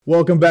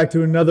Welcome back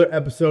to another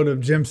episode of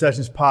Gym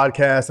Sessions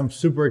Podcast. I'm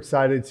super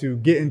excited to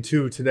get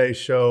into today's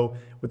show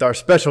with our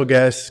special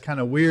guest. Kind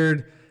of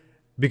weird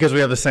because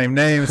we have the same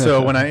name,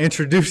 so when I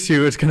introduce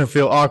you, it's going to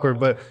feel awkward,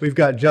 but we've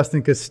got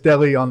Justin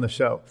Castelli on the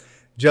show.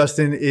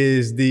 Justin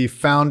is the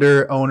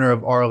founder, owner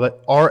of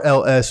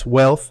RLS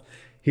Wealth.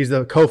 He's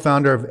the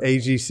co-founder of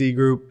AGC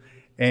Group,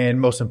 and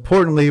most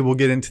importantly, we'll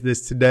get into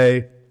this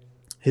today,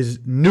 his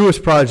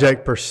newest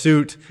project,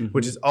 Pursuit,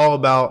 which is all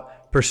about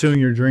pursuing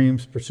your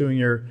dreams, pursuing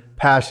your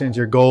passions,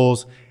 your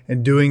goals,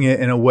 and doing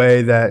it in a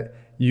way that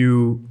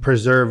you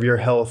preserve your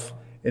health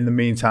in the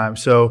meantime.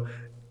 So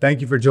thank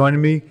you for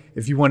joining me.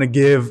 If you want to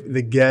give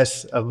the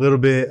guests a little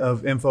bit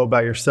of info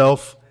about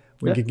yourself,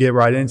 we could get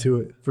right into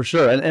it. For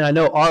sure. And I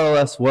know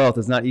RLS Wealth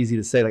is not easy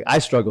to say. Like I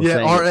struggle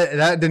saying it.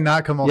 That did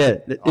not come off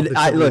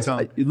the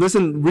tongue.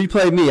 Listen,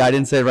 replay me. I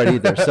didn't say it right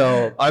either.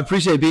 So I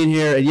appreciate being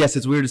here. And yes,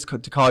 it's weird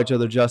to call each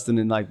other Justin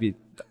and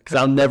because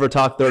I'll never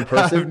talk third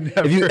person.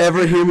 If you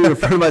ever hear me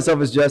refer to myself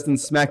as Justin,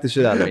 smack the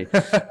shit out of me.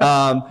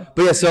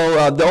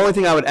 So the only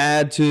thing I would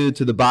add to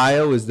the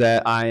bio is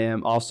that I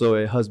am also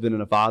a husband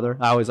and a father.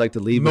 I always like to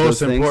leave with those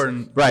things. Most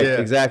important. Right,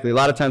 exactly. A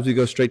lot of times we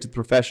go straight to the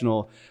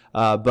professional.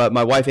 But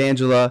my wife,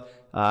 Angela,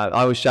 I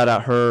always shout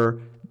out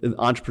her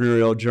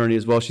entrepreneurial journey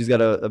as well. She's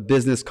got a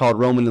business called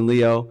Roman and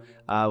Leo,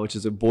 which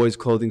is a boys'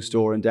 clothing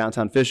store in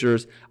downtown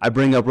Fishers. I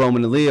bring up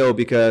Roman and Leo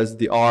because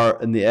the R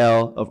and the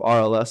L of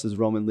RLS is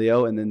Roman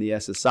Leo, and then the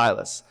S is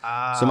Silas.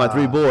 So my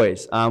three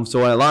boys.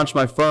 So when I launched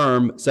my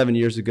firm 7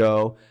 years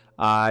ago,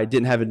 I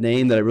didn't have a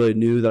name that I really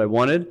knew that I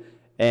wanted.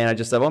 And I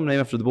just said, well, I'm going to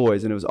name after the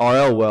boys. And it was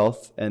RL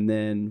Wealth. And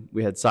then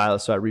we had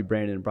Silas, so I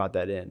rebranded and brought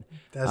that in.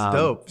 That's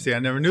dope. See, I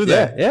never knew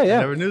that. Yeah. I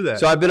never knew that.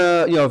 So I've been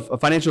a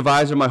financial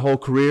advisor my whole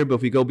career. But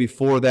if we go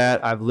before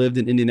that, I've lived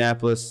in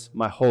Indianapolis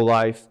my whole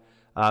life.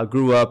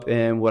 Grew up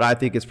in what I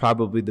think is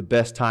probably the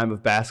best time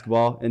of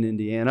basketball in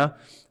Indiana.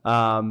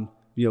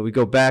 We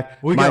go back.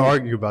 We can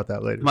argue about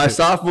that later. My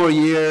sophomore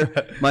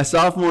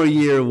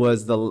year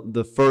was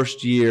the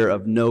first year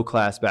of no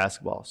class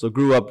basketball. So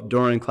grew up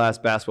during class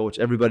basketball, which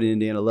everybody in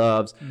Indiana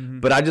loves. Mm-hmm.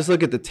 But I just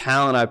look at the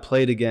talent I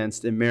played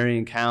against in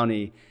Marion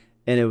County,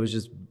 and it was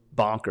just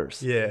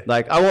bonkers. Yeah.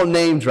 Like I won't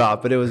name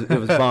drop, but it was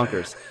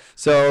bonkers.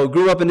 So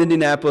grew up in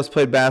Indianapolis,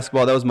 played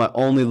basketball. That was my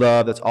only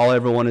love. That's all I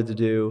ever wanted to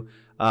do.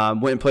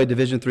 Went and played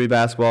Division III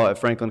basketball at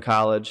Franklin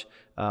College.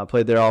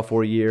 Played there all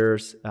 4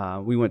 years.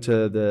 We went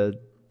to the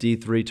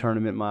D3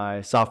 tournament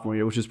my sophomore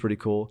year, which was pretty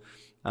cool.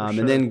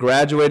 And then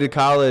graduated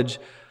college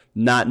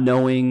not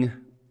knowing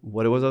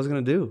what it was I was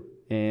going to do.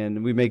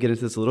 And we may get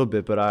into this a little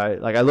bit, but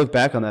I look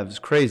back on that, it was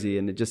crazy.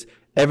 And it just,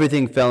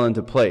 everything fell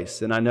into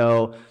place. And I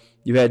know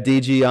you had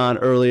DG on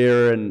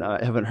earlier, and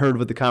I haven't heard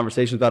what the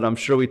conversation's about. I'm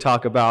sure we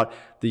talk about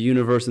the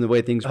universe and the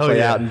way things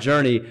play out and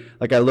journey.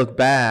 Like I look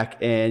back,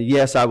 and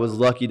yes, I was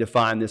lucky to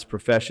find this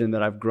profession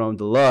that I've grown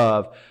to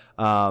love.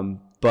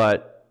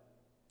 But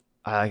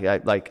I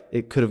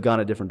it could have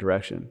gone a different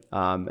direction.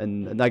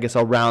 And I guess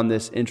I'll round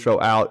this intro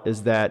out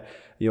is that,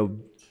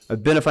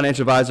 I've been a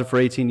financial advisor for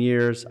 18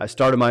 years. I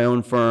started my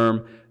own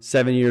firm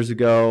 7 years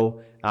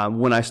ago.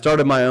 When I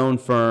started my own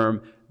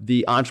firm,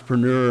 the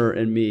entrepreneur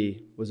in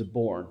me was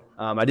born.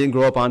 I didn't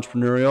grow up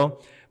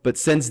entrepreneurial, but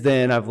since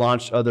then I've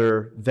launched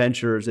other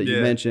ventures that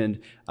you mentioned.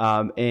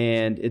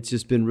 And it's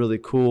just been really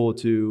cool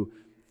to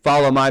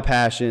follow my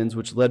passions,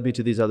 which led me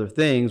to these other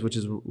things, which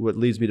is what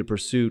leads me to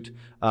Pursuit,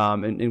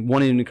 and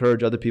wanting to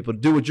encourage other people to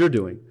do what you're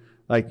doing.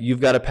 Like you've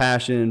got a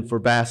passion for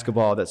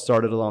basketball that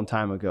started a long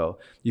time ago.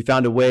 You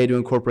found a way to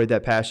incorporate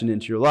that passion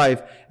into your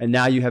life, and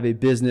now you have a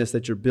business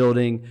that you're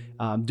building,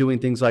 doing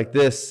things like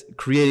this,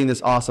 creating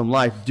this awesome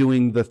life,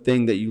 doing the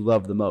thing that you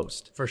love the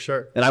most. For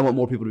sure. And I want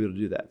more people to be able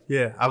to do that.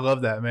 Yeah, I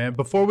love that, man.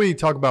 Before we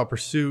talk about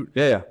Pursuit,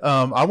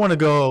 I want to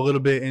go a little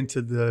bit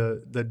into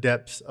the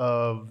depths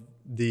of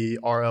the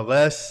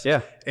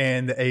RLS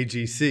and the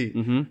AGC.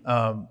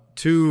 Mm-hmm.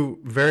 Two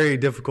very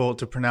difficult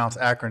to pronounce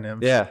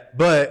acronyms,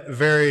 but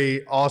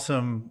very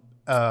awesome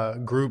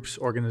groups,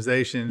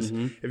 organizations.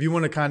 Mm-hmm. If you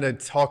want to kind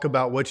of talk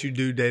about what you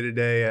do day to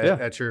day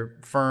at your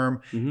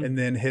firm, and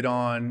then hit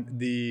on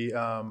the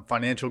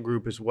financial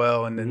group as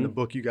well, and then the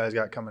book you guys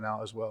got coming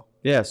out as well.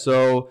 Yeah,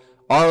 so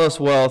RLS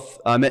Wealth,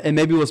 and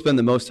maybe we'll spend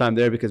the most time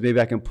there because maybe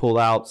I can pull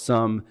out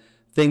some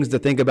things to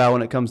think about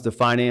when it comes to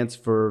finance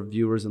for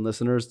viewers and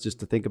listeners, just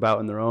to think about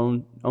in their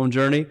own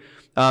journey.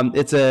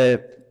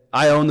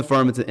 I own the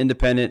firm. It's an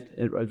independent,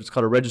 it's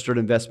called a registered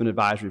investment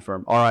advisory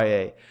firm,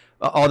 RIA.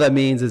 All that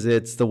means is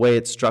it's the way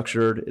it's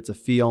structured. It's a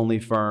fee-only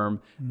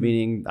firm,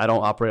 meaning I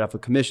don't operate off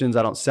of commissions.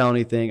 I don't sell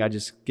anything. I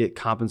just get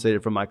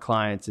compensated from my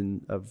clients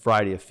in a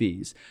variety of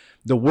fees.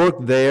 The work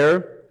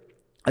there,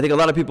 I think a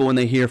lot of people, when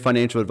they hear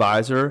financial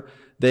advisor,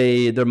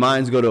 their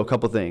minds go to a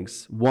couple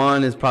things.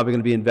 One is probably going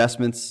to be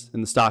investments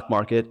in the stock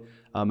market.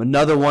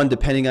 Another one,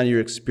 depending on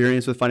your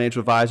experience with financial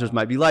advisors,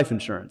 might be life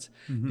insurance,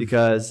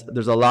 because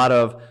there's a lot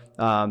of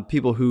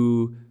people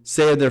who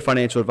say they're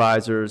financial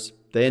advisors.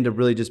 They end up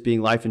really just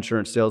being life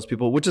insurance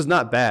salespeople, which is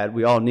not bad.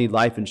 We all need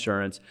life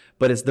insurance,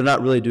 but they're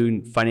not really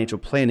doing financial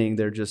planning.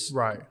 They're just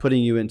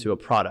putting you into a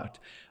product.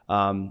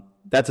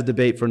 That's a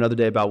debate for another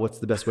day about what's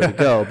the best way to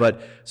go.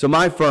 But so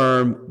my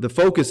firm, the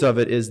focus of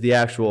it is the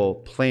actual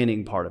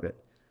planning part of it.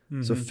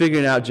 So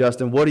figuring out,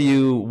 Justin, what do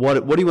you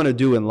want to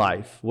do in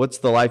life? What's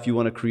the life you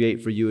want to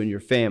create for you and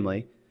your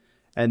family?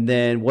 And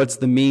then what's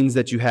the means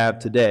that you have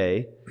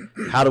today?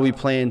 How do we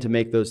plan to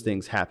make those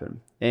things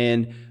happen?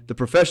 And the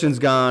profession's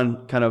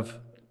gone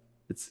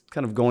it's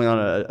kind of going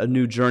on a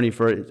new journey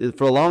for it.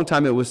 For a long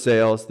time, it was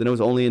sales, then it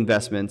was only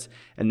investments,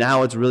 and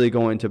now it's really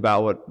going to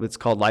about what's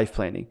called life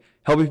planning,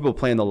 helping people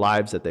plan the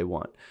lives that they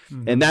want.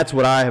 And that's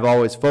what I have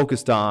always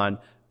focused on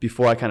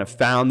before I kind of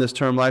found this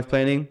term life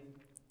planning.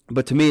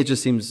 But to me, it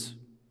just seems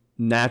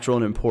natural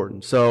and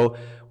important. So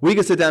we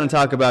can sit down and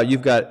talk about,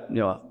 you've got,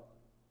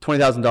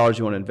 $20,000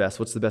 you want to invest.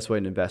 What's the best way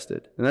to invest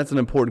it? And that's an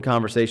important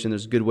conversation.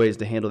 There's good ways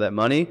to handle that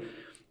money.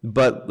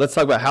 But let's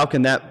talk about how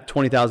can that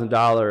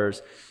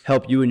 $20,000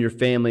 help you and your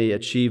family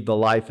achieve the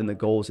life and the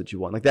goals that you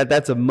want. Like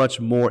that's a much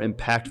more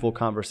impactful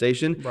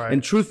conversation,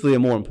 and truthfully a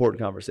more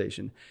important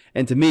conversation.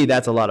 And to me,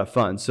 that's a lot of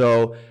fun.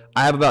 So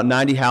I have about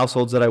 90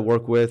 households that I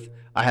work with.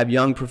 I have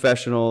young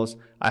professionals.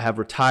 I have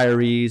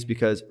retirees,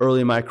 because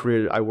early in my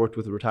career, I worked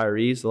with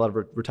retirees, a lot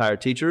of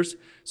retired teachers.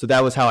 So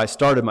that was how I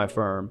started my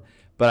firm.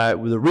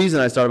 But the reason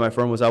I started my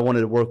firm was I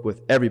wanted to work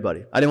with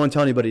everybody. I didn't want to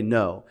tell anybody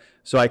no.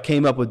 So I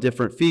came up with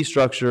different fee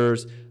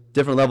structures,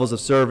 different levels of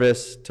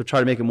service to try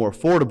to make it more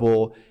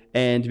affordable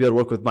and to be able to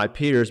work with my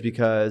peers,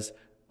 because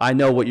I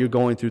know what you're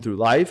going through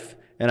life,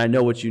 and I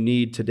know what you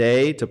need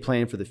today to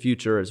plan for the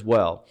future as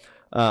well.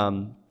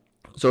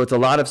 So it's a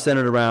lot of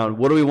centered around,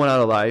 what do we want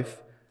out of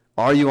life?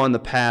 Are you on the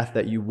path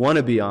that you want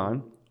to be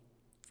on?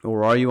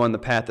 Or are you on the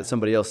path that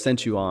somebody else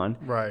sent you on?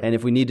 Right. And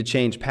if we need to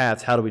change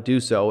paths, how do we do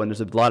so? And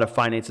there's a lot of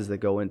finances that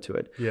go into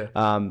it. Yeah.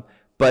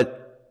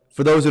 But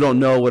for those who don't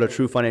know what a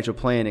true financial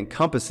plan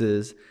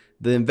encompasses,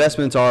 the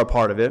investments are a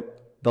part of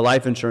it. The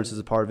life insurance is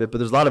a part of it, but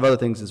there's a lot of other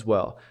things as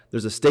well.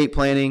 There's estate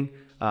planning.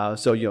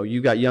 So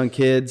you got young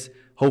kids.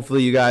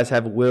 Hopefully you guys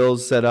have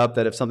wills set up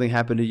that if something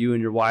happened to you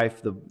and your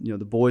wife, the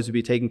boys would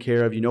be taken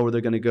care of. You know where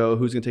they're going to go,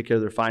 who's going to take care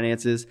of their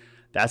finances.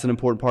 That's an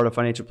important part of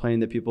financial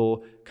planning that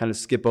people kind of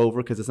skip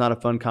over because it's not a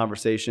fun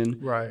conversation.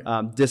 Right.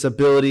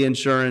 Disability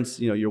insurance,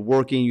 you're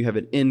working, you have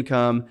an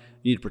income,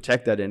 you need to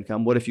protect that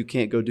income. What if you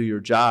can't go do your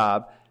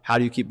job? How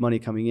do you keep money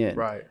coming in?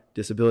 Right.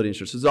 Disability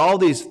insurance. So there's all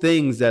these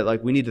things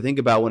that we need to think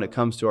about when it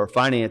comes to our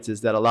finances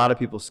that a lot of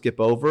people skip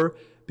over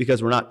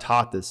because we're not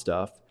taught this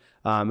stuff.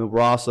 And we're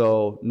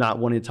also not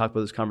wanting to talk about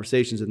those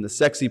conversations. And the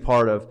sexy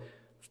part of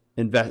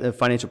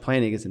financial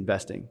planning is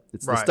investing.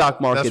 It's the stock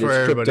market, That's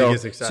where it's crypto.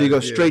 Gets excited. So you go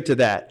straight to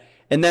that.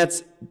 And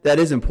that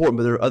is important,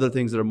 but there are other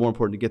things that are more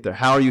important to get there.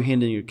 How are you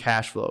handling your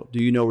cash flow?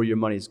 Do you know where your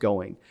money's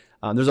going?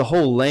 There's a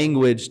whole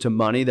language to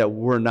money that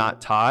we're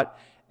not taught,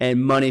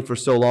 and money for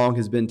so long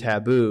has been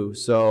taboo.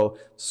 So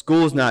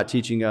school's not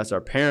teaching us,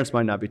 our parents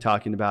might not be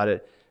talking about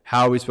it.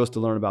 How are we supposed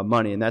to learn about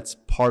money? And that's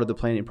part of the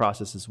planning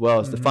process as well,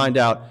 is to find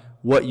out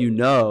what you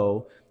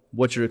know,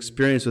 what your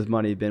experience with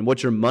money has been,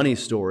 what's your money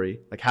story,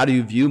 like how do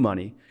you view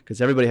money? Because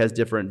everybody has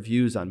different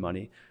views on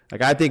money.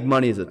 Like I think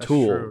money is a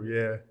tool. True,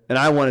 yeah. And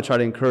I want to try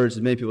to encourage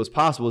as many people as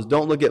possible is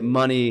don't look at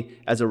money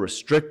as a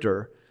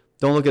restrictor.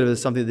 Don't look at it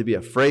as something to be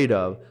afraid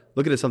of.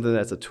 Look at it as something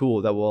that's a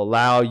tool that will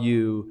allow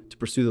you to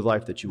pursue the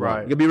life that you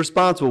want. You can be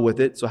responsible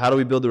with it. So how do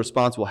we build the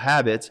responsible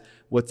habits?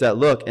 What's that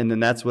look? And then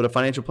that's what a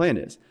financial plan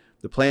is.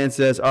 The plan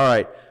says, all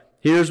right,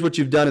 here's what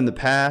you've done in the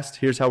past.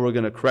 Here's how we're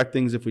going to correct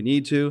things if we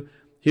need to.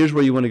 Here's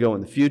where you want to go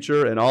in the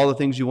future and all the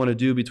things you want to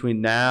do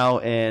between now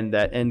and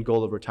that end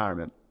goal of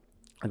retirement.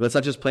 Like, let's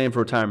not just plan for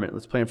retirement.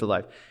 Let's plan for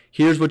life.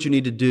 Here's what you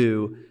need to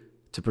do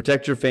to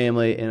protect your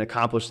family and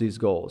accomplish these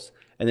goals.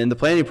 And then the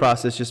planning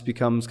process just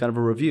becomes kind of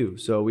a review.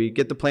 So we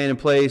get the plan in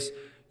place.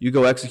 You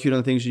go execute on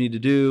the things you need to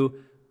do.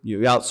 You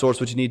outsource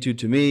what you need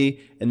to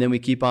me. And then we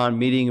keep on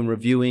meeting and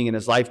reviewing. And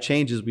as life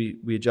changes,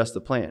 we adjust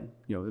the plan.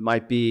 It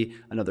might be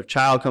another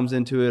child comes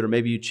into it, or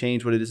maybe you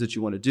change what it is that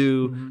you want to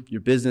do.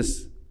 Your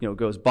business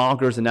goes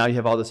bonkers, and now you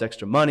have all this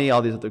extra money,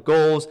 all these other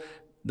goals.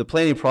 The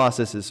planning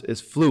process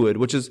is fluid,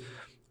 which is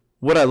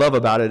what I love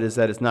about it, is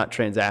that it's not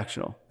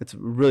transactional. It's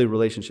really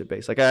relationship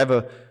based. Like I have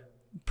a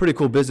pretty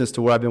cool business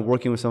to where I've been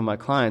working with some of my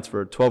clients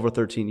for 12 or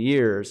 13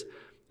 years.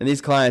 And these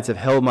clients have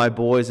held my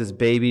boys as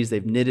babies.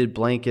 They've knitted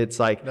blankets.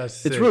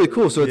 It's really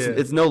cool. So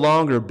it's no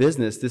longer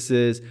business. This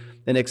is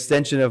an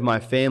extension of my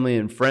family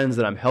and friends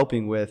that I'm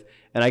helping with.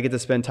 And I get to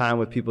spend time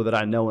with people that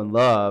I know and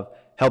love,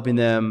 helping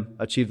them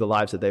achieve the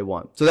lives that they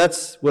want. So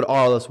that's what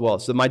RLS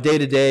was. So my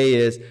day-to-day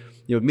is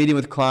meeting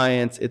with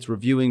clients, it's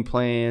reviewing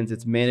plans,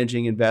 it's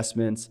managing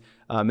investments,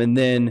 and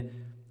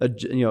then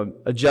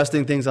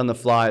adjusting things on the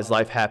fly as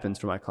life happens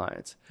for my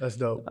clients. That's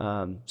dope.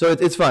 So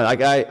it's fun.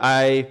 Like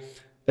I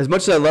as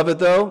much as I love it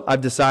though, I've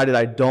decided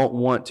I don't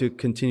want to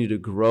continue to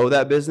grow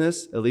that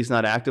business, at least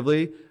not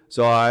actively.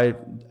 So I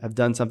have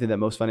done something that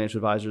most financial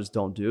advisors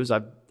don't do, is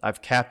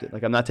I've capped it.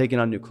 Like I'm not taking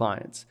on new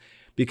clients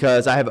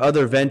because I have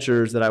other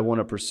ventures that I want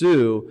to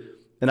pursue.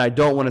 and I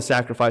don't want to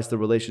sacrifice the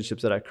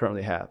relationships that I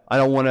currently have. I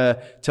don't want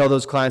to tell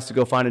those clients to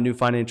go find a new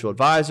financial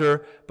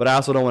advisor, but I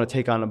also don't want to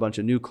take on a bunch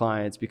of new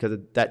clients because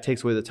that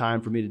takes away the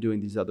time for me to doing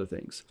these other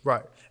things.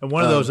 Right. And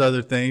one of those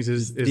other things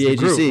is the AGC,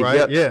 group, right?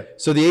 Yep. Yeah.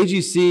 So the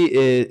AGC,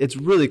 it's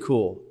really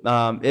cool.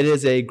 It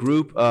is a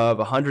group of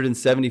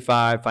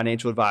 175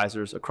 financial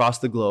advisors across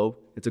the globe.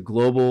 It's a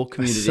global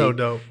community. That's so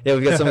dope. Yeah,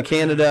 we've got some in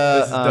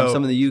Canada,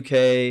 some in the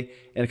UK,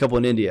 and a couple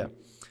in India.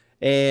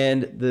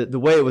 And the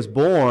way it was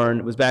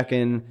born was back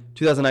in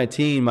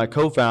 2019. My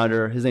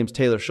co-founder, his name's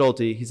Taylor Schulte.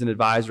 He's an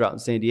advisor out in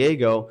San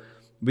Diego.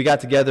 We got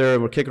together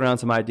and we're kicking around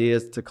some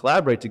ideas to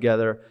collaborate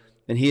together.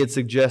 And he had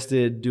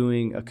suggested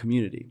doing a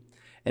community.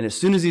 And as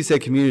soon as he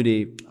said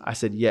community, I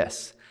said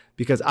yes,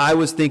 because I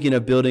was thinking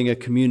of building a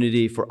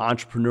community for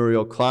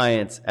entrepreneurial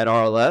clients at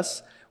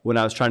RLS when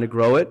I was trying to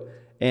grow it.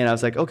 And I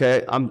was like,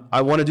 okay,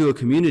 I want to do a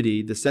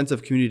community. The sense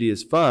of community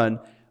is fun,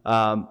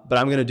 but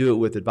I'm going to do it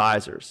with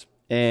advisors.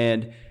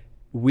 And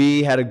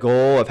we had a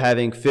goal of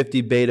having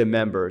 50 beta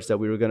members that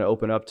we were going to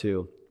open up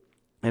to.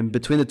 And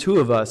between the two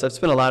of us, I've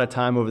spent a lot of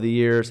time over the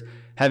years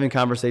having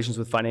conversations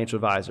with financial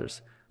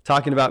advisors,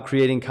 talking about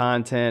creating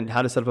content,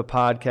 how to set up a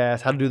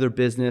podcast, how to do their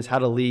business, how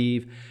to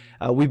leave.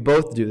 We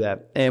both do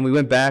that. And we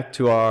went back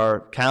to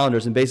our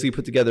calendars and basically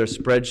put together a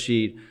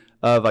spreadsheet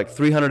of like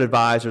 300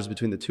 advisors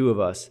between the two of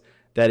us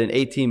that in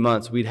 18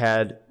 months we'd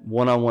had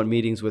one-on-one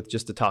meetings with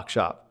just to talk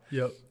shop.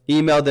 Yep.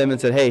 Emailed them and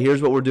said, hey,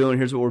 here's what we're doing,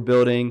 here's what we're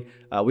building.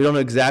 We don't know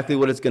exactly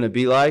what it's going to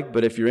be like,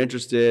 but if you're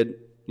interested,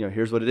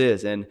 here's what it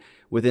is. And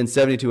within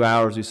 72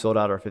 hours, we sold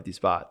out our 50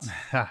 spots.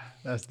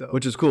 That's dope.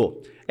 Which is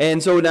cool.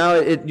 And so now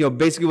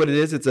basically what it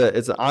is, it's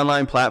an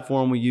online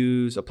platform. We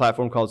use a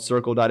platform called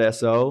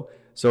circle.so.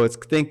 So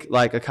think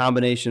like a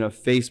combination of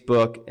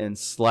Facebook and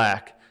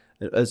Slack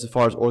as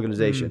far as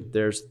organization.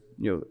 There's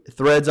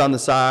threads on the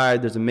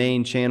side. There's a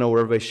main channel where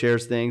everybody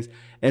shares things.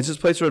 And it's just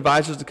a place for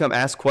advisors to come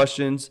ask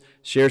questions,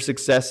 share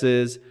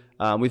successes.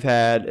 We've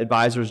had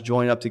advisors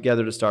join up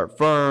together to start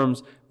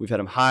firms. We've had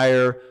them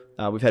hire.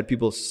 We've had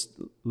people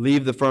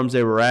leave the firms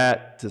they were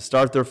at to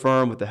start their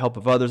firm with the help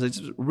of others.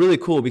 It's really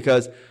cool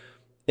because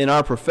in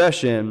our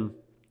profession,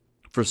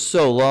 for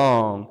so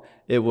long,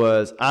 it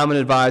was, I'm an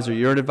advisor,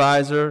 you're an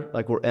advisor,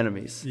 like we're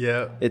enemies.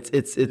 Yeah. It's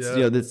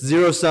this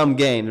zero-sum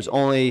game. There's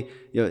only,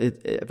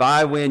 if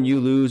I win, you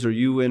lose, or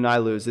you win, I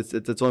lose. It's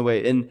the only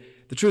way. And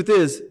the truth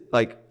is,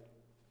 like,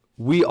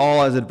 we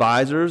all as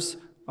advisors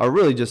are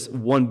really just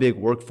one big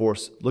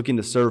workforce looking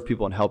to serve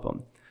people and help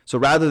them. So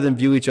rather than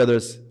view each other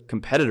as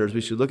competitors,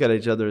 we should look at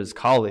each other as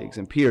colleagues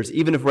and peers,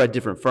 even if we're at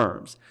different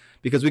firms.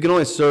 Because we can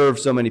only serve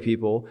so many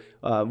people.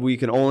 We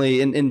can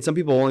only, and some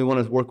people only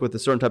want to work with a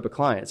certain type of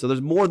client. So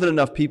there's more than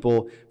enough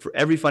people for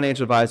every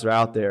financial advisor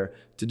out there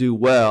to do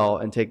well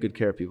and take good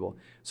care of people.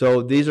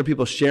 So these are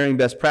people sharing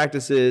best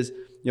practices,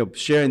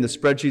 sharing the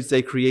spreadsheets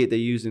they create, they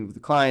use with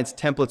the clients,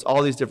 templates,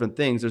 all these different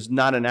things. There's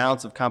not an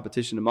ounce of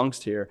competition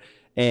amongst here.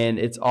 And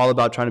it's all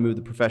about trying to move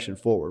the profession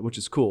forward, which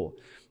is cool.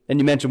 And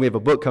you mentioned we have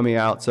a book coming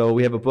out. So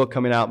we have a book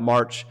coming out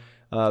March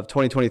of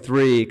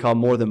 2023 called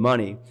More Than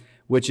Money,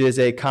 which is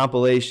a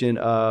compilation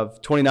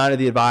of 29 of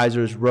the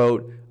advisors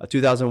wrote a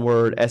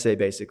 2,000-word essay,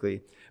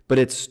 basically. But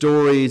it's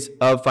stories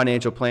of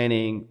financial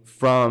planning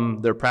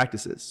from their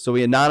practices. So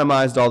we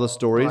anonymized all the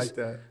stories. I like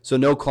that. So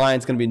no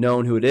client's going to be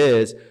known who it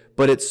is,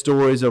 but it's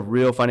stories of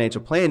real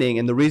financial planning.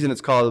 And the reason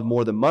it's called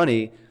More Than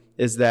Money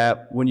is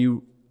that when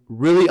you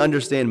really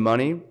understand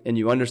money and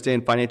you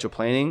understand financial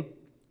planning,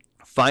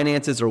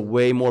 finances are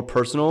way more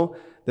personal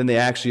than they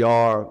actually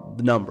are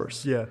the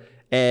numbers. Yeah.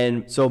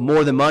 And so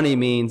more than money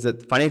means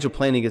that financial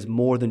planning is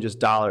more than just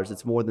dollars.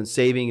 It's more than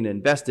saving and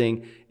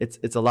investing.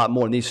 It's a lot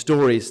more. And these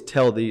stories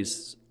tell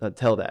that.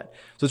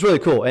 So it's really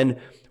cool. And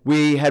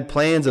we had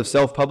plans of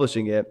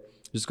self-publishing it,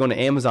 just going to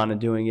Amazon and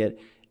doing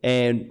it.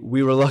 And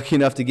we were lucky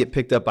enough to get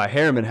picked up by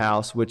Harriman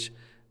House, which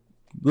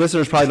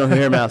listeners probably don't know who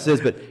Harriman House is,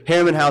 but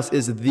Harriman House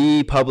is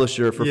the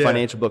publisher for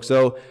financial books.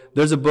 So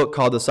there's a book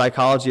called The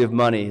Psychology of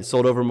Money. It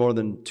sold over more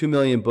than 2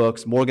 million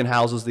books. Morgan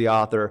Housel's the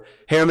author.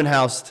 Harriman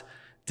House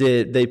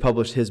they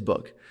published his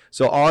book.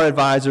 So our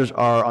advisors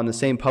are on the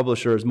same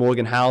publisher as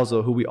Morgan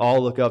Housel, who we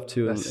all look up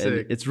to, and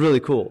it's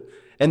really cool.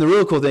 And the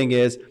real cool thing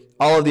is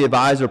all of the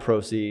advisor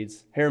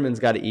proceeds,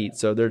 Harriman's got to eat,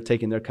 so they're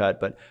taking their cut,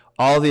 but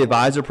all of the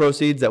advisor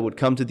proceeds that would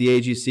come to the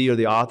AGC or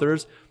the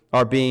authors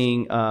are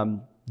being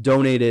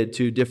donated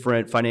to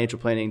different financial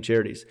planning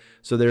charities.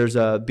 So there's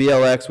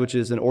BLX, which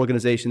is an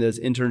organization that does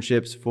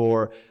internships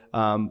for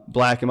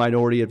Black and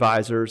minority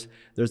advisors.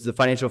 There's the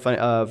financial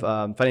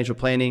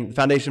planning, the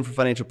Foundation for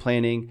Financial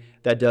Planning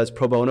that does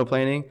pro bono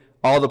planning.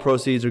 All the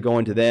proceeds are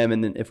going to them,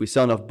 and then if we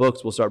sell enough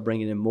books, we'll start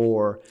bringing in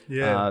more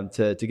to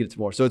get it to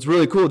more. So it's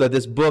really cool that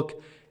this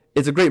book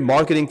is a great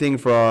marketing thing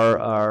for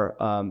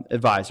our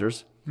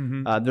advisors.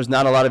 Mm-hmm. There's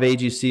not a lot of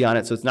AGC on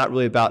it, so it's not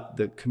really about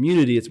the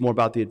community. It's more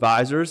about the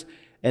advisors,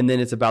 and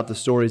then it's about the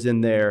stories in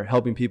there,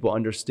 helping people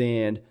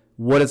understand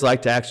what it's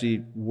like to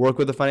actually work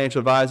with a financial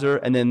advisor.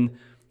 And then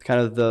kind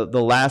of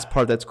the last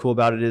part that's cool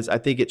about it is I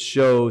think it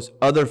shows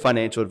other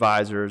financial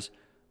advisors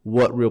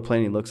what real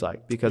planning looks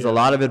like, because a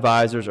lot of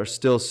advisors are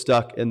still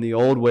stuck in the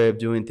old way of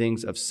doing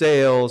things, of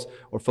sales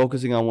or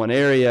focusing on one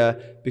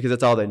area, because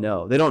that's all they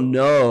know. They don't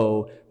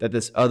know that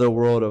this other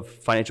world of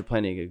financial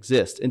planning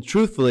exists. And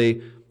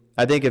truthfully,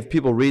 I think if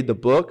people read the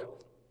book,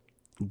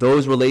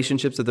 those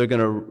relationships that they're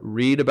going to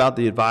read about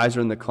the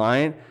advisor and the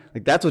client,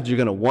 like that's what you're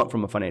going to want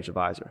from a financial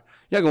advisor.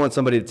 You're not going to want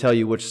somebody to tell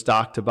you which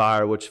stock to buy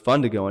or which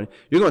fund to go in.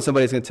 You're going to want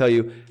somebody that's going to tell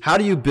you, how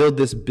do you build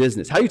this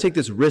business? How do you take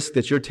this risk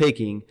that you're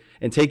taking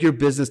and take your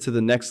business to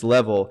the next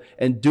level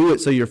and do it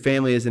so your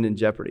family isn't in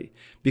jeopardy?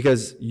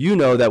 Because you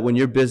know that when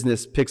your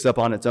business picks up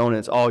on its own and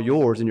it's all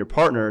yours and your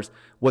partners,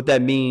 what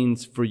that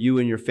means for you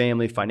and your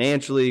family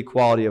financially,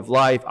 quality of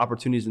life,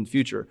 opportunities in the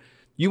future.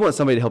 You want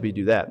somebody to help you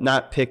do that,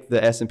 not pick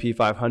the S&P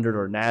 500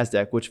 or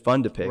NASDAQ, which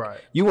fund to pick. Right.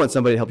 You want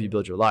somebody to help you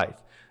build your life.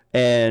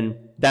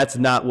 And that's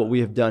not what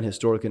we have done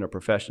historically in our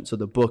profession. So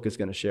the book is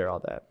going to share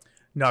all that.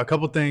 Now, a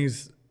couple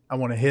things I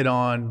want to hit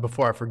on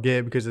before I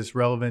forget, because it's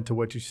relevant to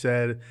what you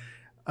said.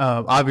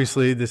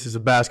 Obviously, this is a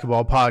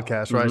basketball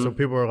podcast, right? So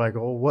people are like,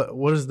 oh,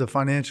 what does the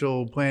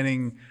financial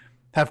planning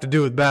have to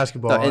do with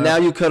basketball? And now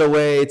you cut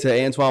away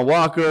to Antoine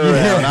Walker,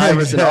 Allen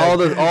Iverson, all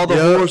the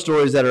horror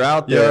stories that are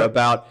out there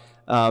about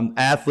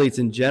athletes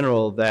in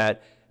general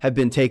that have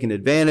been taken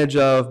advantage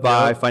of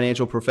by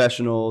financial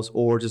professionals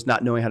or just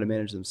not knowing how to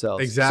manage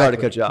themselves. Exactly. Sorry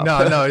to cut you off.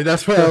 No,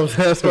 that's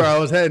where I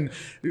was heading.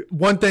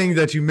 One thing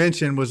that you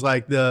mentioned was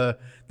like the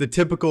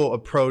typical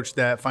approach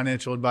that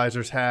financial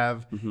advisors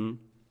have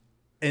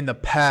in the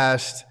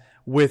past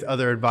with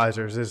other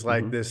advisors is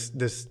like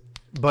this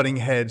butting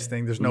heads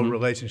thing. There's no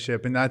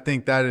relationship. And I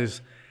think that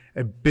is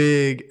a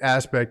big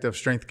aspect of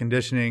strength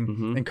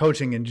conditioning and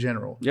coaching in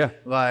general. Yeah.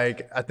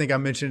 Like I think I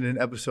mentioned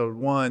in episode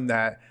 1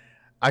 that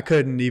I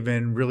couldn't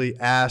even really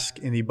ask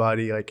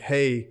anybody like,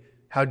 hey,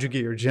 how'd you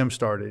get your gym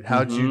started?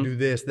 How'd you do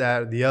this,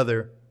 that, or the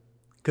other?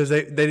 Because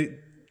they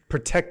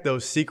protect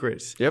those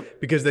secrets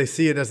because they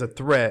see it as a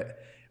threat,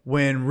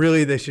 when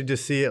really they should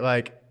just see it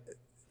like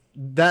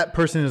that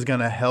person is going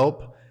to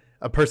help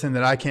a person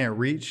that I can't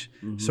reach.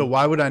 So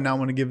why would I not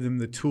want to give them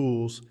the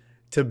tools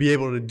to be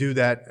able to do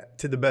that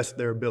to the best of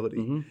their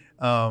ability?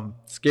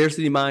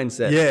 Scarcity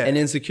mindset and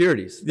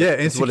insecurities.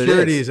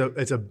 Insecurity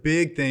it's a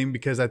big thing,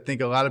 because I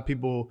think a lot of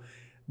people,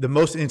 the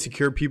most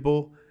insecure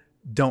people,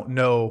 don't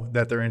know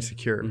that they're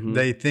insecure.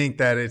 They think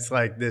that it's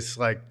like this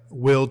like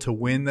will to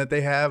win that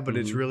they have, but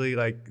it's really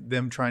like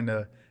them trying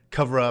to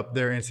cover up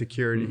their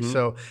insecurity.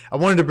 So I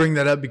wanted to bring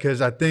that up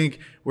because I think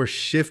we're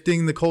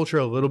shifting the culture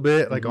a little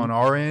bit like on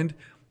our end.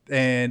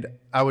 And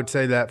I would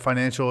say that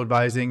financial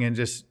advising and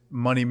just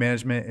money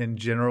management in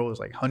general is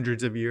like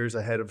hundreds of years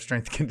ahead of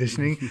strength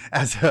conditioning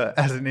as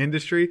an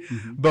industry.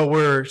 But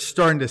we're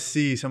starting to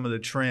see some of the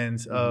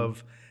trends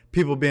of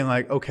people being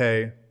like,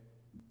 okay,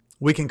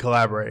 we can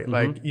collaborate.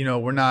 Like, you know,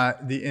 we're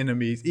not the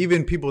enemies.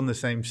 Even people in the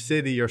same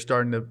city are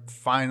starting to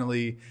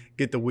finally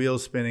get the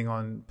wheels spinning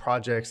on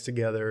projects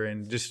together,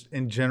 and just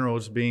in general,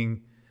 just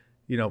being,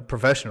 you know,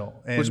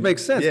 professional. And which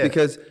makes sense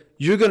because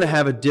you're going to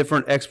have a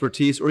different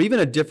expertise or even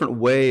a different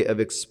way of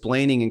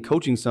explaining and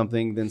coaching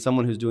something than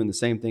someone who's doing the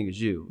same thing as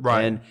you.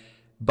 Right. And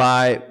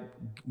by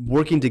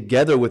working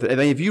together with it, I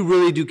mean, if you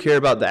really do care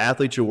about the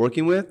athletes you're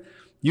working with,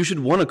 you should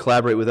want to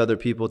collaborate with other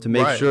people to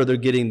make sure they're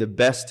getting the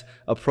best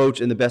approach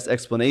and the best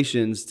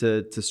explanations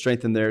to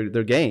strengthen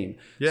their game.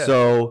 Yeah.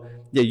 So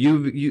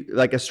you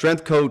like a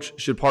strength coach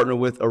should partner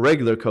with a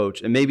regular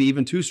coach, and maybe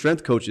even 2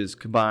 strength coaches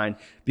combined,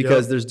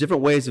 because there's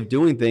different ways of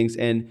doing things.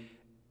 And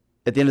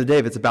at the end of the day,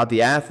 if it's about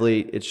the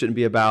athlete, it shouldn't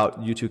be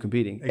about you two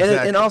competing.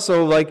 Exactly. And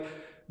also, like,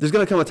 there's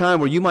going to come a time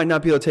where you might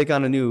not be able to take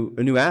on a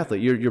new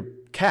athlete. You're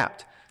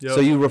capped. So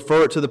you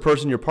refer it to the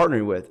person you're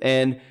partnering with,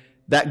 and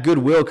that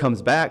goodwill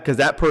comes back because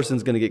that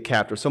person's going to get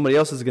capped or somebody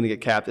else is going to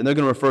get capped, and they're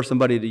going to refer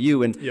somebody to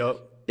you. And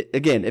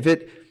again,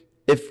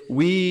 if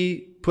we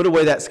put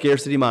away that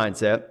scarcity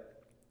mindset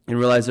and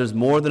realize there's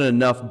more than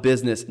enough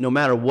business, no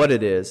matter what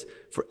it is,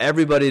 for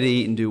everybody to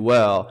eat and do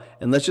well,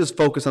 and let's just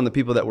focus on the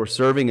people that we're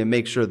serving and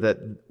make sure that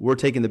we're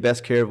taking the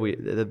best care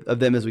of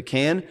them as we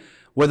can,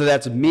 whether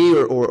that's me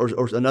or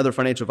another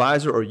financial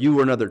advisor or you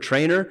or another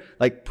trainer,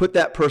 like put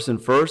that person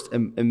first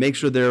and make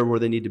sure they're where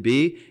they need to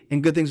be,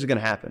 and good things are going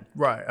to happen.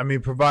 Right. I mean,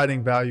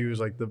 providing value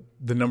is like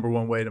the number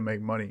one way to make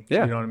money.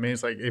 Yeah. You know what I mean?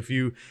 It's like if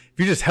you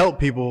just help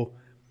people,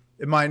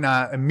 it might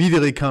not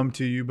immediately come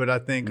to you, but I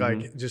think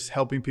like just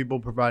helping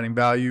people, providing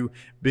value,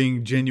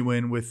 being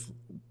genuine with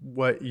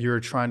what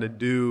you're trying to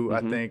do, I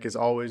think is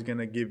always going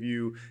to give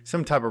you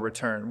some type of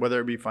return,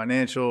 whether it be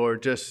financial or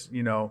just,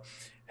 you know,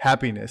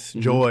 happiness,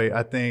 joy.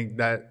 I think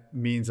that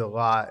means a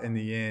lot in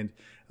the end.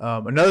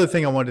 Another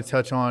thing I wanted to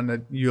touch on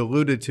that you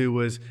alluded to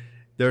was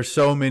there's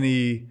so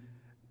many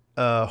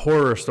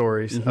horror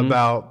stories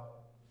about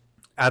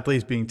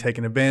athletes being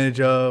taken advantage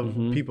of,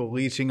 people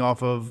leeching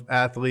off of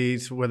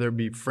athletes, whether it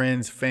be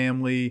friends,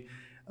 family,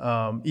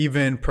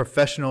 even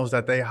professionals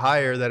that they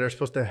hire that are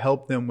supposed to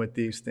help them with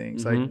these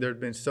things. Like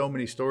there's been so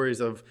many stories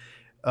of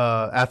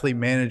athlete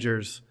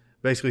managers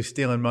basically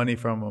stealing money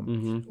from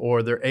them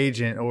or their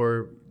agent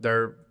or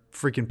their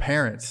freaking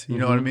parents. You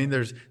know what I mean?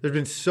 There's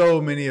been so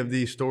many of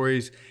these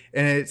stories,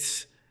 and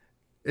it's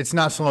it's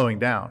not slowing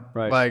down.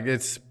 Right. Like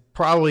it's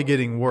probably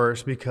getting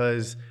worse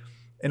because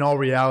in all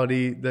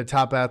reality, the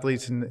top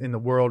athletes in the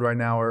world right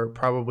now are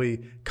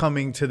probably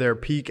coming to their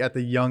peak at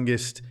the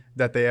youngest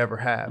that they ever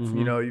have. Mm-hmm.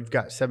 You know, you've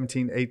got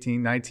 17,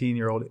 18,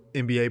 19-year-old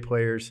NBA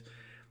players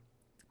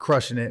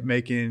crushing it,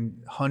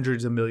 making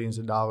hundreds of millions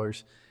of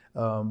dollars.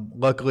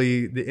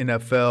 Luckily, the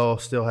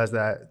NFL still has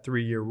that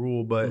 3-year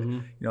rule, but Mm-hmm.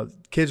 you know,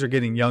 kids are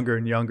getting younger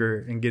and younger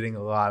and getting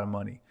a lot of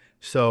money.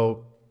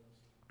 So,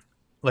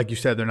 like you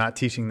said, they're not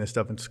teaching this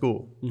stuff in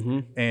school. Mm-hmm.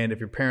 And if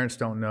your parents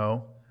don't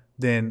know,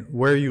 then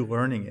where are you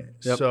learning it?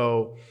 Yep.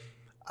 So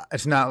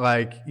it's not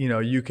like, you know,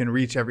 you can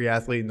reach every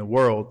athlete in the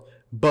world,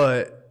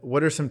 but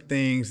what are some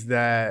things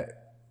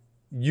that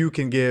you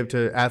can give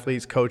to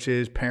athletes,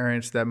 coaches,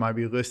 parents that might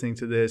be listening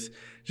to this?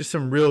 Just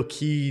some real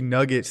key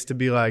nuggets to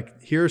be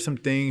like, here are some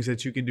things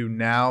that you can do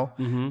now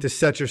Mm-hmm. to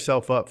set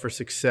yourself up for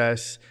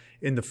success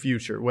in the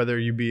future, whether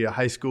you be a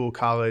high school,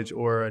 college,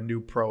 or a new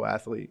pro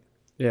athlete.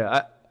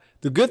 Yeah.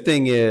 The good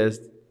thing is,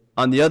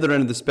 on the other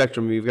end of the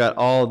spectrum, you've got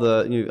all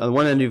on the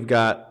one end, you've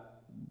got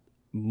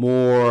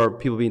more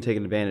people being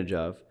taken advantage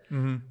of.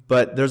 Mm-hmm.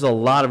 But there's a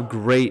lot of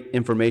great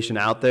information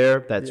out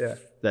there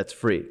that's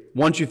free.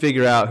 Once you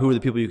figure out who are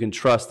the people you can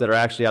trust that are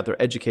actually out there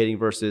educating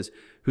versus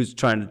who's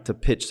trying to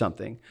pitch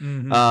something.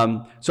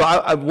 Mm-hmm.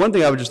 So one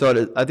thing I would just thought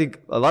is, I think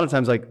a lot of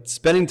times like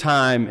spending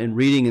time and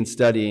reading and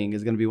studying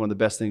is going to be one of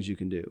the best things you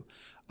can do.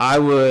 I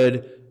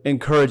would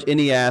encourage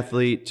any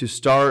athlete to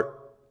start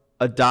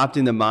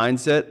adopting the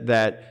mindset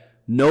that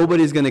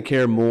nobody's going to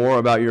care more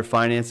about your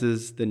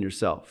finances than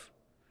yourself.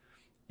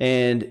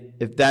 And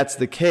if that's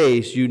the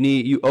case,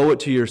 you owe it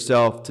to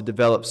yourself to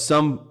develop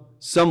some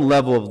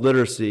level of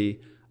literacy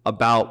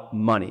about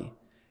money.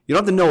 You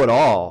don't have to know it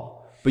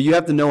all, but you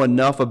have to know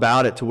enough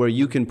about it to where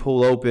you can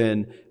pull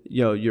open,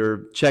 you know,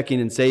 your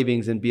checking and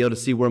savings and be able to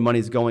see where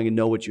money's going and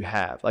know what you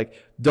have. Like,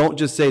 don't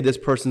just say this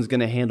person's going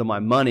to handle my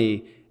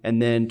money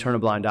and then turn a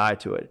blind eye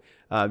to it.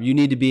 You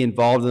need to be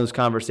involved in those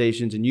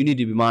conversations, and you need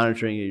to be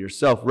monitoring it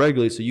yourself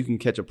regularly so you can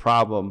catch a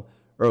problem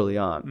early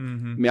on.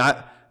 Mm-hmm. I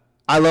mean,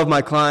 I love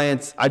my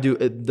clients. I do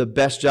the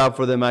best job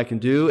for them I can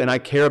do, and I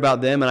care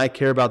about them and I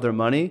care about their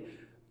money.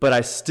 But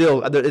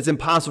it's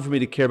impossible for me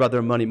to care about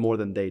their money more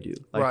than they do.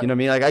 Like, right. You know what I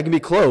mean? Like, I can be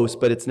close,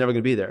 but it's never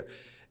going to be there.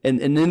 And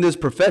in this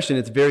profession,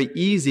 it's very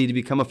easy to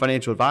become a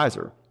financial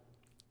advisor.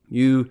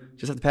 You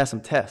just have to pass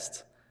some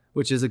tests,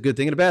 which is a good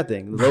thing and a bad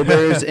thing. Low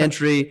barriers to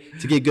entry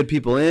to get good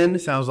people in.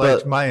 Sounds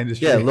like my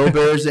industry. Yeah, low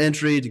barriers to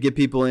entry to get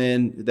people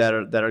in that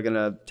are going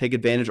to take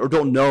advantage or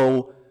don't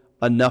know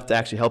enough to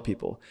actually help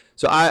people.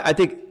 So I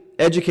think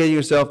educating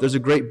yourself, there's a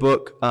great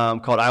book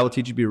called I Will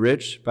Teach You to Be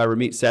Rich by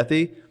Ramit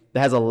Sethi that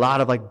has a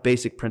lot of like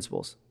basic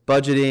principles.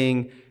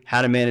 Budgeting,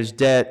 how to manage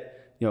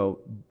debt. You know,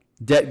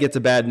 debt gets a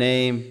bad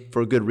name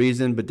for a good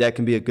reason, but debt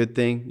can be a good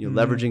thing. You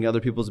know, leveraging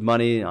other people's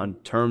money on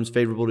terms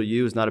favorable to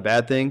you is not a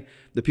bad thing.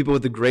 The people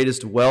with the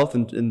greatest wealth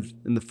in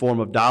the form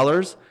of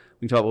dollars,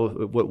 we can talk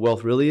about what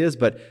wealth really is,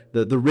 but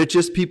the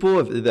richest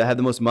people that have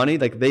the most money,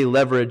 like they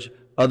leverage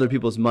other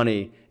people's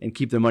money and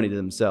keep their money to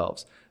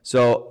themselves.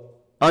 So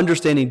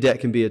understanding debt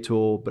can be a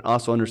tool, but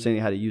also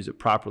understanding how to use it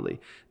properly.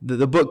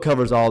 The book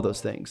covers all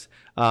those things.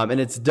 And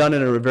it's done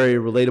in a very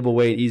relatable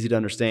way, easy to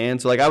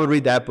understand. So like I would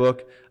read that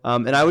book,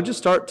 and I would just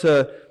start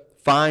to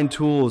find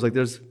tools. Like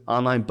there's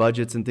online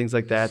budgets and things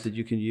like that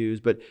you can use.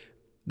 But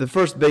the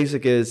first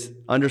basic is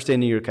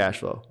understanding your cash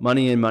flow,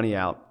 money in, money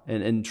out,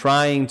 and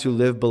trying to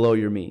live below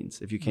your means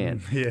if you can.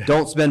 Yeah.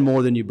 Don't spend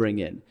more than you bring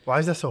in. Why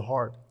is that so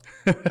hard?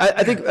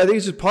 I think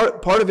it's just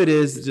part of it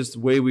is just the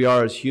way we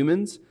are as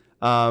humans.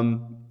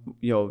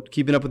 You know,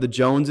 keeping up with the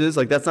Joneses,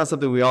 like that's not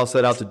something we all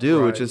set out to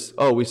do. Right. It's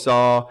just, we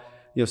saw,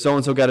 you know,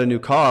 so-and-so got a new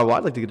car. Well,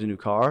 I'd like to get a new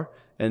car.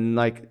 And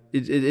like,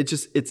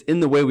 it's in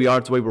the way we are.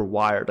 It's the way we're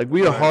wired. Like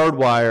we are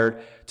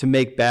hardwired to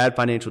make bad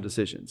financial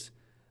decisions.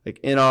 Like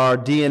in our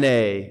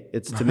DNA,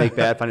 it's to make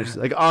bad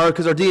financial,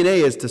 because our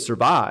DNA is to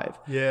survive.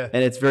 Yeah.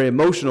 And it's very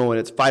emotional and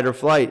it's fight or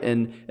flight.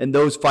 And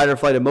those fight or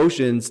flight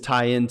emotions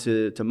tie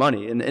into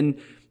money and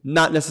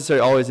not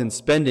necessarily always in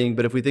spending.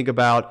 But if we think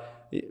about,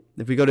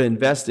 if we go to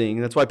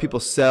investing, that's why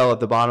people sell at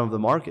the bottom of the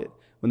market.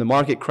 When the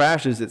market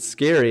crashes, it's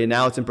scary, and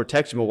now it's in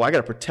protection. Well, I got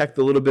to protect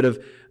the little bit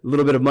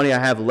of money I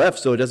have left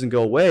so it doesn't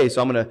go away.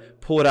 So I'm going to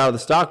pull it out of the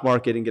stock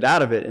market and get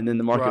out of it, and then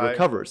the market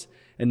recovers.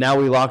 And now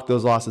we lock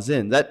those losses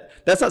in.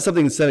 That's not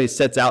something that somebody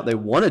sets out they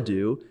want to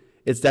do.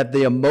 It's that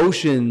the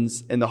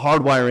emotions and the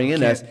hardwiring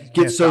in us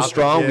get so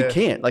strong we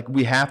can't. Like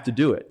we have to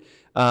do it.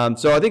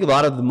 So I think a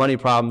lot of the money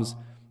problems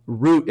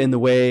root in the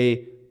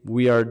way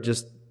we are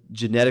just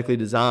genetically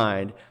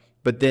designed.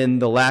 But then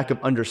the lack of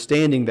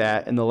understanding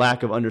that and the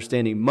lack of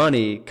understanding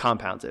money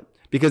compounds it.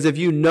 Because if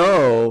you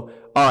know,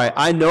 all right,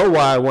 I know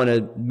why I want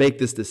to make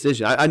this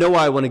decision. I know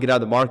why I want to get out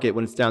of the market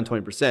when it's down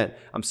 20%.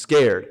 I'm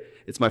scared.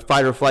 It's my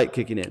fight or flight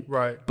kicking in.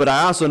 Right. But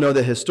I also know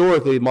that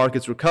historically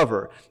markets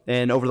recover.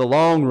 And over the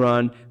long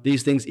run,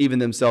 these things even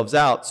themselves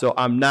out. So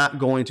I'm not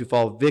going to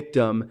fall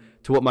victim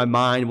to what my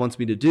mind wants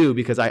me to do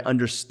because I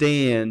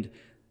understand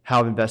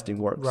how investing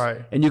works.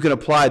 Right. And you can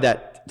apply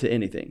that to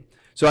anything.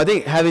 So I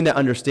think having that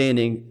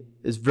understanding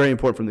is very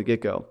important from the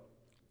get-go.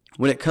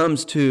 when it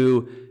comes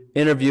to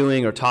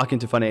interviewing or talking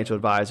to financial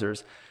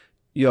advisors,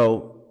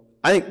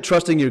 I think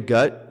trusting your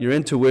gut, your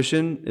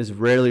intuition is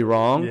rarely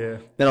wrong. Yeah.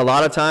 And a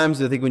lot of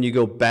times, I think when you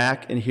go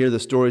back and hear the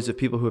stories of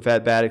people who have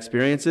had bad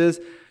experiences,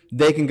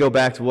 they can go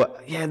back to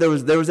there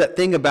was that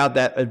thing about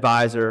that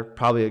advisor,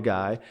 probably a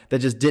guy, that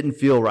just didn't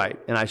feel right,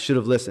 and I should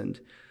have listened.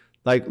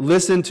 Like,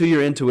 listen to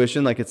your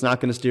intuition, like it's not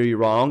going to steer you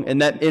wrong,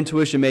 and that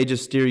intuition may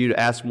just steer you to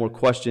ask more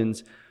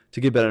questions to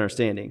get better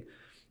understanding.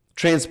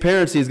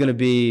 Transparency is going to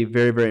be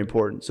very, very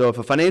important. So if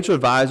a financial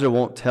advisor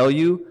won't tell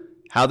you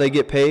how they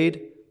get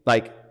paid,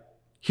 like,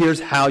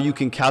 here's how you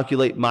can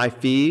calculate my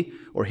fee,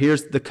 or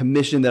here's the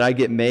commission that I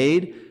get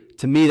made,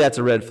 to me, that's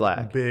a red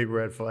flag. Big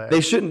red flag.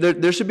 They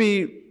shouldn't. There should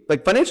be,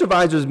 like, financial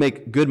advisors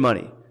make good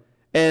money.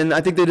 And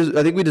I think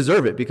we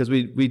deserve it, because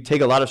we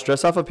take a lot of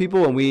stress off of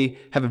people, and we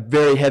have a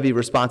very heavy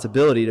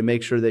responsibility to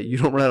make sure that you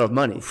don't run out of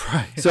money.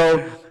 Right.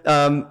 So,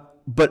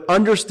 but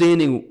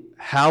understanding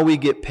how we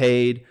get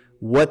paid,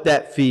 what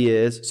that fee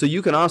is, so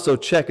you can also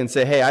check and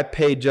say, hey, I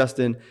paid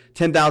Justin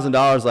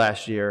 $10,000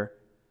 last year.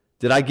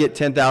 Did I get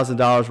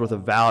 $10,000 worth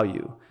of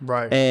value?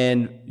 Right.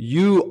 And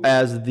you,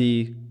 as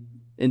the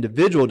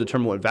individual,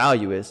 determine what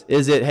value is.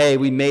 Is it, hey,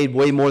 we made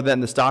way more than that in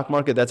the stock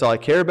market, that's all I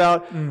care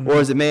about? Mm-hmm. Or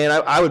is it, man,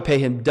 I would pay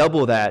him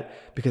double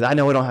that because I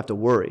know I don't have to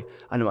worry.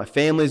 I know my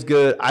family's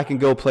good. I can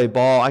go play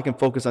ball. I can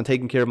focus on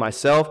taking care of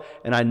myself.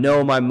 And I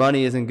know my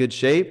money is in good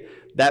shape.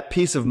 That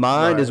peace of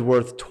mind is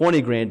worth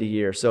 20 grand a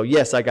year. So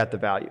yes, I got the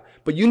value.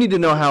 But you need to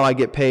know how I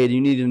get paid.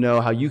 You need to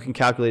know how you can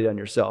calculate it on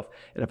yourself.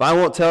 And if I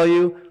won't tell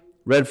you,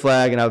 red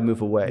flag, and I would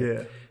move away.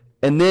 Yeah.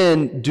 And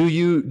then do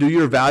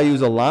your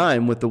values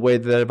align with the way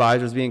that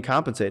advisor is being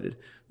compensated?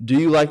 Do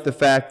you like the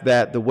fact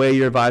that the way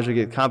your advisor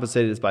gets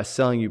compensated is by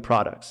selling you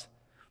products?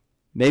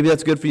 Maybe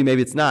that's good for you,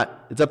 maybe it's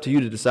not. It's up to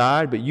you to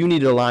decide, but you need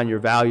to align your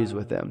values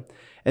with them.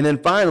 And then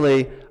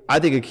finally, I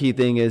think a key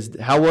thing is,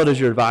 how well does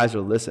your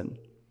advisor listen?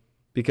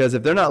 Because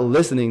if they're not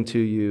listening to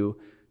you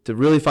to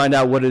really find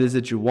out what it is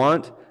that you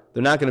want,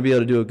 they're not going to be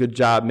able to do a good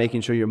job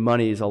making sure your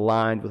money is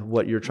aligned with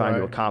what you're trying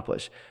to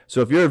accomplish. So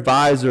if your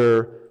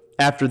advisor,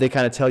 after they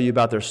kind of tell you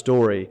about their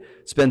story,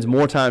 spends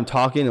more time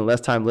talking and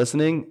less time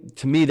listening,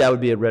 to me, that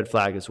would be a red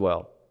flag as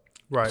well.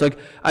 Right. So, like,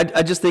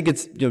 I just think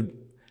it's,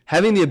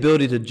 having the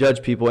ability to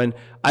judge people. And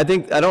I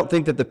don't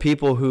think that the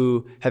people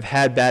who have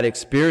had bad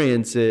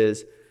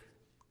experiences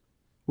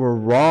were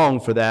wrong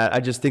for that. I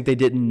just think they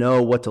didn't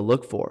know what to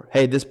look for.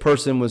 Hey,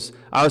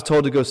 I was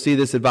told to go see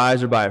this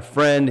advisor by a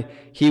friend.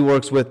 He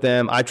works with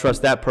them. I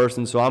trust that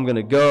person, so I'm going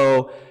to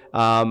go.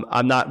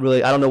 I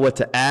don't know what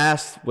to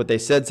ask. What they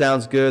said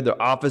sounds good.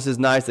 Their office is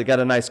nice. They got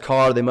a nice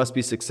car. They must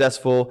be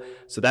successful.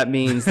 So that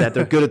means that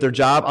they're good at their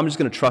job. I'm just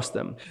going to trust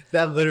them.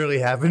 That literally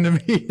happened to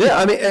me. Yeah,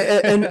 I mean,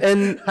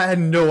 and I had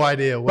no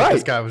idea what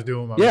this guy was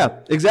doing. Yeah,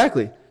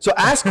 exactly. So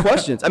ask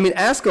questions. I mean,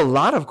 ask a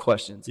lot of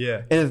questions.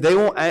 Yeah. And if they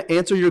won't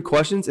answer your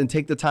questions and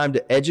take the time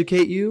to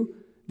educate you,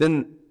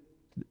 then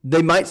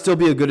they might still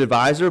be a good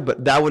advisor,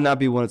 but that would not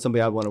be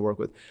somebody I'd want to work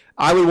with.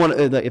 I would want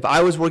to, if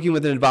I was working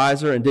with an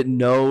advisor and didn't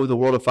know the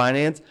world of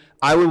finance,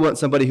 I would want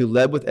somebody who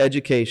led with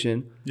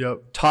education,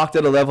 talked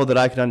at a level that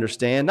I could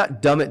understand,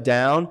 not dumb it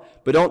down,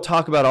 but don't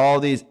talk about all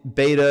these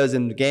betas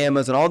and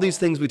gammas and all these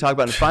things we talk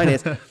about in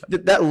finance.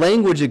 That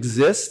language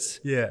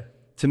exists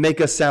to make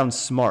us sound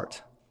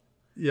smart.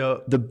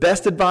 The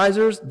best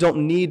advisors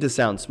don't need to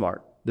sound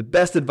smart. The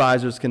best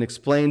advisors can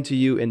explain to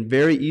you in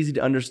very easy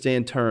to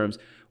understand terms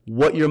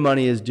what your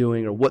money is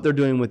doing or what they're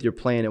doing with your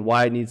plan and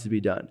why it needs to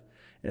be done.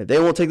 And if they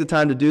won't take the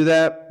time to do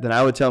that, then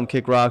I would tell them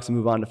kick rocks and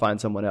move on to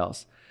find someone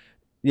else.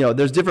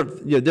 There's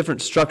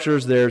different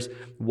structures. There's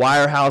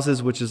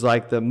wirehouses, which is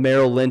like the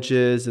Merrill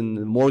Lynch's and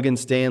the Morgan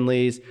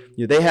Stanleys.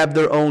 They have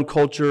their own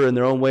culture and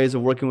their own ways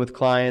of working with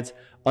clients,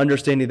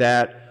 understanding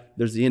that.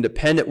 There's the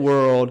independent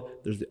world.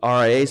 There's the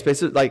RIA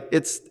space. Like,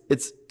 it's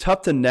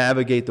tough to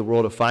navigate the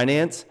world of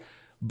finance.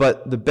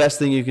 But the best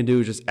thing you can do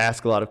is just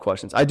ask a lot of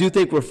questions. I do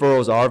think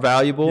referrals are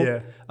valuable.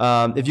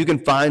 Yeah. If you can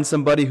find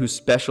somebody who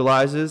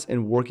specializes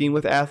in working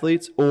with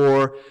athletes,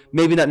 or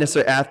maybe not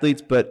necessarily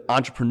athletes, but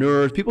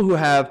entrepreneurs, people who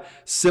have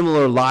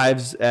similar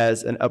lives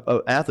as an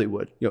athlete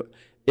would,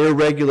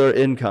 irregular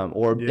income,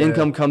 or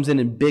income comes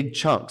in big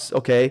chunks.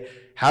 Okay,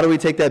 how do we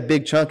take that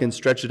big chunk and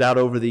stretch it out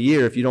over the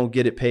year if you don't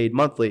get it paid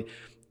monthly?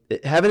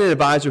 Having an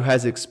advisor who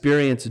has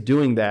experience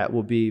doing that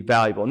will be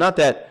valuable. Not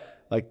that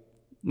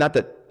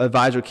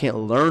advisor can't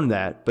learn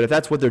that, but if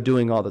that's what they're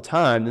doing all the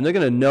time, then they're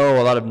going to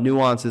know a lot of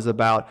nuances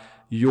about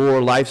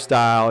your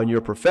lifestyle and your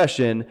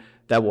profession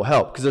that will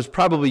help. Because there's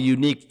probably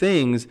unique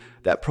things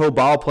that pro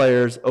ball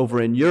players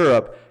over in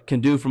Europe can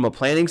do from a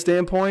planning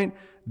standpoint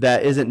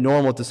that isn't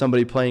normal to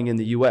somebody playing in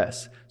the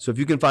U.S. So if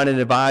you can find an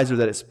advisor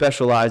that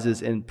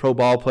specializes in pro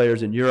ball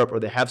players in Europe, or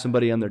they have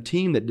somebody on their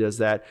team that does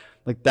that,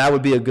 like, that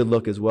would be a good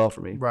look as well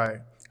for me. Right.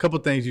 A couple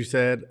of things you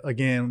said,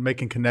 again,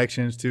 making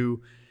connections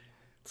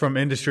from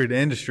industry to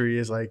industry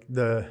is like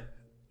the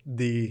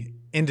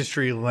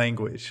industry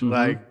language. Mm-hmm.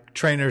 Like,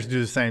 trainers do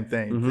the same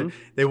thing. Mm-hmm.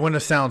 They want to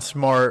sound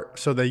smart,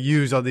 so they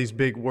use all these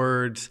big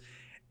words,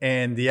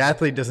 and the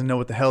athlete doesn't know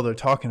what the hell they're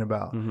talking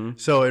about. Mm-hmm.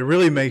 So it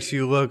really makes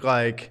you look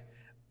like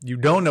you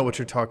don't know what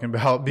you're talking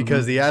about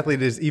because the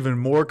athlete is even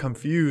more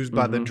confused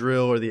by the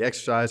drill or the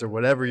exercise or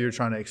whatever you're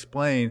trying to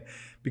explain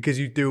because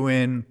you threw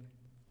in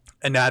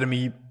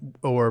anatomy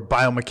or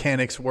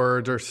biomechanics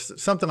words or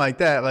something like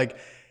that. Like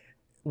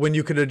when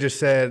you could have just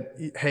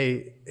said,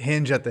 hey,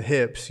 hinge at the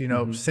hips,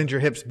 send your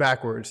hips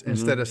backwards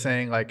instead of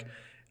saying like,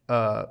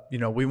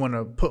 we want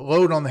to put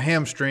load on the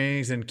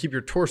hamstrings and keep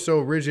your torso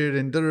rigid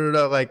and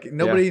like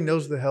nobody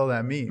knows the hell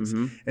that means.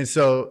 And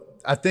so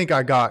I think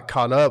I got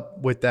caught up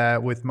with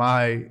that with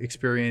my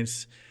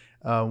experience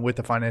with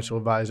the financial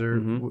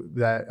advisor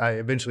that I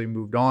eventually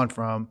moved on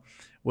from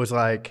was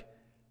like,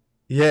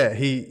 yeah,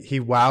 he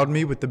wowed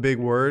me with the big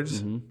words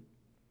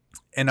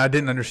and I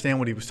didn't understand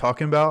what he was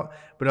talking about,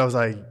 but I was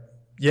like,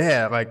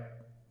 yeah, like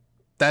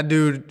that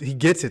dude, he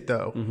gets it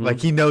though. Like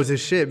he knows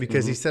his shit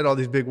because he said all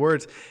these big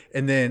words.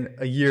 And then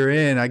a year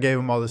in, I gave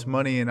him all this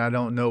money and I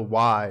don't know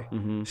why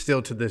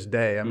still to this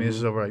day. I mean, this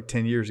is over like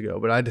 10 years ago,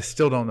 but I just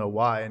still don't know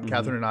why. And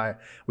Catherine and I,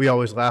 we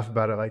always laugh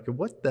about it. Like,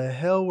 what the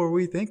hell were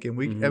we thinking? I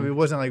mean, it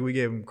wasn't like we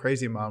gave him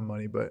crazy amount of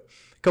money, but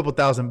a couple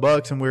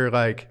 $1,000 and we were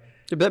like,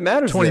 that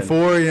matters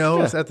 24,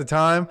 at the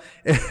time.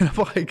 And I'm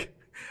like,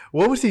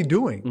 what was he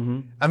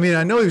doing? I mean,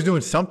 I know he was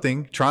doing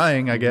something,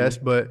 trying, I guess.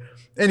 But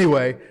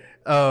anyway,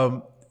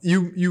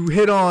 you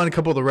hit on a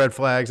couple of the red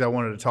flags I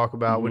wanted to talk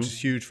about, which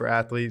is huge for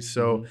athletes.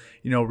 So,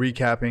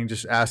 recapping,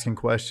 just asking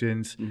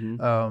questions,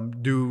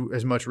 do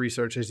as much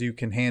research as you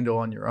can handle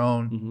on your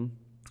own.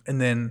 And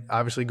then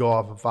obviously go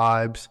off of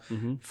vibes,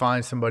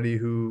 find somebody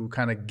who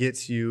kind of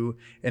gets you.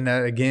 And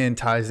that, again,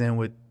 ties in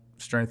with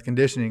strength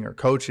conditioning or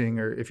coaching,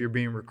 or if you're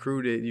being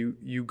recruited,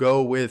 you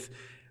go with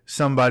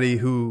somebody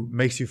who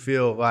makes you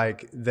feel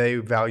like they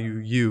value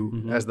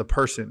you as the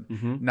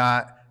person,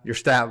 not your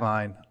stat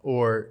line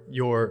or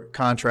your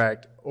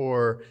contract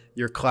or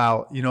your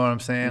clout. You know what I'm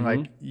saying?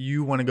 Like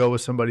you want to go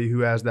with somebody who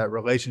has that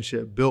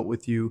relationship built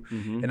with you.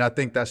 And I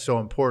think that's so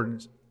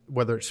important,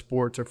 whether it's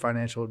sports or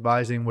financial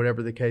advising,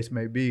 whatever the case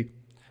may be.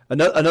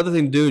 Another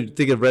thing to do,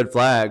 think of red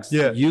flags.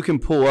 Yeah. You can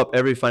pull up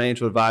every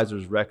financial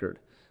advisor's record.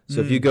 So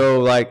if you go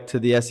like to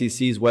the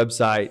SEC's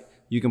website,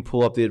 you can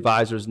pull up the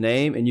advisor's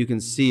name and you can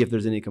see if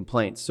there's any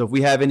complaints. So if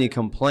we have any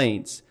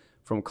complaints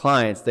from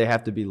clients, they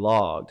have to be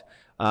logged.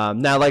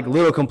 Now, like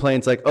little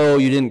complaints like, oh,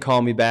 you didn't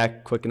call me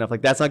back quick enough,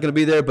 like that's not going to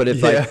be there. But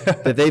if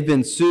if they've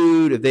been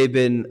sued, if they've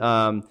been,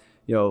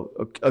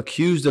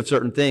 accused of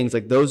certain things,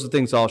 like those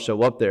things all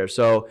show up there.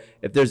 So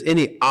if there's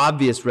any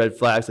obvious red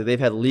flags, like they've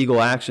had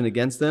legal action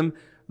against them,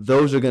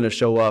 those are going to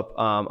show up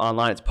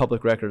online. It's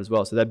public record as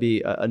well. So that'd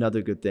be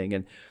another good thing.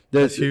 And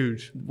that's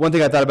huge. One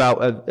thing I thought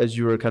about as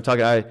you were kind of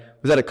talking, I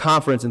was at a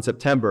conference in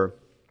September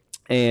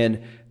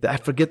and I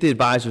forget the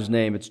advisor's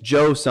name. It's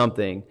Joe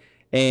something.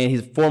 And he's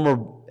a former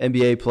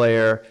NBA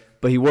player,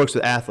 but he works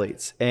with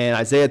athletes. And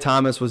Isaiah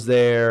Thomas was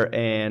there,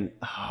 and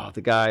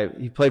the guy,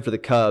 he played for the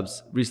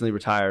Cubs, recently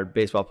retired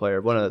baseball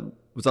player,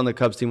 was on the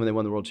Cubs team when they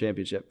won the World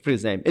Championship. I forget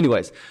his name.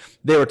 Anyways,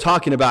 they were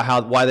talking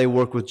about why they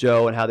worked with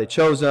Joe and how they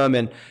chose him,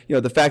 and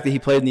the fact that he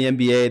played in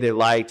the NBA they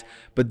liked.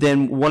 But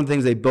then one of the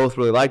things they both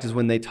really liked is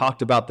when they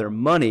talked about their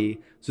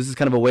money. So this is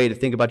kind of a way to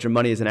think about your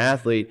money as an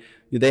athlete.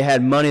 They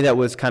had money that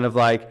was kind of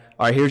like,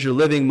 all right, here's your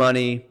living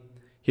money,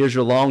 here's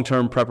your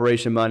long-term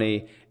preparation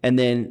money, and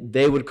then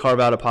they would carve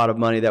out a pot of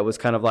money that was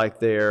kind of like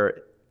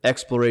their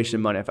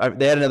exploration money.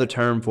 They had another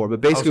term for it,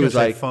 but basically it was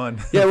like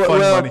fun. Yeah, fun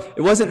well, money.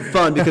 It wasn't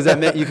fun because that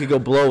meant you could go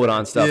blow it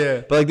on stuff.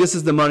 Yeah. But like this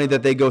is the money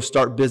that they go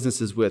start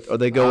businesses with, or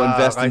they go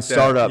invest in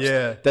startups.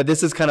 Yeah. That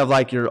this is kind of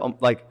like your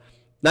like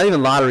not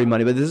even lottery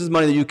money, but this is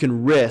money that you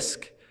can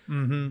risk.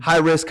 High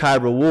risk, high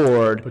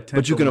reward,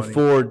 but you can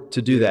afford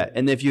to do that.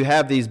 And if you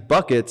have these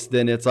buckets,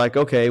 then it's like,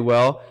 okay,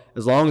 well,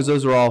 as long as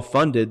those are all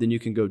funded, then you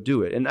can go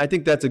do it. And I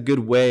think that's a good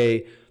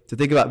way to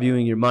think about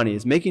viewing your money,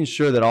 is making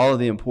sure that all of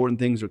the important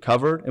things are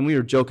covered. And we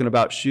were joking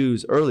about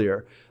shoes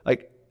earlier.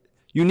 Like,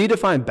 you need to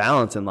find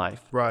balance in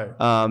life. Right.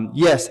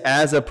 Yes,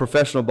 as a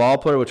professional ball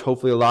player, which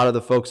hopefully a lot of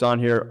the folks on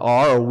here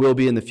are or will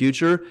be in the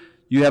future,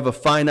 you have a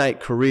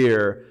finite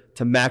career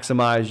to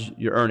maximize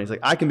your earnings. Like,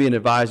 I can be an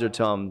advisor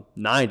till I'm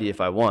 90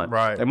 if I want.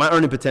 Right. Like, my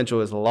earning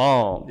potential is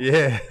long.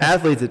 Yeah.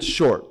 Athletes, it's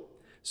short.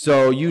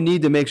 So you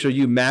need to make sure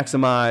you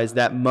maximize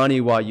that money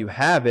while you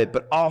have it,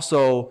 but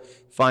also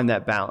find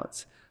that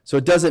balance. So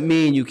it doesn't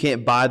mean you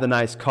can't buy the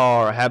nice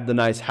car or have the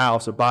nice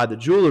house or buy the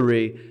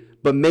jewelry,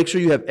 but make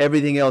sure you have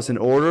everything else in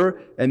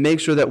order, and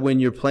make sure that when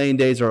your playing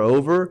days are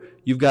over,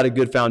 you've got a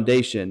good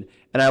foundation.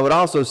 And I would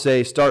also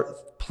say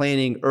start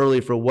planning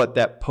early for what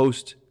that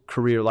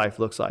post-career life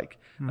looks like.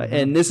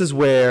 And this is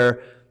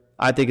where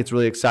I think it's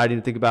really exciting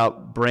to think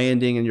about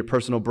branding and your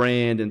personal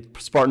brand and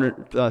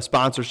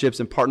sponsorships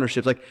and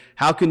partnerships. Like,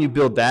 how can you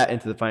build that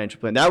into the financial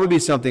plan? That would be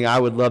something I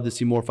would love to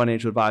see more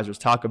financial advisors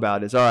talk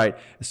about, is, all right,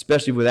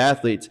 especially with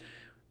athletes,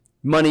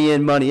 money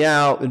in, money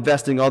out,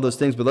 investing, all those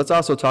things. But let's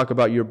also talk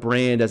about your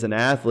brand as an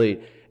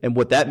athlete and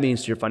what that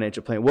means to your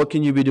financial plan. What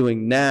can you be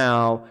doing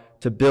now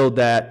to build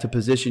that, to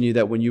position you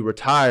that when you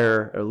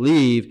retire or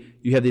leave,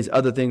 you have these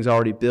other things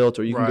already built,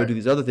 or you can go do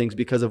these other things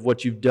because of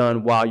what you've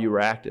done while you were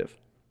active.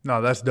 No,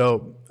 that's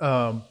dope.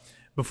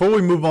 Before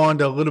we move on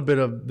to a little bit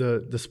of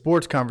the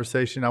sports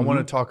conversation, I want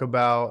to talk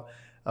about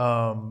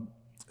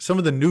some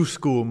of the new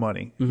school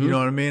money. You know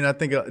what I mean? I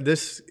think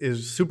this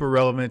is super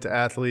relevant to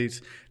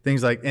athletes.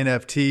 Things like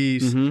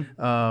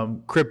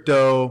NFTs,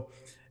 crypto,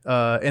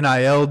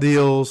 NIL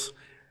deals,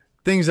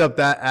 things up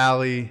that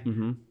alley.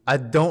 I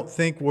don't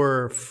think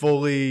we're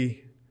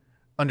fully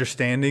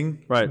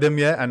understanding them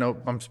yet. I know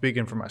I'm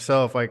speaking for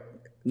myself. Like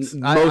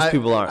most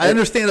people aren't. I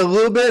understand a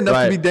little bit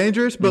enough to be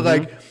dangerous, but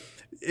like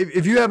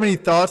if you have any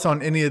thoughts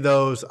on any of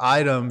those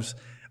items,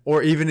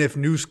 or even if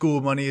new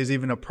school money is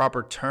even a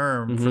proper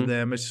term for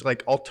them, it's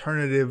like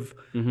alternative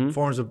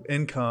forms of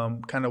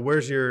income. Kind of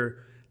where's your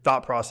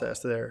thought process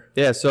there?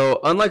 Yeah.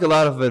 So unlike a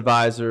lot of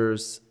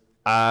advisors,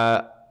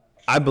 I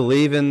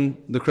believe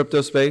in the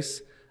crypto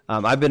space.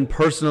 I've been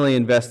personally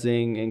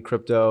investing in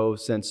crypto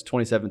since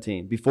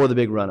 2017, before the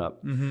big run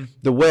up.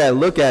 The way I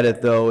look at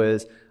it, though,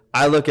 is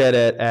I look at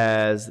it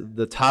as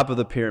the top of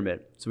the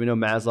pyramid. So we know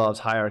Maslow's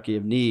hierarchy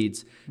of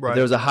needs. If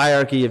there's a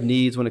hierarchy of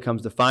needs when it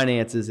comes to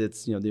finances.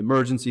 It's the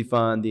emergency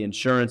fund, the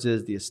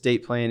insurances, the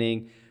estate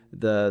planning,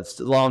 the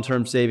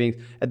long-term savings.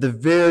 At the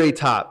very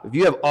top, if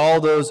you have all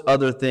those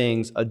other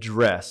things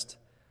addressed,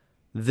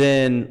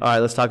 then all right,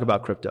 let's talk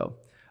about crypto.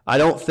 I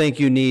don't think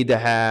you need to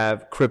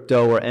have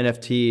crypto or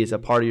NFTs a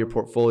part of your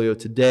portfolio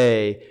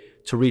today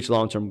to reach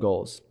long-term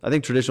goals. I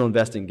think traditional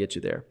investing gets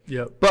you there.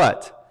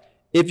 But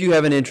if you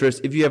have an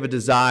interest, if you have a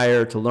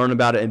desire to learn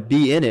about it and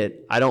be in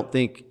it, I don't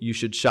think you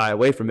should shy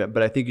away from it,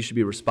 but I think you should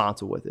be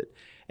responsible with it.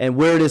 And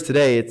where it is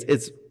today,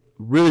 it's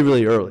really,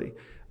 really early.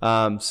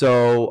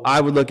 So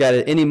I would look at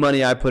it, any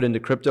money I put into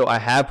crypto, I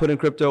have put in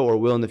crypto or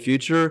will in the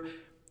future.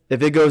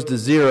 If it goes to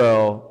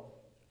zero,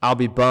 I'll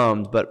be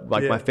bummed, but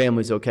my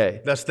family's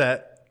okay. That's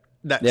that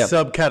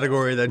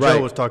subcategory that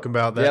Joe was talking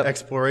about, that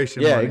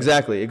exploration money.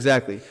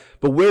 Exactly.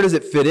 But where does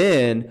it fit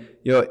in?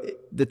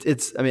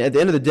 It's at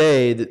the end of the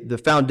day, the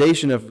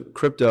foundation of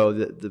crypto,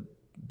 the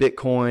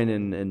Bitcoin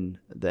and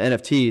the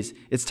NFTs,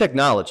 it's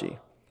technology.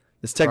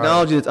 It's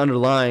technology that's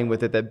underlying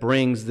with it that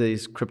brings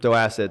these crypto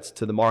assets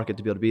to the market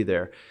to be able to be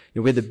there.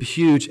 We had the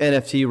huge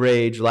NFT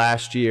rage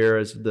last year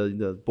as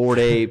the Bored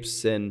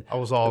Apes and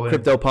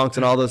crypto punks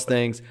and all those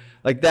things.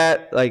 Like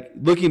that,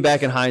 looking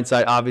back in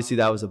hindsight, obviously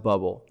that was a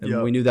bubble,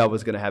 and we knew that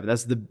was going to happen.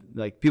 That's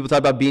people talk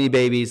about Beanie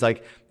Babies,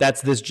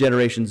 that's this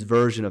generation's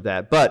version of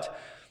that. But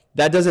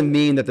that doesn't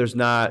mean that there's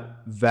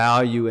not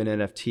value in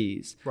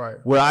NFTs.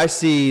 Where I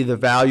see the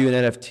value in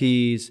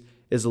NFTs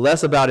is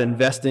less about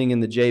investing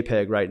in the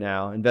JPEG right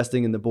now,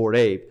 investing in the Bored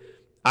Ape.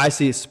 I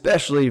see,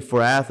 especially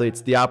for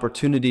athletes, the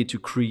opportunity to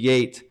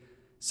create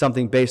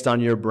something based on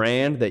your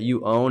brand that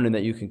you own and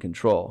that you can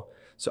control.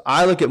 So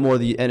I look at more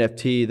the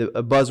NFT.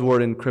 A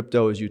buzzword in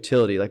crypto is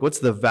utility. What's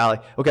the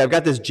value? Okay, I've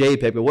got this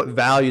JPEG, but what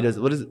value does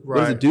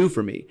it do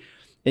for me?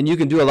 And you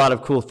can do a lot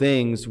of cool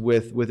things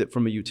with it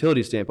from a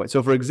utility standpoint.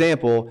 So for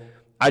example,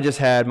 I just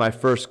had my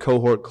first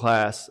cohort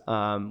class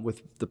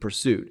with the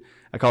Pursuit.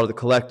 I called it the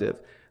Collective.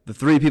 The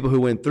 3 people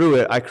who went through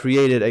it, I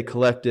created a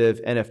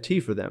collective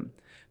NFT for them.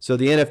 So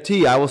the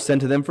NFT I will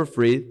send to them for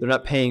free. They're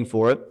not paying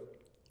for it.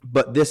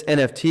 But this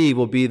NFT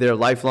will be their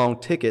lifelong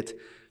ticket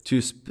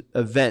to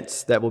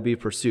events that will be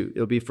Pursuit.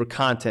 It'll be for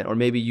content or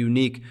maybe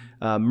unique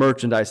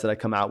merchandise that I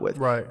come out with.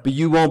 But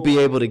you won't be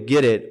able to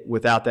get it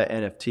without that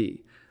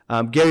NFT.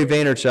 Gary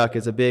Vaynerchuk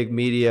is a big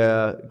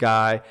media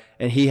guy,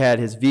 and he had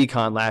his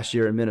VCon last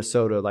year in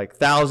Minnesota.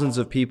 Thousands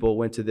of people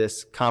went to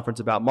this conference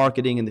about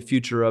marketing and the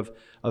future of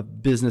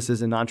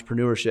businesses and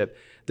entrepreneurship.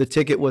 The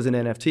ticket was an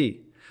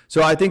NFT.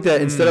 So I think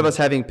that instead of us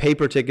having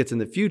paper tickets in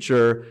the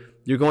future,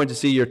 you're going to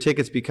see your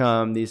tickets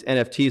become these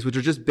NFTs, which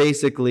are just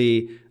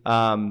basically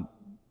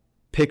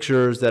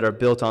pictures that are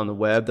built on the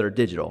web that are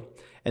digital,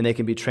 and they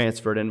can be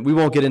transferred. And we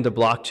won't get into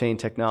blockchain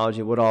technology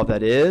and what all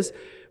that is.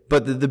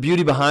 But the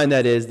beauty behind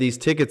that is these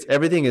tickets,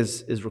 everything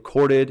is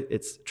recorded,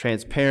 it's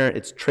transparent,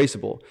 it's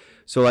traceable.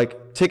 So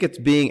tickets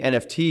being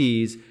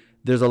NFTs,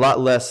 there's a lot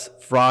less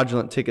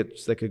fraudulent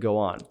tickets that could go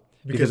on.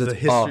 Because of the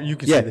history, you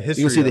can see the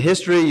history. You can see the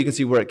history, you can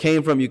see where it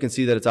came from, you can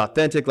see that it's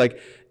authentic.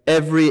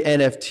 Every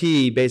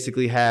NFT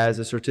basically has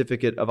a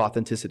certificate of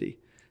authenticity.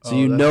 So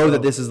you know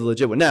that this is a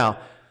legit one. Now,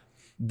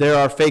 there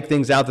are fake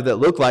things out there that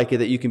look like it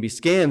that you can be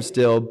scammed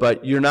still,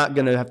 but you're not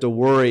going to have to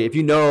worry. If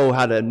you know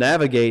how to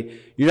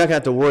navigate, you're not going to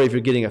have to worry if you're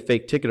getting a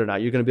fake ticket or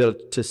not. You're going to be able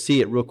to see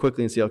it real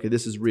quickly and see, okay,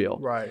 this is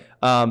real.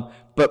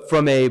 But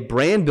from a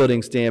brand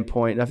building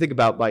standpoint, and I think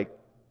about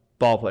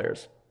ball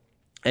players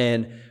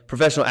and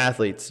professional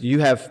athletes, you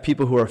have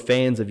people who are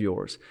fans of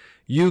yours.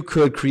 You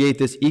could create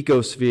this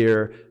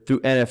ecosphere through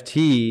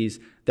NFTs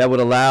that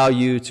would allow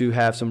you to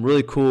have some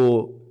really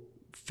cool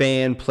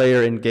fan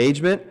player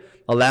engagement,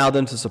 allow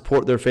them to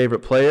support their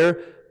favorite player,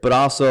 but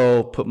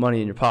also put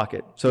money in your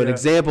pocket. So an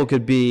example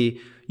could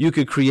be you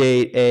could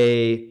create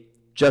a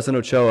Justin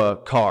Ochoa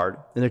card,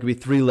 and there could be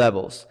 3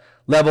 levels.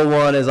 Level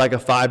 1 is a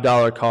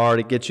 $5 card.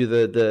 It gets you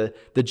the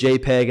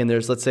JPEG,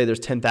 and let's say there's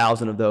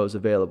 10,000 of those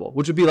available,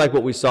 which would be like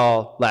what we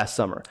saw last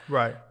summer.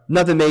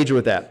 Nothing major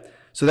with that.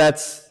 So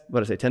that's,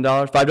 what did I say,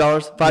 $10?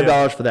 $5?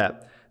 $5 for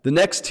that. The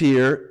next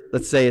tier,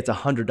 let's say it's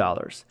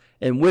 $100.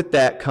 And with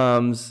that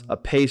comes a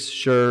Pace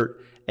shirt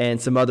and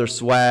some other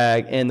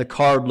swag, and the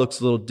card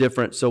looks a little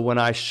different. So when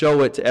I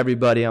show it to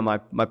everybody on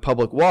my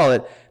public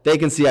wallet, they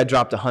can see I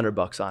dropped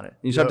 $100 on it.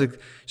 And you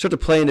start to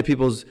play into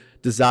people's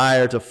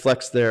desire to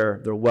flex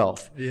their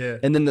wealth. Yeah.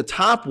 And then the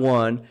top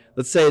one,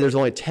 let's say there's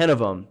only 10 of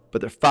them,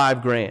 but they're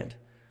 $5,000.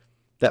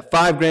 That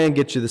 $5,000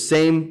 gets you the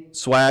same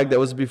swag that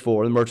was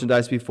before, the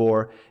merchandise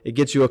before. It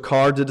gets you a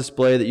card to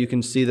display that you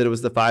can see that it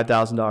was the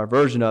 $5,000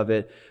 version of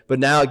it. But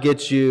now it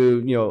gets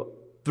you,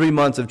 3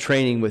 months of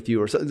training with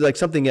you, or like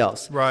something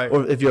else. Right.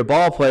 Or if you're a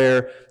ball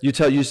player, you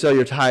sell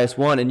your highest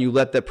one, and you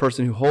let that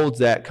person who holds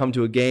that come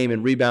to a game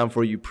and rebound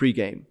for you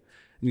pregame.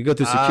 You go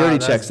through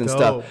security checks and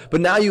stuff. But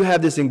now you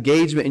have this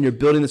engagement, and you're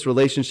building this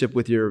relationship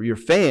with your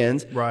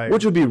fans, right,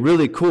 which would be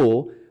really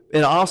cool.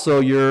 And also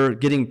you're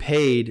getting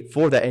paid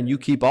for that, and you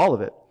keep all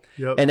of it.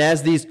 Yep. And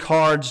as these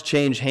cards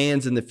change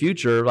hands in the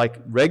future, like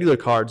regular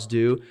cards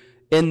do,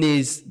 the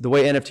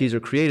way NFTs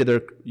are created,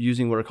 they're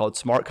using what are called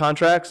smart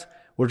contracts,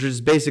 which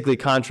is basically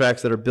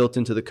contracts that are built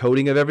into the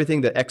coding of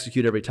everything that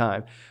execute every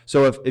time.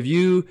 So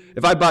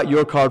if I bought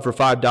your card for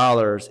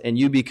 $5 and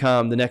you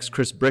become the next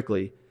Chris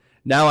Brickley,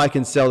 now I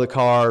can sell the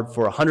card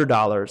for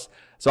 $100.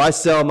 So I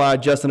sell my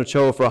Justin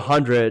Ochoa for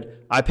 $100.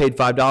 I paid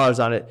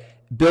 $5 on it.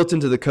 Built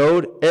into the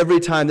code, every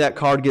time that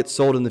card gets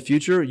sold in the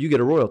future, you get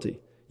a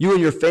royalty. You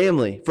and your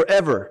family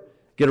forever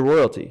get a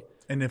royalty.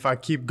 And if I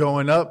keep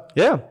going up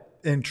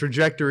in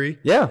trajectory,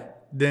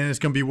 then it's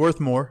going to be worth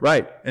more.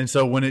 Right. And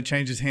so when it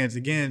changes hands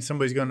again,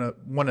 somebody's going to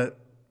want to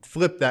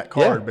flip that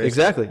card,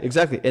 basically.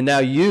 Exactly. And now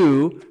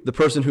you, the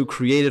person who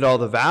created all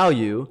the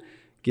value,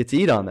 get to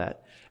eat on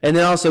that. And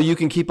then also you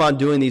can keep on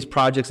doing these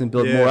projects and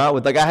build more out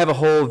with. Like I have a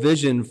whole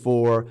vision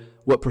for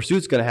what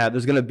Pursuit's going to have.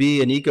 There's going to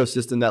be an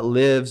ecosystem that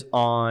lives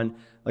on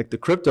like the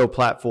crypto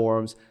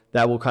platforms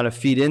that will kind of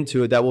feed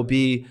into it, that will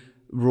be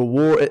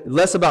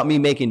less about me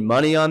making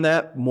money on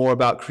that, more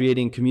about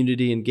creating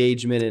community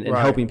engagement and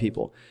helping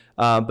people.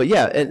 But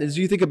yeah, and as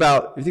you think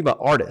about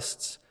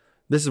artists,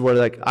 this is where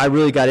like I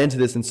really got into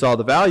this and saw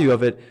the value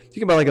of it.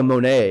 Think about like a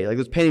Monet. Like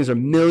those paintings are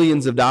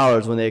millions of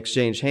dollars when they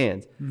exchange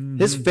hands. Mm-hmm.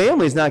 His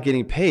family's not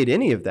getting paid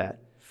any of that.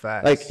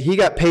 Facts. Like he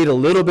got paid a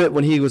little bit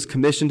when he was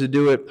commissioned to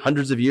do it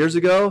hundreds of years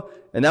ago,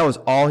 and that was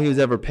all he was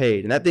ever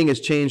paid. And that thing has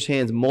changed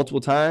hands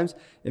multiple times,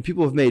 and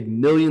people have made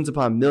millions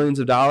upon millions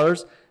of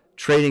dollars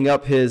trading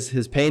up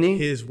his painting,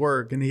 his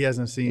work, and he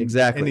hasn't seen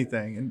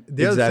anything. And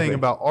the other thing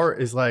about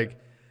art is like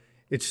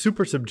it's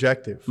super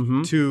subjective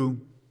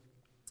to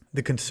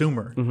the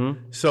consumer.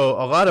 So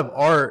a lot of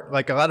art,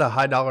 like a lot of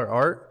high dollar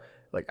art,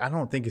 like I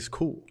don't think is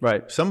cool.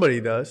 Right.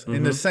 Somebody does.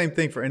 And the same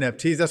thing for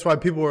NFTs. That's why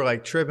people were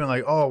like tripping,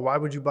 like, oh, why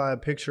would you buy a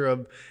picture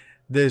of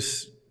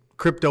this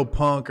crypto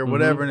punk or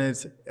whatever? And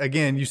it's,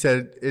 again, you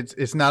said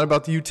it's not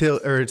about the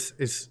utility, or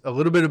it's a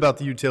little bit about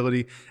the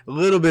utility, a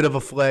little bit of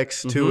a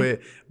flex to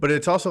it, but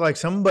it's also like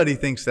somebody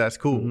thinks that's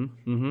cool.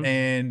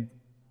 And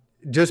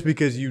just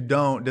because you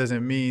don't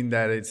doesn't mean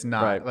that it's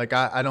not. Right. Like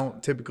I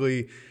don't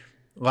typically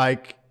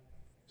like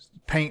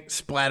paint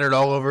splattered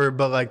all over,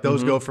 but like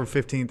those go for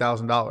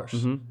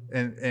 $15,000.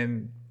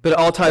 But it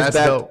all ties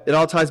back. Dope. It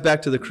all ties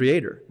back to the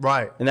creator,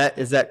 right? And that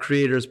is that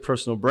creator's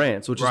personal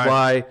brands, which is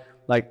why,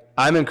 like,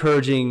 I'm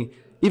encouraging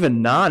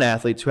even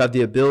non-athletes who have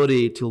the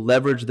ability to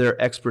leverage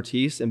their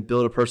expertise and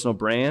build a personal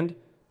brand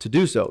to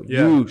do so.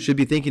 Yeah. You should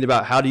be thinking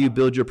about how do you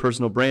build your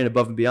personal brand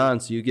above and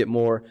beyond so you get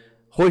more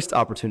hoist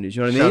opportunities.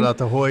 You know what I mean? Shout out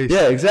to hoist.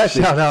 Yeah,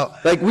 exactly. Shout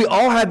out. Like we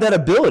all have that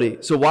ability.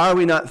 So why are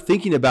we not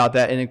thinking about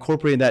that and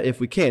incorporating that if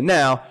we can?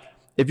 Now,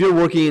 if you're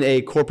working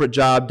a corporate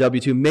job,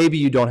 W-2, maybe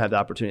you don't have the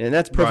opportunity, and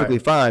that's perfectly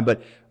fine.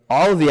 But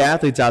all of the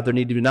athletes out there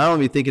need to be not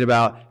only thinking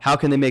about how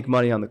can they make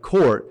money on the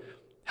court,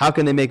 how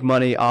can they make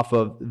money off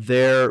of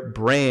their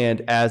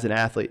brand as an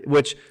athlete,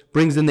 which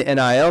brings in the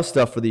NIL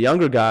stuff for the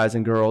younger guys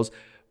and girls.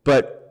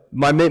 But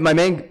my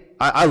main,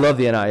 I love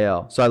the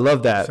NIL, so I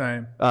love that.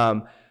 Same.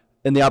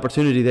 And the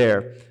opportunity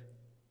there.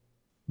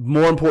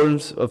 More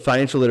importance of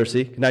financial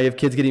literacy. Now you have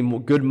kids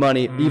getting good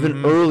money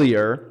even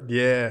earlier.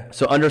 Yeah.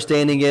 So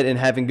understanding it and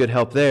having good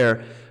help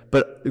there.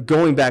 But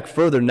going back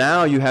further,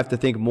 now you have to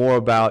think more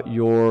about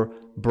your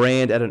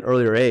brand at an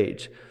earlier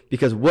age.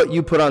 Because what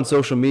you put on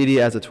social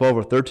media as a 12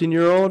 or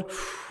 13-year-old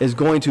is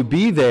going to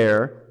be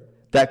there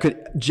that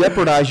could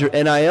jeopardize your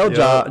NIL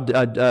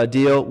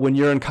deal when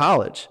you're in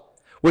college.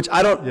 Which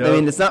I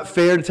mean, it's not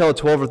fair to tell a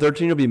 12 or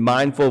 13-year-old be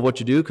mindful of what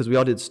you do because we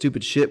all did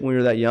stupid shit when we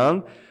were that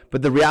young.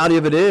 But the reality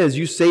of it is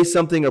you say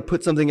something or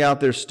put something out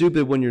there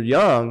stupid when you're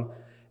young,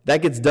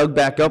 that gets dug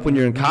back up when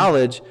you're in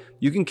college.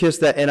 You can kiss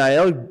that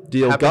NIL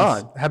deal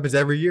gone. Happens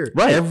every year.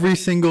 Right. Every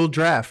single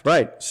draft.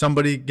 Right.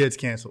 Somebody gets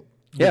canceled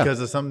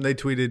because of something they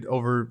tweeted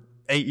over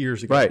 8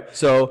 years ago. Right.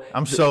 So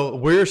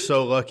we're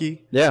so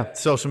lucky. Yeah.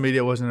 Social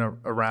media wasn't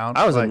around.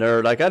 I was a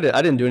nerd. Like I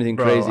didn't do anything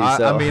crazy.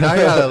 I mean, I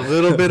got a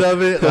little bit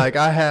of it. Like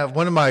I have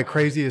one of my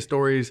craziest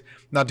stories,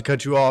 not to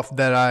cut you off,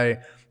 that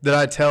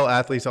I tell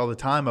athletes all the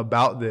time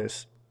about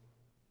this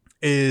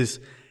is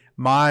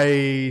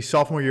my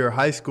sophomore year of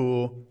high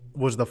school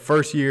was the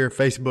first year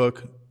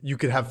you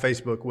could have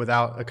Facebook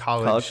without a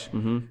college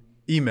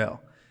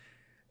email.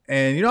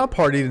 And, I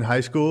partied in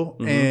high school.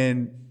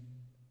 And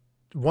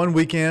one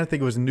weekend, I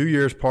think it was a New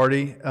Year's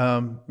party,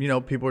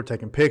 people were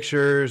taking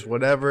pictures,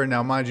 whatever.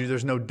 Now, mind you,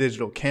 there's no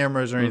digital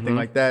cameras or anything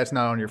like that. It's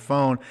not on your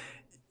phone.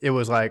 It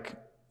was like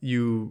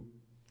you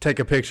take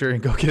a picture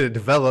and go get it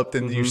developed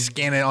and you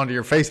scan it onto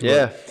your Facebook.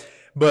 Yeah.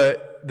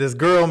 But this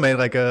girl made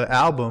like an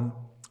album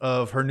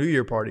of her New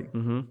Year party.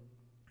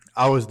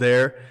 I was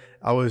there.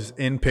 I was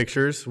in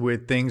pictures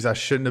with things I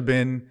shouldn't have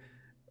been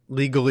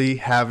legally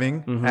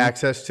having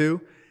access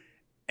to.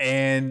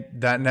 And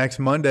that next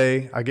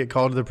Monday, I get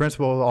called to the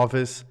principal's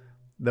office.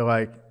 They're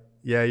like,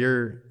 yeah,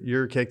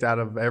 you're kicked out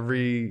of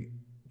every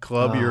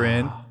club you're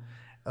in.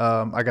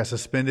 I got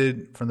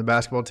suspended from the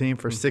basketball team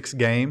for 6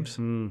 games.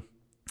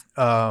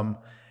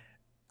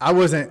 I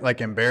wasn't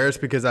like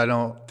embarrassed because I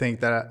don't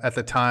think that at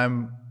the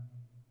time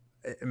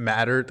it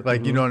mattered.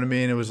 Like, you know what I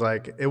mean? It was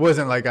like, it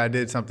wasn't like I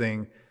did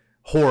something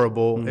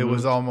horrible. It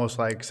was almost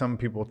like some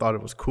people thought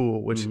it was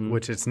cool, which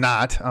it's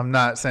not. I'm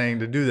not saying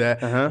to do that,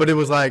 but it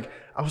was like,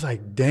 I was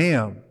like,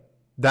 damn,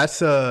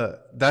 that's a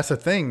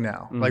thing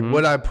now. Like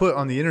what I put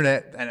on the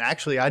internet, and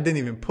actually I didn't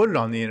even put it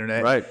on the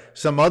internet. Right.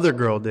 Some other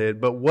girl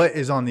did, but what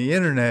is on the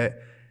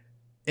internet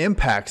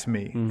impacts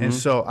me. And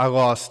so I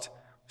lost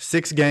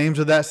 6 games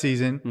of that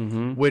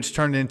season, which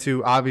turned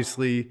into,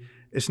 obviously,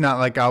 it's not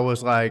like I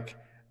was like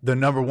the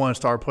number 1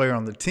 star player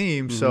on the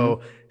team.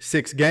 So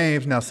 6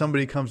 games, now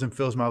somebody comes and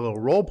fills my little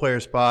role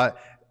player spot.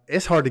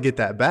 It's hard to get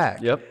that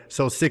back.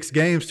 So 6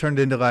 games turned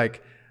into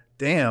like,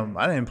 damn,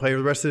 I didn't play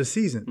the rest of the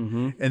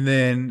season. And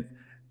then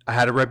I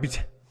had a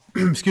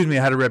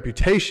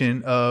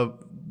reputation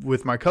of,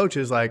 with my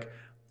coaches, like,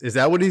 is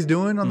that what he's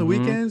doing on the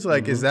weekends?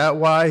 Like, is that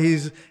why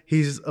he's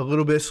a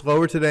little bit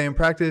slower today in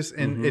practice?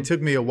 And it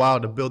took me a while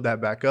to build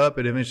that back up.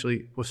 It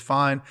eventually was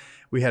fine.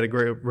 We had a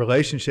great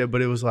relationship,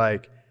 but it was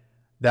like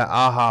that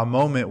aha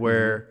moment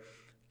where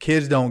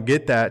kids don't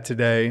get that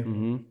today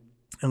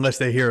unless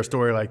they hear a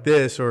story like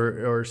this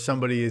or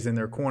somebody is in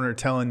their corner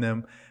telling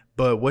them.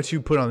 But what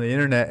you put on the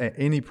internet at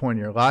any point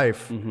in your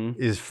life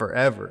is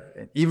forever.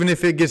 And even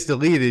if it gets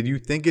deleted, you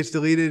think it's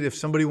deleted. If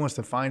somebody wants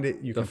to find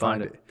it, you can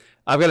find it.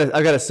 I've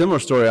got a similar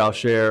story I'll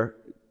share.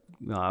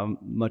 I'm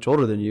much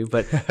older than you,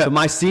 but so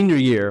my senior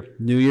year,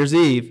 New Year's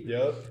Eve,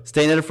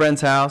 staying at a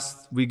friend's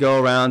house. We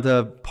go around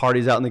to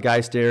parties out in the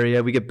Geist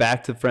area. We get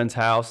back to the friend's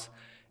house.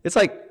 It's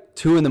like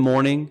 2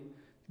 a.m.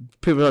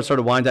 People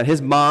started winding down.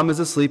 His mom is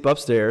asleep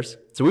upstairs,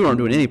 so we weren't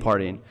doing any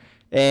partying.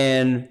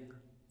 And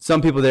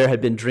some people there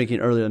had been drinking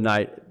earlier in the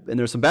night, and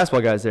there were some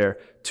basketball guys there.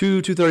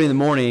 2:30 in the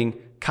morning,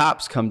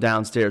 cops come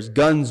downstairs,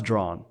 guns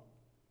drawn.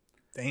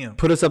 Damn.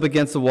 Put us up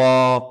against the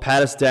wall,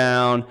 pat us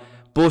down.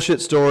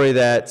 Bullshit story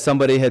that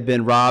somebody had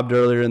been robbed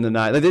earlier in the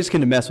night. Like, they just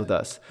came to mess with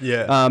us.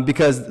 Yeah.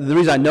 Because the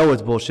reason I know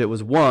it's bullshit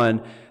was,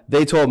 one,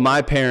 they told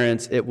my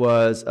parents it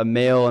was a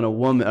male and a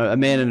woman, a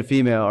man and a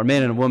female, or a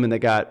man and a woman that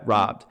got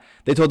robbed.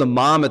 They told the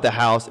mom at the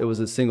house it was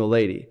a single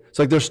lady.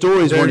 So, like, their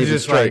stories weren't even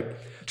straight. Like,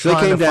 so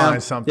they came down.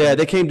 Find something. Yeah,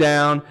 they came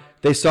down.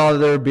 They saw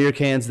there were beer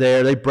cans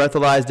there. They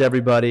breathalyzed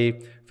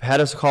everybody.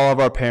 Had us call all of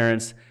our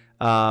parents.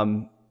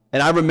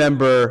 And I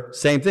remember,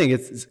 same thing.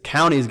 It's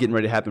county is getting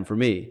ready to happen for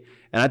me.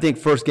 And I think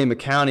first game of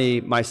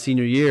county, my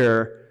senior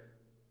year,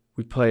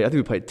 we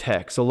played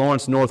Tech. So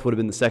Lawrence North would have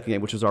been the second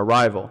game, which was our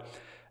rival.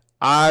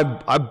 I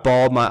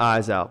bawled my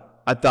eyes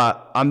out. I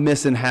thought, I'm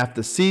missing half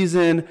the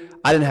season.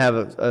 I didn't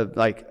have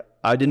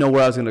I didn't know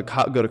where I was going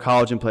to go to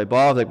college and play ball.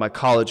 I was like, my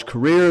college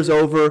career is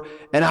over,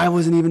 and I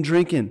wasn't even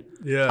drinking.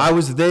 Yeah. I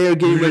was there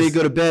getting ready to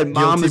go to bed.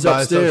 Mom is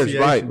upstairs.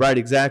 Right,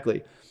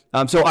 exactly.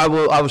 So I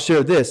will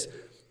share this.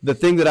 The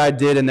thing that I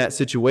did in that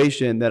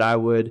situation that I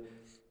would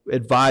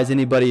advise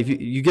anybody, if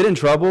you get in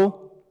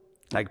trouble,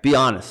 like, be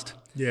honest.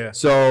 Yeah.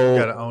 So you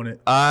gotta own it.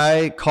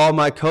 I called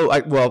my coach.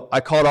 I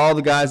called all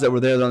the guys that were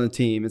there on the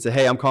team and said,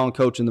 hey, I'm calling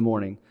coach in the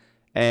morning,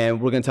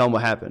 and we're going to tell him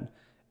what happened.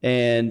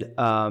 And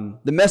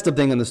the messed up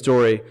thing in the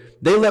story,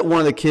 they let one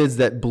of the kids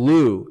that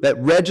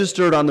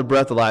registered on the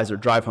breathalyzer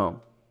drive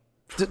home.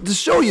 To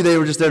show you they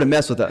were just there to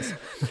mess with us.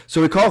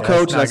 So we call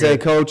coach, and I say,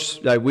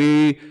 Coach, like,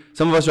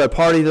 some of us are at a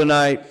party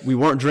tonight. We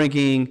weren't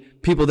drinking.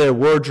 People there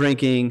were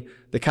drinking.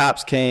 The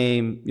cops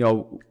came.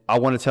 I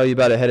want to tell you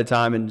about it ahead of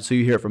time, and so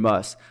you hear it from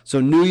us.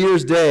 So New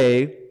Year's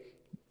Day,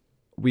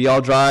 we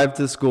all drive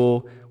to the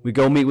school. We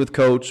go meet with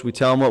coach. We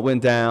tell him what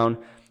went down.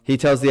 He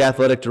tells the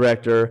athletic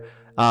director.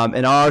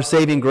 And our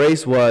saving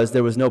grace was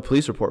there was no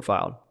police report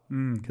filed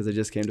because they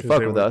just came to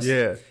fuck with us.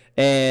 Yeah.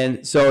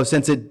 And so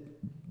since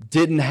it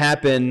didn't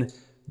happen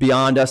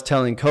beyond us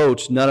telling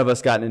coach, none of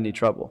us got in any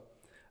trouble.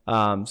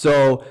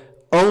 So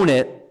own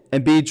it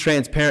and be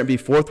transparent, be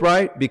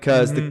forthright,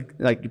 because your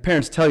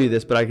parents tell you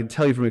this, but I can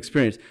tell you from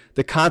experience,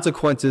 the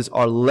consequences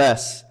are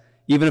less,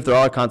 even if there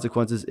are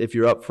consequences, if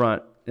you're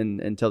upfront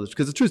and tell this,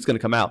 because the truth's going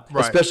to come out,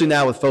 especially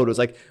now with photos.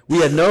 Like, we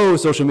had no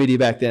social media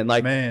back then.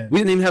 Like, man, we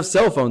didn't even have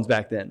cell phones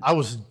back then. I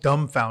was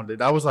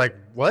dumbfounded. I was like,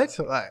 what?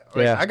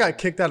 Yeah. I got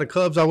kicked out of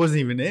clubs I wasn't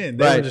even in.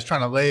 They were just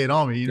trying to lay it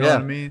on me. You know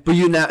what I mean?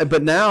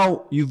 But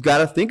now you've got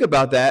to think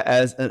about that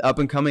as an up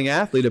and coming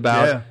athlete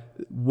about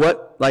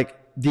what, like,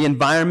 the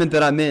environment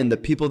that I'm in, the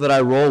people that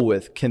I roll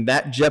with, can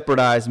that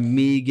jeopardize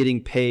me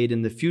getting paid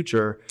in the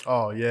future?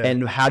 Oh, yeah.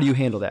 And how do you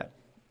handle that?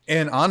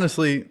 And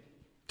honestly,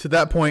 to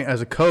that point,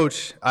 as a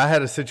coach, I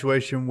had a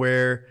situation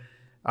where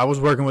I was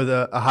working with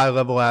a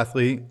high-level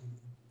athlete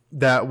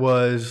that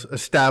was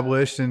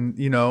established and,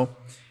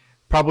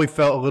 probably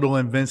felt a little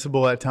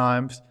invincible at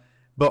times.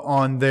 But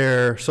on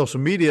their social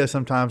media,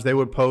 sometimes they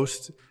would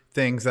post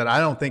things that I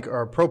don't think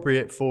are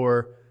appropriate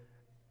for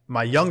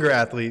my younger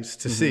athletes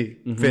to see,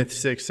 5th,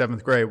 6th,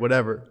 7th grade,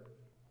 whatever.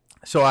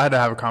 So I had to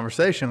have a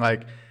conversation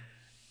like,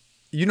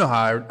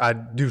 how I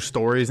do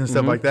stories and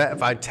stuff like that.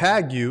 If I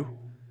tag you,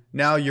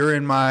 now you're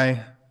in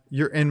my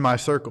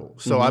circle.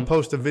 So I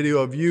post a video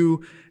of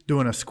you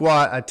doing a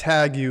squat, I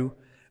tag you,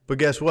 but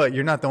guess what?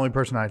 You're not the only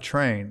person I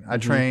train. I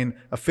train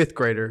a 5th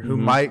grader who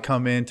might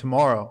come in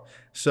tomorrow.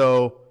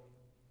 So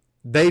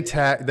they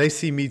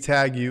see me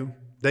tag you,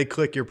 they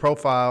click your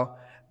profile,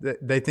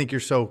 they think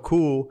you're so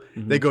cool.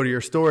 They go to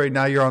your story.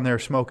 Now you're on there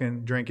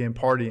smoking, drinking,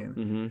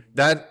 partying.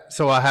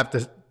 So I have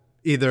to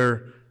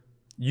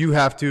you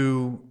have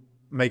to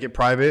make it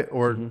private,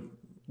 or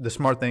the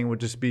smart thing would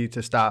just be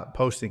to stop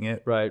posting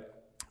it. Right.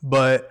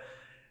 But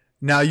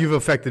now you've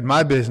affected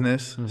my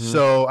business.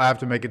 So I have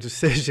to make a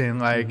decision.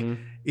 Like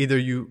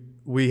either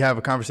we have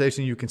a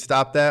conversation, you can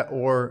stop that,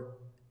 or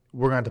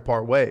we're going to have to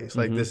part ways.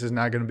 Like this is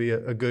not going to be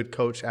a good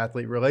coach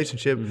athlete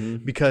relationship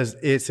because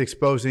it's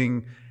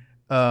exposing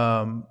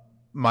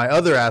my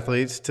other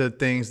athletes to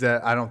things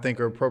that I don't think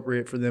are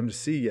appropriate for them to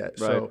see yet. Right.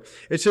 So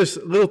it's just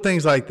little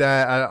things like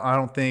that. I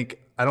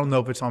don't know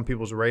if it's on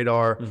people's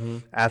radar.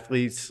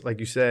 Athletes, like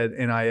you said,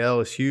 NIL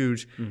is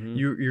huge.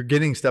 You're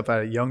getting stuff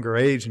at a younger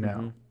age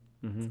now.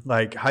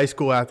 Like high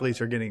school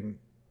athletes are getting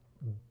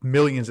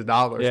millions of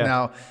dollars. Yeah.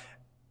 Now,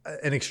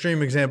 an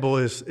extreme example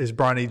is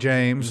Bronny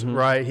James,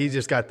 right? He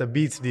just got the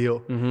Beats deal,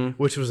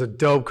 which was a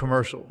dope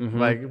commercial,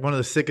 like one of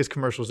the sickest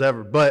commercials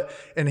ever.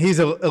 And he's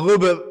a little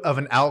bit of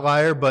an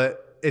outlier,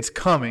 but it's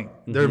coming.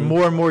 There are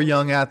more and more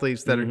young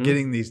athletes that are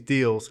getting these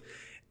deals.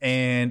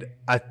 And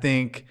I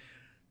think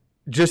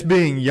just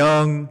being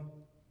young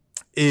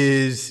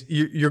is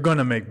you're going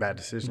to make bad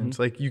decisions.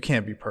 Like you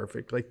can't be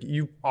perfect. Like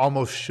you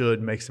almost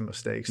should make some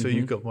mistakes so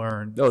you can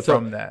learn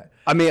from that.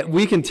 I mean,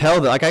 we can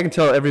tell that. Like I can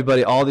tell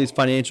everybody all these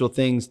financial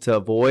things to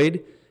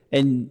avoid,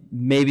 and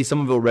maybe some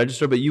of it will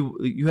register, but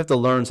you have to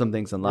learn some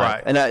things in life.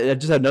 Right. And I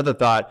just had another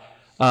thought.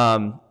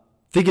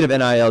 Thinking of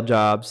NIL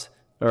jobs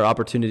or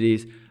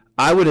opportunities,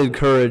 I would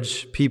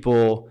encourage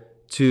people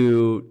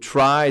to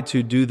try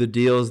to do the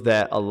deals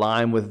that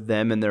align with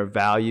them and their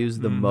values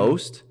the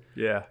most.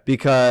 Yeah.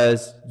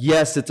 Because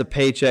yes, it's a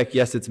paycheck.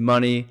 Yes, it's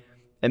money.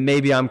 And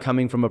maybe I'm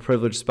coming from a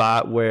privileged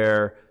spot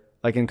where,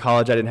 like in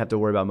college, I didn't have to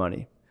worry about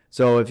money.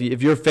 So if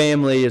your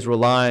family is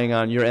relying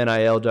on your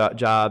NIL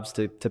jobs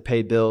to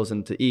pay bills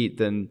and to eat,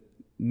 then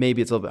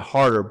maybe it's a little bit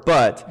harder.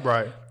 But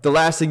the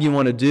last thing you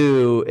want to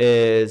do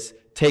is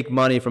take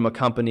money from a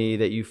company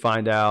that you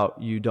find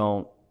out you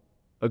don't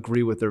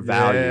agree with their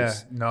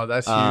values. Yeah, no,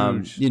 that's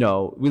huge.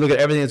 We look at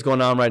everything that's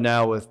going on right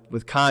now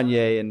with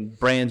Kanye and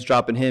brands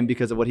dropping him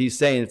because of what he's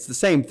saying. It's the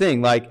same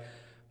thing. Like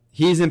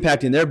he's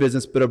impacting their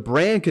business, but a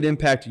brand could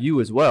impact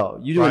you as well.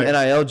 You do an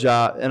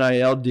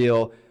NIL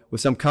deal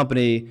with some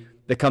company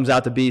that comes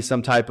out to be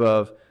some type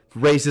of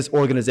racist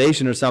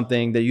organization or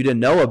something that you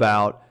didn't know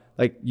about.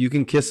 Like you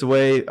can kiss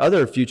away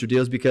other future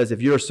deals because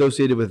if you're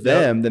associated with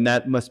them, then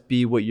that must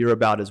be what you're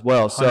about as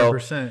well. So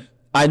 100%.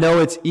 I know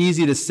it's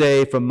easy to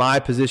say from my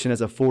position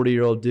as a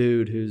 40-year-old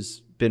dude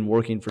who's been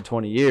working for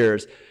 20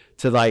 years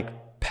to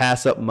like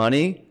pass up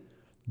money,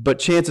 but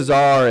chances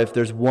are if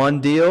there's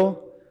one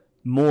deal,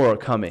 more are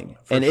coming.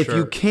 If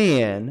you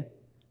can,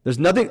 there's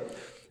nothing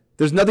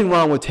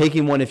wrong with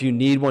taking one if you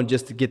need one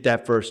just to get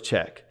that first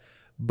check.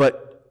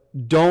 But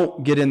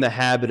don't get in the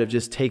habit of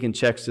just taking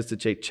checks just to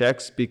take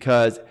checks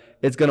because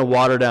it's going to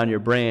water down your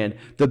brand.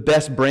 The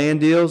best brand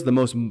deals, the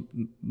most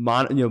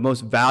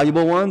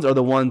valuable ones are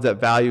the ones that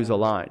values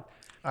align.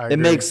 It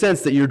makes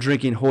sense that you're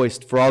drinking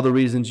Hoist for all the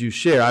reasons you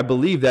share. I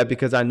believe that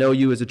because I know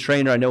you as a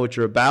trainer. I know what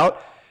you're about.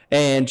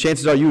 And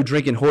chances are you were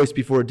drinking Hoist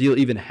before a deal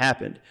even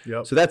happened.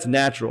 Yep. So that's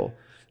natural.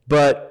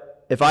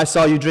 But if I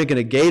saw you drinking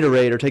a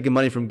Gatorade or taking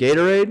money from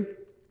Gatorade,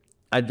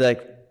 I'd be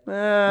like,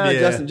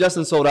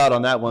 Justin sold out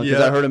on that one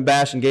because I heard him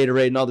bashing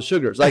Gatorade and all the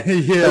sugars. Like,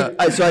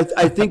 so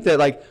I think that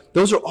like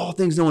those are all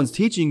things no one's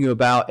teaching you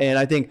about, and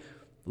I think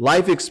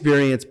life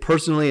experience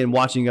personally and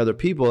watching other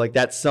people, like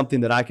that's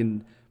something that I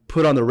can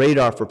put on the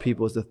radar for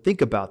people is to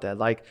think about that.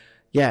 Like,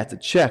 yeah, it's a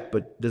check,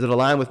 but does it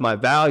align with my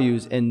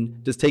values?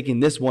 And does taking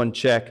this one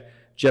check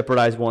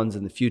jeopardize ones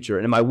in the future?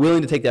 And am I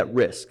willing to take that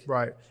risk?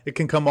 Right. It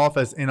can come off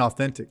as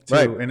inauthentic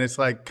too, and it's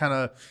like kind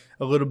of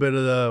a little bit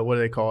of the, what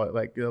do they call it?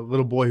 Like a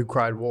little boy who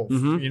cried wolf.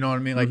 You know what I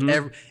mean? Like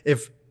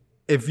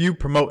if you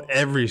promote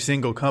every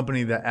single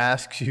company that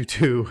asks you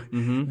to,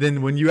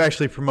 then when you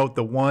actually promote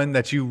the one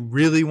that you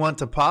really want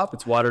to pop,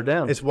 it's watered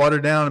down. It's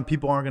watered down, and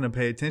people aren't going to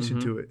pay attention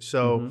to it.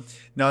 So,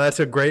 no, that's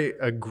a great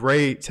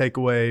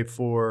takeaway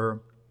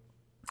for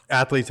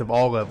athletes of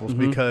all levels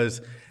because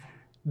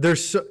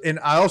and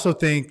I also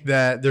think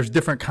that there's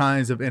different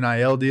kinds of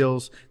NIL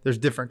deals. There's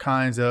different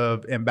kinds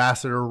of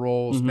ambassador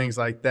roles, things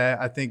like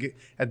that. I think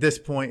at this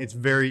point, it's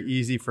very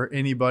easy for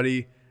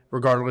anybody,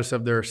 regardless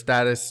of their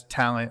status,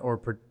 talent, or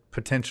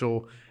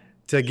potential,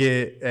 to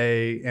get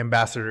a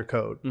ambassador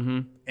code.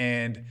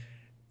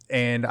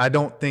 And I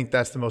don't think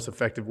that's the most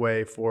effective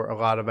way for a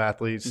lot of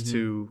athletes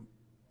to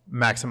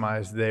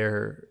maximize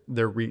their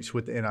reach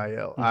with the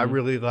NIL. I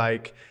really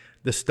like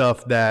the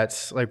stuff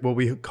that's like what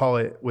we call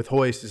it with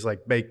Hoist is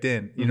like baked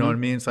in. You know what I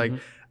mean? It's like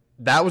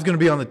that was going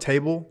to be on the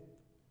table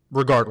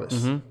regardless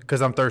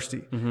because I'm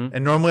thirsty.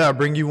 And normally I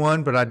bring you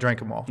one, but I drank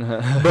them all.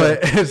 But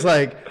it's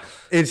like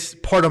it's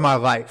part of my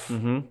life.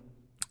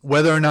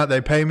 Whether or not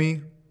they pay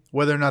me,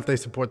 whether or not they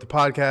support the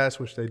podcast,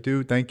 which they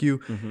do, thank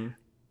you.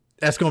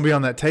 That's going to be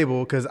on that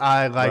table because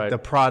I like the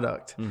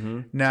product.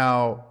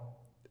 Now,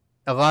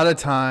 a lot of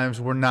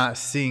times we're not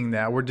seeing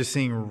that. We're just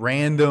seeing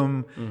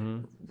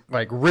random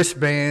like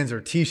wristbands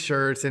or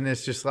T-shirts, and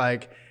it's just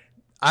like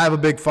I have a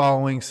big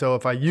following, so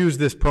if I use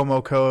this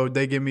promo code,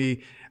 they give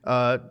me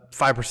 5%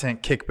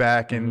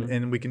 kickback,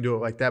 and we can do it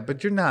like that.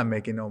 But you're not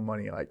making no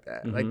money like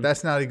that. Like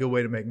that's not a good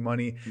way to make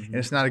money, and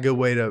it's not a good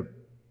way to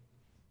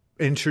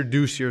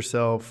introduce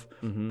yourself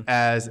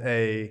as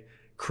a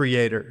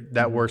creator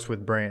that works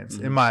with brands,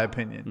 in my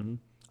opinion.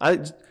 I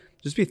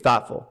just be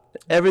thoughtful.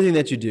 Everything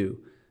that you do,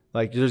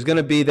 like there's going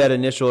to be that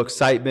initial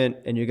excitement,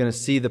 and you're going to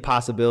see the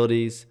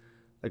possibilities.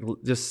 Like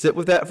just sit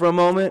with that for a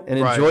moment and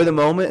enjoy the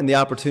moment and the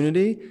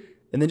opportunity,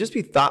 and then just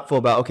be thoughtful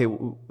about, okay,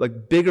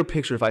 like bigger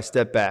picture. If I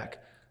step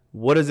back,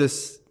 what is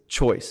this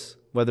choice?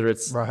 Whether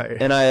it's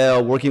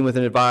NIL, working with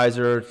an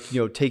advisor,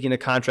 taking a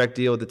contract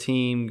deal with the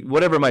team,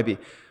 whatever it might be.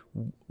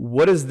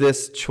 What does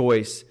this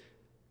choice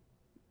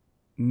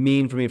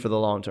mean for me for the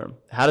long term?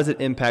 How does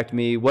it impact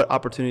me? What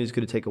opportunities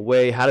could it take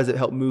away? How does it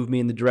help move me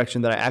in the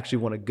direction that I actually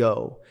want to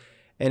go?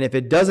 And if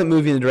it doesn't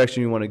move you in the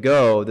direction you want to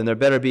go, then there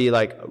better be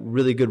like a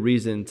really good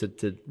reason to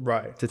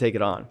take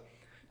it on.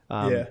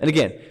 And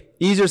again,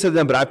 easier said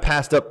than done, but I've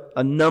passed up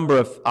a number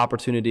of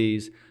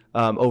opportunities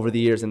over the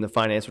years in the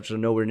finance, which are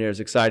nowhere near as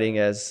exciting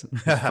as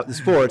the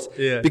sports,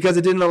 because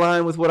it didn't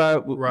align with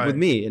with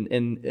me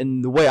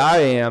and the way I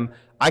am.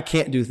 I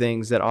can't do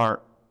things that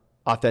aren't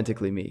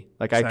authentically me.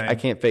 Like I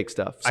can't fake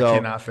stuff. So I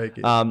cannot fake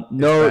it.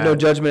 No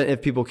judgment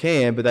if people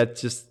can, but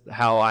that's just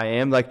how I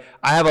am. Like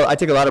I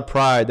take a lot of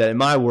pride that in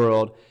my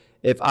world,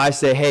 if I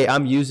say, hey,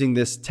 I'm using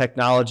this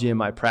technology in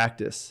my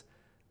practice,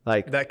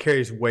 like that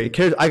carries weight.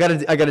 I got a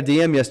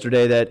DM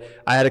yesterday that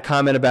I had a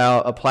comment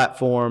about a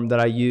platform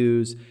that I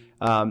use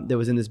that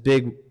was in this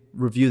big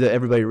review that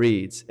everybody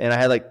reads. And I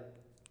had like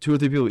 2 or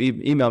 3 people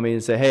email me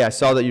and say, hey, I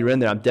saw that you were in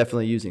there. I'm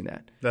definitely using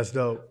that. That's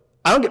dope.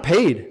 I don't get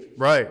paid.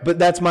 Right. But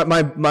that's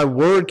my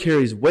word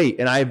carries weight,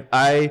 and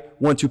I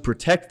want to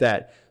protect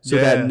that so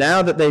that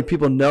now that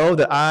people know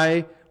that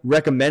I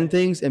recommend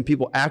things and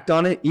people act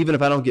on it, even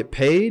if I don't get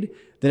paid,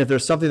 then if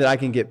there's something that I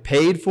can get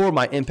paid for,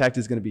 my impact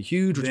is going to be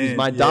huge, which means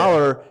my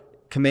dollar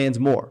commands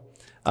more.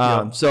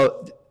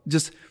 So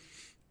just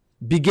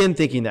begin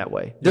thinking that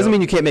way. Doesn't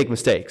mean you can't make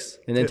mistakes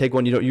and then take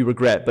one you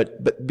regret,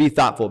 but be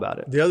thoughtful about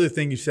it. The other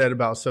thing you said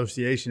about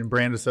association,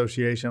 brand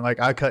association,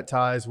 like I cut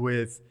ties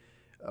with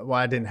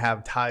I didn't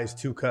have ties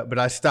to cut, but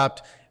I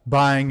stopped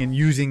buying and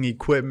using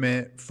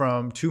equipment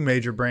from 2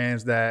 major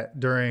brands that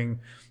during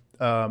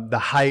the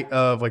height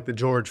of like the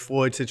George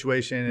Floyd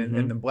situation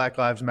and the Black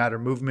Lives Matter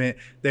movement,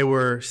 they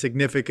were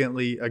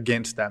significantly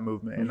against that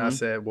movement. And I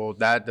said, well,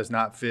 that does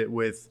not fit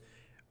with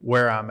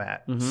where I'm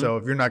at. So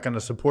if you're not going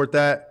to support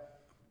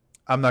that,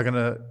 I'm not going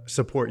to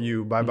support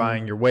you by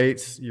buying your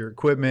weights, your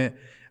equipment.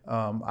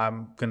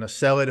 I'm going to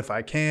sell it if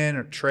I can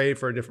or trade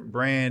for a different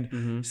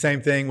brand.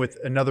 Same thing with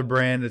another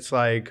brand. It's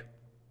like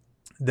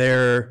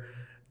their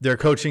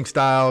coaching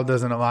style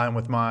doesn't align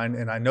with mine.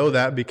 And I know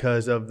that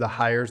because of the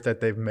hires that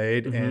they've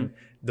made and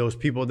those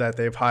people that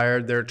they've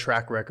hired, their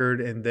track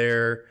record and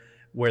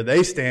where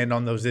they stand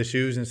on those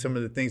issues and some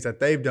of the things that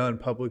they've done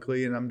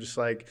publicly. And I'm just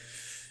like,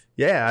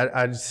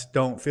 I just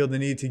don't feel the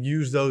need to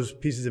use those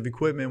pieces of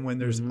equipment when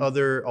there's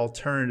other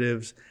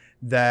alternatives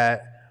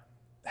that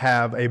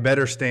have a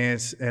better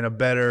stance and a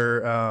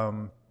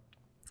better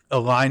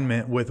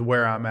alignment with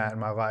where I'm at in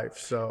my life.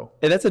 So,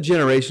 and that's a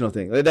generational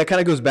thing. That kind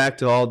of goes back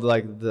to all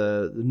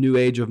the new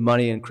age of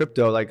money and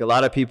crypto. Like a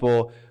lot of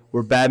people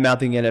were bad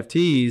mouthing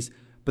NFTs,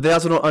 but they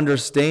also don't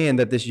understand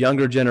that this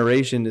younger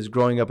generation is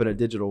growing up in a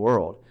digital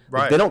world.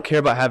 Right. Like they don't care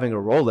about having a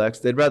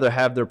Rolex. They'd rather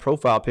have their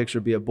profile picture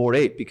be a Bored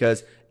Ape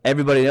because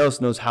everybody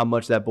else knows how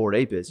much that Bored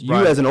Ape is. You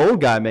as an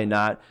old guy may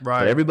not,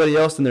 but everybody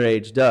else in their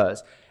age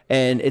does.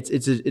 And it's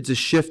a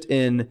shift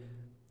in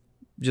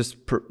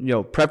just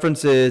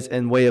preferences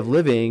and way of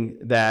living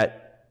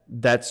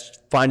that's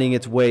finding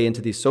its way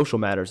into these social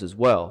matters as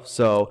well.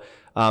 So,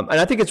 and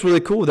I think it's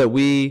really cool that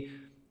we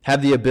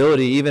have the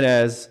ability, even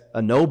as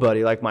a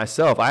nobody like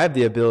myself, I have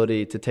the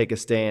ability to take a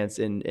stance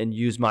and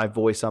use my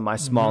voice on my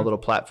small little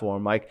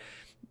platform. Like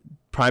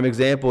prime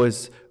example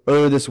is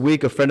earlier this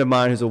week, a friend of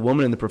mine who's a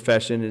woman in the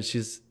profession, and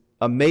she's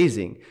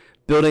amazing,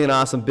 building an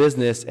awesome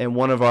business, and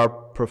one of our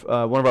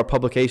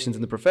publications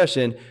in the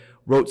profession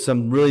wrote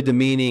some really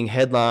demeaning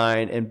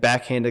headline and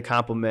backhanded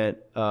compliment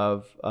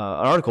of an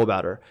article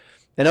about her.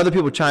 And other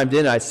people chimed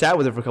in. I sat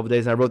with her for a couple of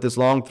days, and I wrote this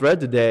long thread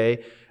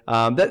today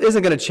that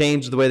isn't going to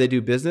change the way they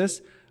do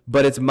business,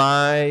 but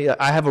I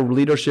have a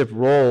leadership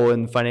role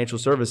in financial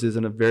services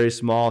in a very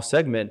small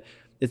segment.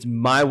 It's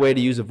my way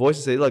to use a voice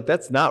to say, look,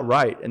 that's not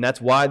right. And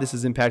that's why this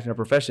is impacting our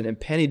profession. And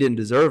Penny didn't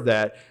deserve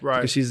that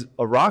because she's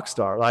a rock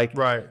star. Like,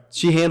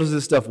 she handles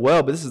this stuff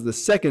well, but this is the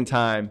second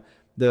time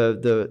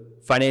the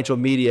financial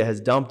media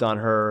has dumped on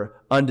her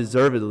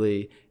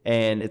undeservedly,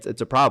 and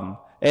it's a problem.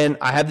 And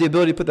I have the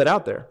ability to put that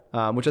out there,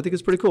 which I think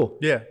is pretty cool.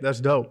 Yeah, that's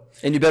dope.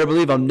 And you better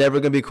believe I'm never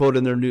going to be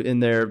quoted in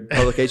their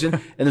publication.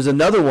 And there's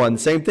another one,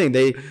 same thing.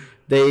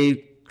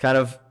 They kind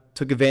of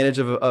took advantage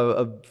of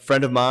a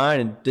friend of mine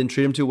and didn't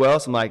treat him too well.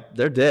 So I'm like,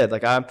 they're dead.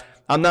 Like,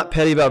 I'm not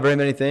petty about very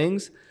many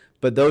things,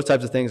 but those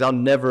types of things, I'll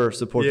never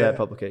support that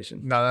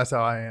publication. No, that's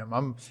how I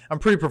am. I'm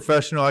pretty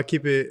professional. I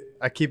keep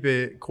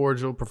it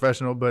cordial,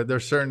 professional, but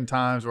there's certain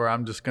times where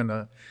I'm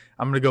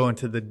gonna go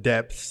into the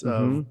depths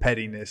of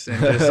pettiness,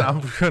 and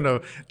I'm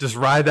gonna just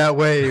ride that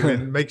wave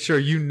and make sure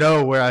you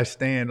know where I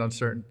stand on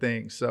certain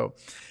things. So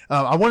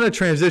I want to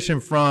transition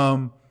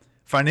from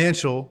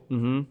financial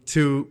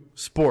to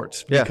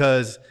sports,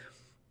 because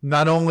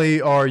not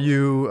only are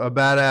you a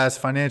badass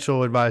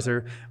financial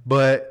advisor,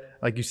 but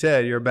like you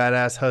said, you're a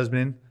badass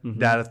husband,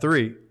 dad of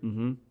 3.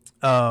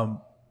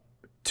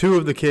 Two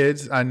of the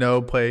kids I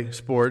know play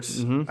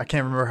sports. I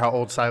can't remember how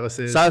old Silas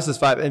is. Silas is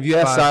 5. And if you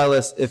ask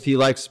Silas if he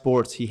likes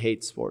sports, he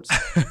hates sports.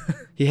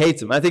 He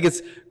hates them. I think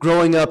it's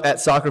growing up at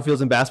soccer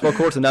fields and basketball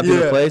courts and not being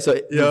able to play. So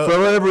for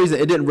whatever reason,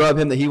 it didn't rub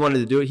him that he wanted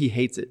to do it. He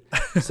hates it.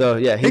 So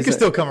yeah, he could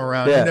still come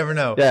around. You never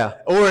know. Yeah.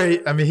 Or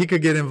he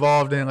could get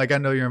involved in, like, I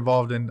know you're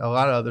involved in a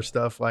lot of other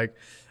stuff, like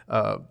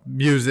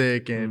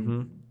music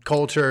and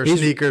culture,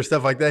 sneakers,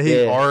 stuff like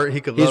that. Art.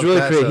 He could. He's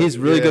really creative. He's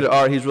really good at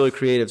art. He's really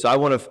creative. So I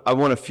want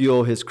to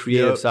fuel his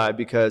creative side,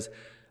 because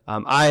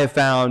I have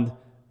found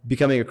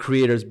becoming a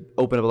creator has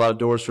opened up a lot of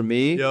doors for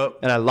me,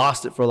 and I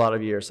lost it for a lot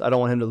of years. I don't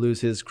want him to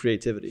lose his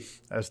creativity.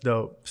 That's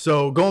dope.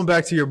 So going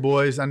back to your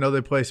boys, I know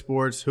they play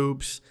sports,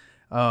 hoops,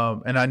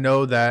 and I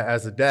know that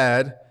as a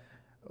dad,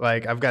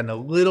 like, I've gotten a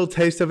little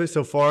taste of it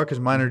so far because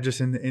mine are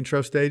just in the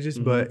intro stages,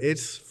 but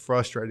it's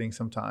frustrating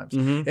sometimes.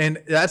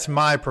 And that's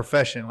my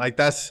profession. Like,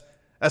 that's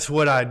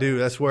what I do.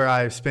 That's where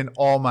I spend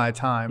all my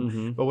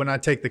time. But when I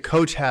take the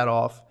coach hat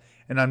off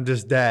and I'm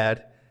just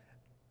dad,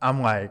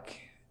 I'm like,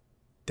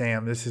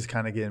 damn, this is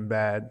kind of getting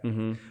bad.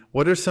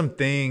 What are some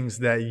things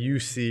that you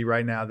see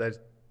right now that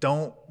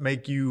don't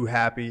make you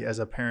happy as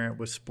a parent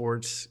with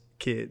sports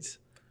kids?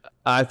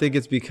 I think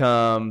it's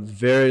become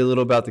very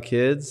little about the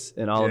kids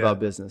and all about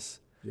business.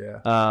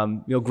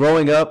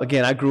 Growing up,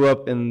 again, I grew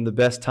up in the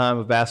best time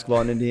of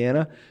basketball in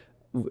Indiana.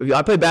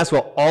 I played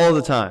basketball all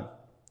the time.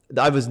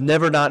 I was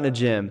never not in a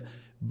gym,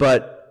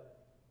 but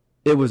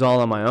it was all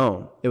on my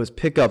own. It was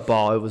pickup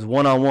ball. It was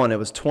one-on-one. It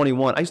was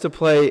 21. I used to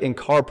play in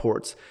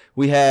carports.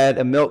 We had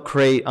a milk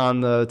crate on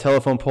the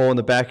telephone pole in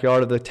the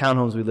backyard of the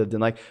townhomes we lived in.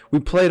 Like, we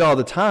played all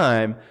the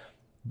time,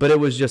 but it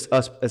was just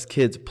us as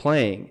kids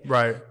playing.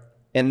 Right.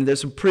 And there's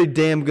some pretty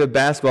damn good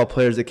basketball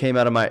players that came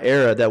out of my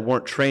era that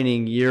weren't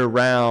training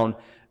year-round.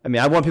 I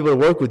mean, I want people to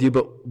work with you,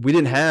 but we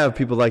didn't have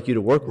people like you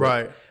to work with.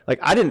 Right. Like,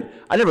 I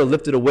never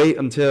lifted a weight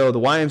until the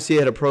YMCA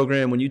had a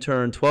program. When you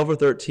turned 12 or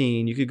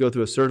 13, you could go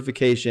through a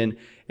certification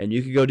and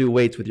you could go do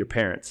weights with your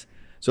parents.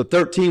 So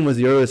 13 was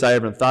the earliest I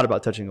ever thought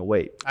about touching a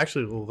weight. I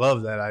actually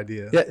love that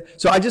idea. Yeah.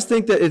 So I just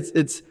think that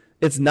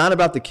it's not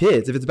about the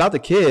kids. If it's about the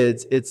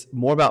kids, it's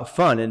more about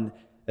fun. And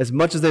as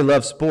much as they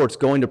love sports,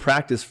 going to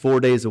practice 4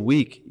 days a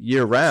week,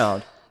 year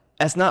round,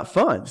 that's not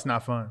fun. It's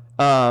not fun.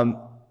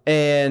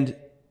 And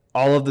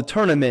all of the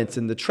tournaments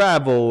and the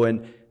travel,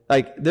 and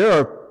like, there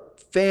are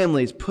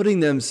families putting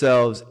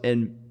themselves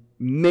in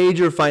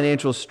major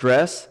financial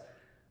stress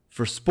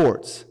for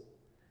sports.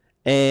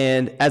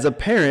 And as a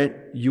parent,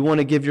 you want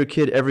to give your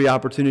kid every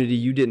opportunity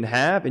you didn't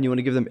have, and you want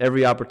to give them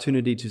every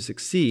opportunity to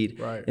succeed.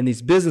 Right. And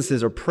these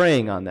businesses are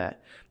preying on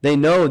that. They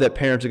know that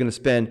parents are going to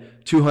spend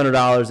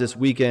 $200 this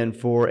weekend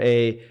for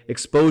a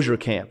exposure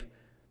camp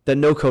that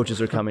no coaches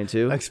are coming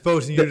to.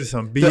 Exposing you to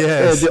some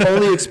BS. The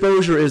only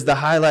exposure is the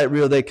highlight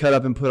reel they cut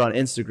up and put on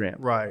Instagram.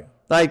 Right.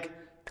 Like,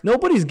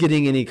 nobody's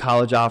getting any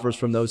college offers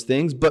from those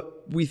things,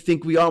 but we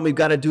think we are, and we've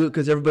got to do it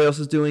because everybody else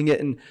is doing it.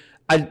 And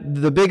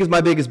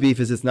my biggest beef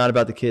is it's not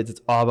about the kids.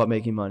 It's all about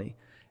making money.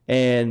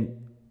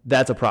 And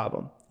that's a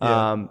problem.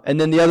 Yeah. And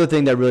then the other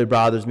thing that really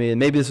bothers me, and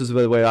maybe this was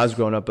the way I was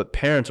growing up, but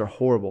parents are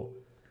horrible.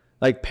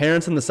 Like,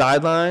 parents on the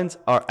sidelines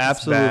are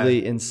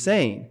absolutely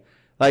insane.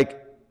 Like,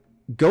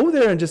 go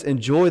there and just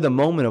enjoy the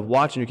moment of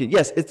watching your kid.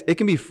 Yes, it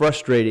can be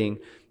frustrating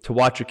to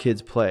watch your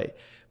kids play,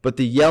 but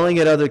the yelling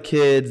at other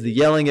kids, the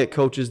yelling at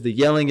coaches, the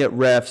yelling at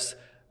refs,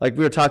 like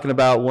we were talking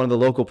about one of the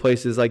local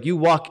places, like, you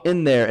walk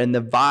in there and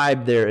the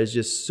vibe there is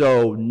just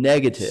so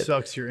negative. It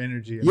sucks your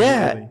energy.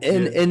 Yeah,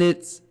 and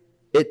it's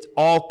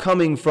all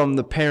coming from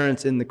the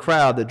parents in the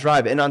crowd that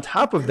drive it. And on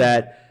top of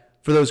that,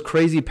 for those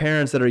crazy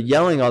parents that are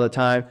yelling all the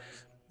time,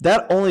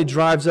 that only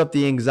drives up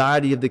the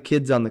anxiety of the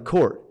kids on the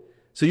court.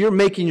 So you're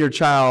making your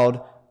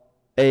child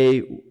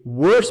a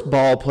worse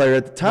ball player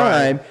at the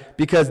time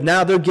because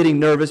now they're getting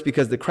nervous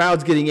because the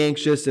crowd's getting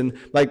anxious. And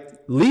like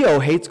Leo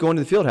hates going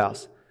to the field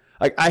house.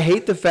 Like I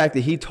hate the fact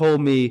that he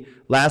told me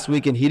last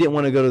weekend he didn't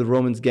want to go to the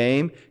Romans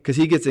game because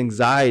he gets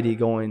anxiety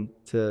going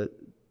to the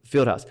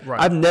field house. Right.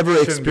 I've never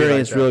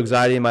experienced real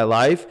anxiety in my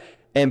life.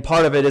 And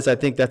part of it is I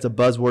think that's a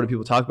buzzword and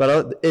people talk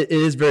about it. It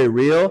is very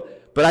real,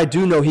 but I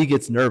do know he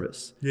gets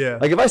nervous. Yeah.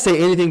 Like if I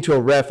say anything to a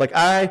ref, like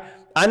I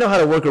know how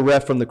to work a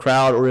ref from the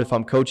crowd or if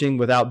I'm coaching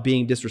without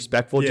being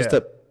disrespectful, just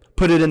to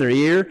put it in their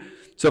ear.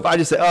 So if I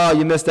just say, oh,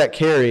 you missed that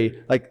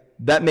carry, like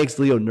that makes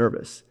Leo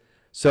nervous.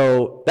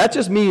 So that's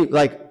just me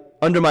like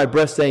under my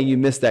breath saying you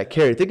missed that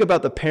carry. Think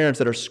about the parents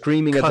that are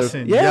screaming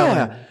cussing, at their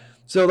yelling.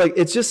 So like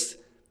it's just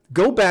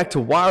go back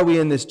to why are we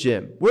in this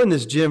gym? We're in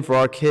this gym for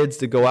our kids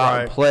to go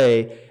out and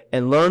play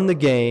and learn the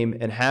game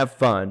and have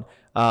fun.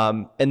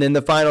 And then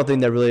the final thing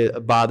that really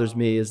bothers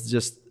me is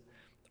just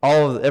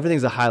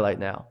everything's a highlight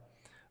now.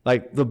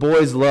 Like the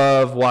boys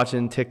love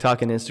watching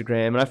TikTok and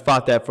Instagram, and I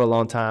fought that for a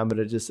long time, but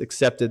I just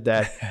accepted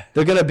that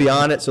they're going to be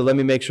on it, so let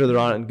me make sure they're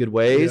on it in good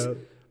ways. Yep.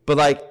 But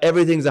like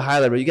everything's a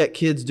highlight. You got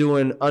kids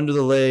doing under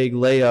the leg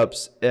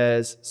layups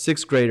as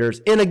 6th graders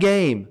in a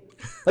game.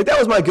 Like that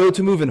was my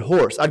go-to move in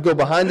horse. I'd go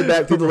behind the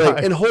back through the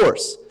leg in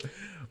horse.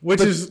 Which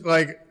is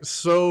like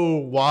so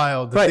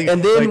wild. Right,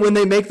 and then when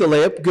they make the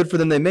layup, good for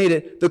them, they made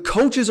it. The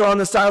coaches are on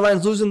the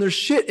sidelines losing their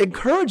shit,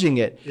 encouraging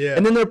it. Yeah.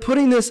 And then they're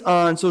putting this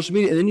on social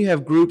media, and then you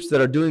have groups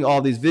that are doing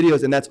all these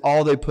videos, and that's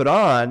all they put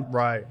on.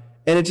 Right.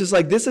 And it's just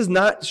like, this is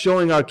not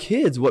showing our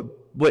kids what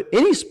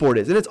any sport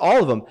is, and it's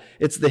all of them.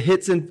 It's the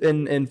hits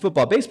in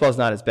football. Baseball's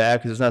not as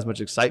bad because there's not as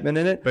much excitement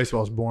in it.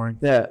 Baseball's boring.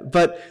 Yeah,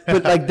 but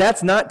like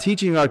that's not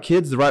teaching our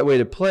kids the right way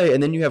to play,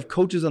 and then you have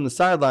coaches on the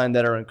sideline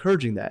that are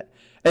encouraging that.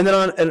 And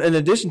then in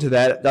addition to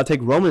that, I'll take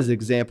Roman's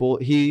example.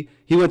 He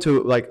went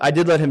to, like, I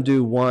did let him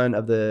do one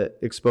of the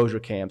exposure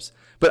camps.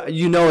 But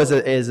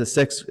as a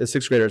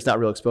sixth grader, it's not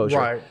real exposure.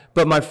 Right.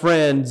 But my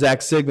friend,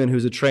 Zach Sigmund,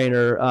 who's a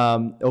trainer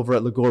over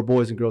at Lagore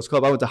Boys and Girls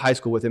Club, I went to high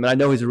school with him, and I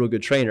know he's a real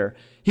good trainer.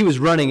 He was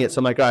running it, so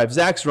I'm like, all right, if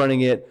Zach's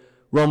running it,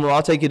 Roman,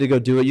 I'll take you to go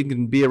do it. You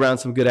can be around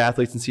some good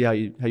athletes and see how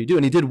you do.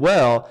 And he did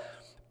well.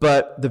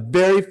 But the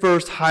very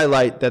first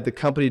highlight that the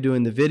company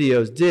doing the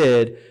videos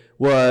did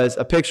was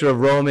a picture of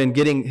Roman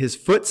getting his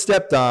foot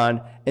stepped on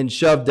and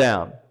shoved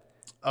down.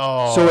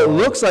 Oh. So it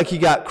looks like he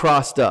got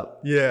crossed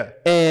up. Yeah.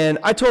 And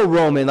I told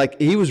Roman, like,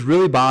 he was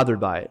really bothered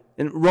by it.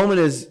 And Roman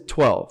is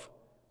 12.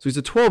 So he's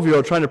a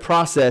 12-year-old trying to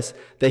process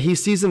that he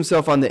sees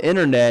himself on the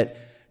internet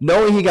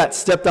knowing he got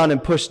stepped on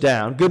and pushed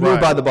down. Good move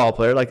by the ball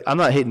player. Like, I'm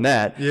not hating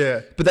that. Yeah.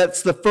 But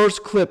that's the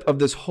first clip of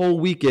this whole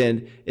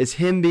weekend is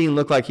him being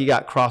looked like he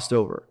got crossed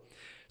over.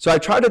 So I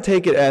try to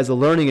take it as a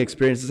learning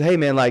experience. Hey,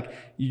 man, like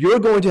you're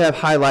going to have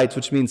highlights,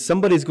 which means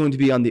somebody's going to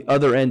be on the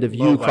other end of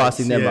you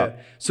crossing them up.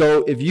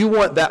 So if you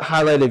want that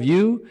highlight of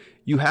you,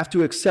 you have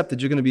to accept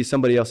that you're going to be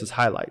somebody else's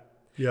highlight.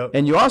 Yep.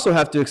 And you also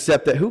have to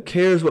accept that who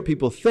cares what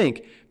people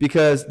think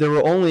because there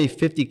were only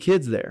 50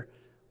 kids there.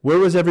 Where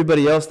was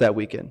everybody else that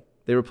weekend?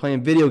 They were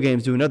playing video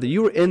games, doing nothing.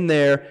 You were in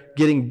there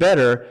getting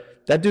better.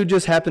 That dude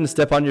just happened to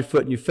step on your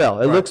foot and you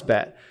fell. It looks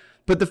bad.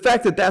 But the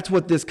fact that that's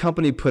what this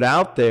company put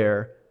out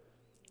there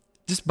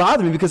just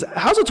bothered me because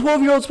how's a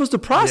 12-year-old supposed to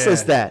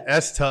process that?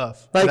 That's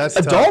tough. Like that's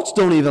adults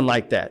don't even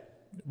like that.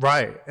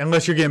 Right.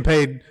 Unless you're getting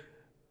paid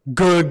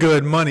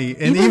good money.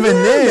 And even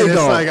then it's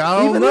like,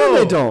 I don't know. Then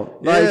they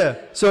don't.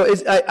 Like, so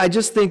I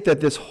just think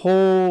that this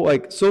whole,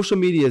 like, social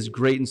media is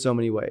great in so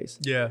many ways.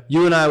 Yeah.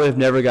 You and I would have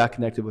never got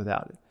connected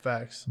without it.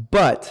 Facts.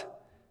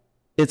 But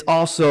it's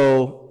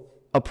also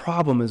a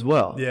problem as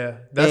well. Yeah.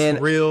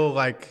 That's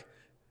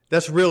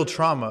real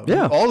trauma.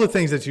 Yeah. All the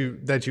things that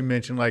you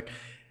mentioned, like,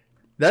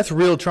 that's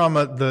real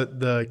trauma.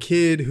 The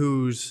kid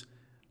whose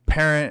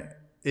parent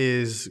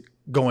is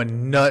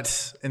going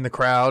nuts in the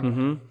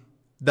crowd,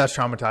 that's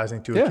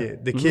traumatizing to a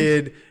kid. The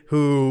kid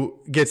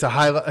who gets a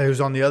highlight, who's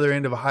on the other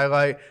end of a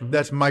highlight,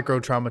 that's micro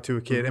trauma to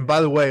a kid. And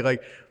by the way,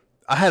 like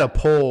I had a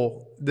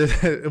poll.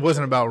 It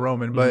wasn't about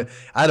Roman, but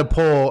I had a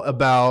poll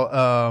about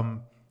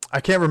I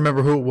can't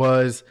remember who it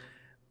was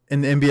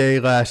in the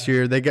NBA last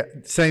year. They got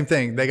same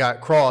thing. They got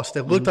crossed.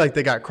 It looked like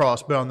they got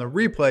crossed, but on the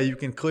replay, you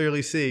can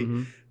clearly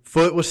see.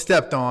 Foot was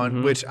stepped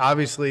on, which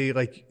obviously,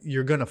 like,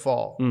 you're going to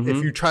fall.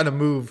 If you try to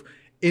move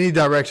any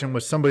direction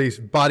with somebody's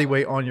body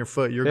weight on your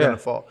foot, you're going to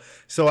fall.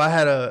 So I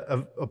had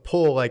a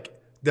poll, like,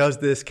 does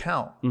this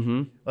count?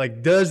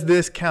 Like, does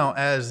this count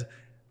as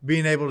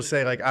being able to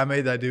say, like, I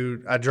made that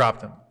dude, I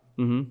dropped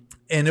him?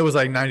 And it was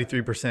like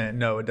 93%.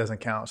 No, it doesn't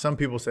count. Some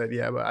people said,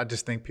 yeah, but I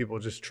just think people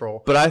just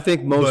troll. But I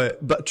think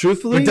but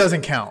truthfully, it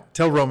doesn't count.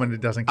 Tell Roman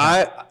it doesn't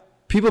count.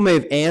 People may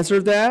have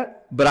answered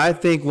that, but I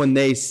think when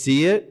they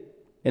see it,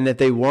 and if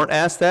they weren't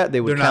asked that, they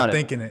would count it. They're not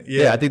thinking it.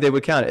 Yeah, I think they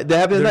would count it. That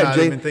happened tonight. Not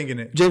even thinking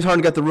it. James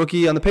Harden got the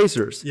rookie on the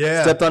Pacers.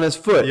 Yeah. Stepped on his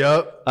foot.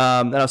 Yep.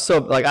 And I was so,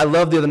 like, I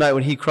loved the other night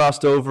when he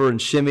crossed over and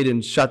shimmied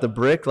and shot the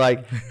brick.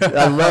 Like,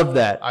 I love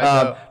that. I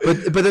know.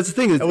 But that's the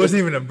thing. It wasn't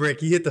even a brick.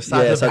 He hit the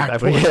side of the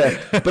backboard. Yeah.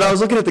 But I was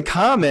looking at the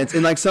comments,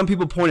 and, like, some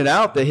people pointed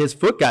out that his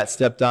foot got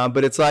stepped on,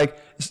 but it's like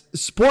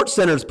Sports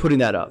Center's putting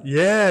that up.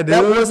 Yeah, dude.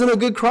 That wasn't a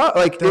good cross.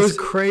 Like, That's it was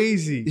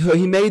crazy.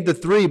 He made the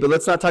 3, but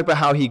let's not talk about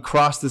how he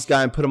crossed this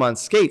guy and put him on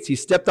skates. He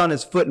stepped on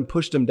his foot and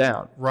pushed him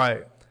down.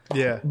 Right.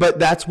 Yeah. But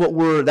that's what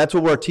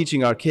we're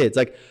teaching our kids.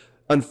 Like,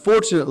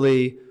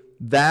 unfortunately,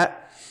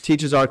 that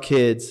teaches our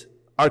kids.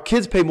 Our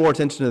kids pay more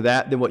attention to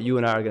that than what you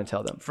and I are going to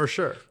tell them. For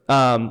sure.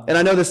 And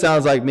I know this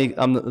sounds like me.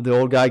 I'm the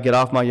old guy, get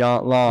off my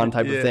lawn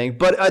type of thing.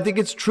 But I think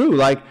it's true.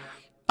 Like,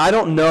 I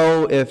don't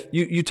know if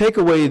you take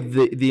away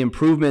the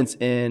improvements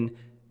in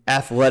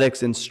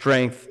athletics and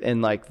strength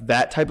and like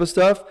that type of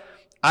stuff.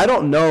 I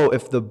don't know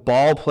if the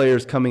ball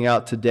players coming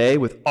out today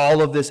with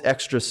all of this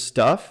extra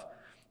stuff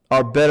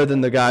are better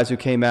than the guys who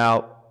came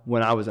out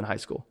when I was in high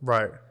school.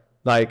 Right.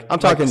 Like, I'm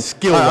talking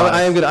skill.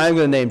 I am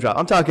gonna name drop.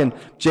 I'm talking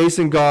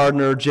Jason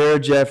Gardner,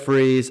 Jared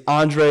Jeffries,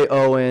 Andre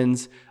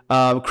Owens,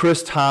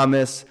 Chris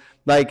Thomas.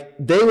 Like,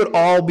 they would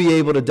all be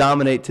able to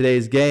dominate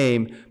today's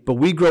game, but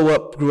we grew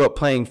up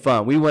playing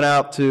fun. We went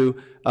out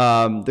to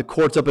the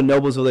courts up in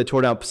Noblesville. They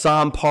tore down.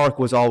 Psalm Park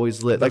was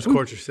always lit. Those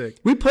courts are sick.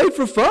 We played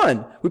for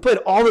fun. We played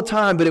all the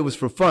time, but it was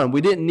for fun.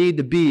 We didn't need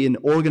to be in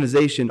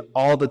organization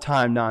all the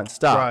time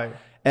nonstop. Right.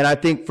 And I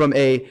think from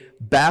a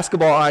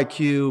basketball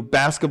IQ,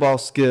 basketball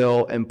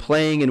skill, and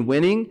playing and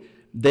winning,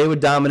 they would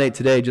dominate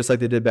today just like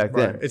they did back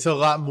then. It's a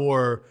lot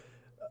more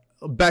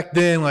back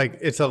then. Like,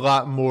 it's a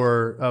lot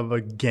more of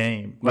a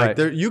game. Like, Right.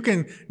 there, you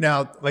can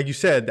now, like you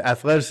said, the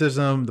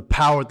athleticism, the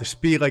power, the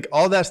speed, like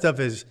all that stuff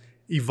is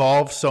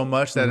evolved so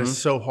much that it's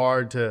so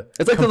hard to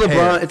It's like compare. the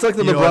LeBron. It's like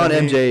the You know what LeBron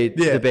I mean? MJ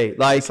debate.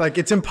 Like, It's like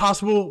it's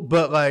impossible,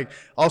 but like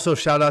also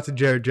shout out to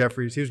Jared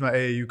Jeffries. He was my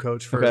AAU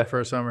coach for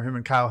a summer. Him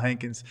and Kyle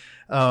Hankins.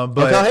 But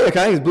Kyle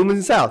Hankins, booming in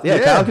the South.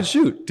 Yeah, Kyle can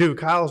shoot. dude,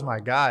 Kyle's my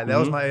guy. That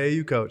was my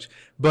AAU coach.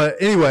 But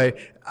anyway,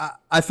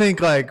 I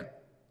think like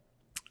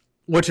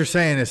what you're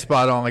saying is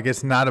spot on. Like,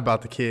 it's not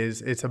about the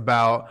kids. It's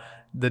about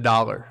the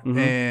dollar.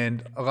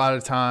 And a lot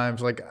of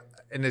times, like,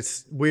 and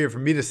it's weird for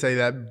me to say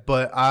that,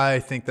 but I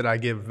think that I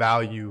give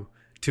value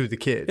to the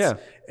kids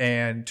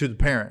and to the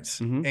parents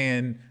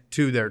and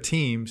to their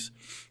teams.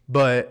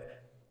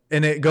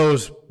 And it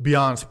goes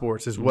beyond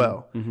sports as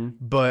well.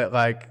 But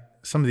like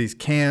some of these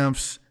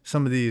camps,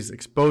 some of these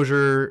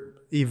exposure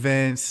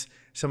events,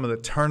 some of the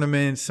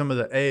tournaments, some of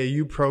the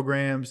AAU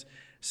programs,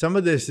 some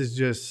of this is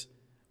just,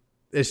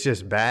 it's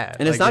just bad.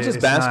 And it's not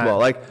just basketball.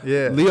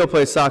 Leo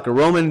plays soccer.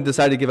 Roman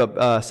decided to give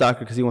up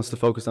soccer because he wants to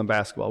focus on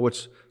basketball,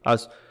 which I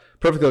was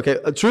perfectly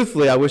okay.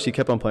 Truthfully, I wish he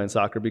kept on playing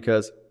soccer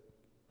because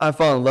I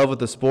fall in love with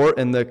the sport,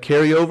 and the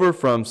carryover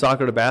from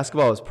soccer to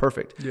basketball is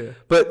perfect. Yeah.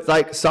 But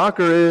like,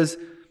 soccer is,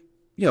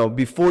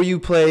 before you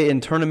play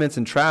in tournaments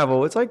and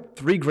travel, it's like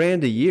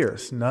 $3,000 a year.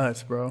 It's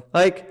nuts, bro.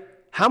 Like,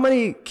 how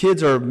many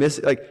kids are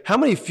missing? Like, how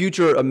many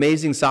future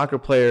amazing soccer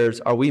players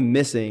are we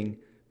missing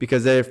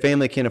because their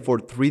family can't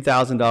afford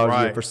 $3,000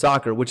 a year for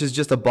soccer, which is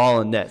just a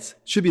ball and nets?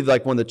 Should be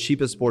like one of the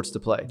cheapest sports to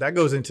play. That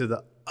goes into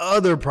the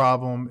other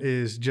problem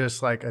is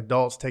just like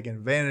adults taking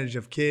advantage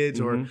of kids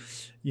or,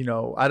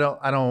 I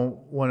don't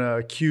want to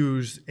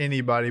accuse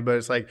anybody, but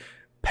it's like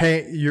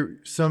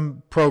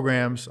some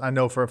programs, I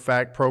know for a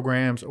fact,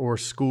 programs or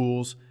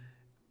schools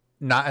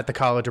not at the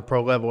college or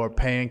pro level are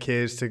paying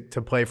kids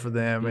to play for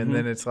them. And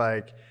then it's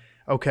like,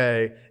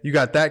 okay, you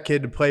got that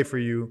kid to play for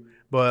you,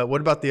 but what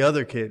about the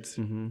other kids?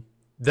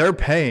 They're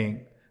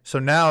paying. So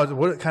now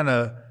what kind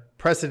of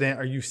precedent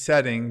are you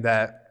setting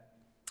that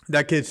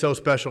kid's so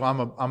special,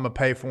 I'm a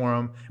pay for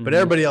him, but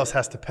everybody else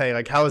has to pay?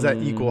 Like, how is that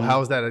equal?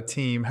 How is that a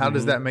team? How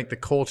does that make the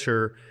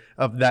culture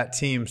of that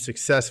team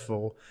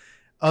successful,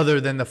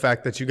 other than the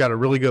fact that you got a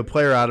really good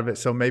player out of it,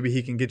 so maybe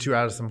he can get you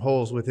out of some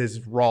holes with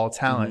his raw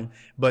talent?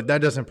 But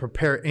that doesn't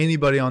prepare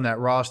anybody on that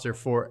roster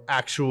for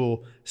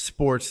actual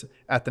sports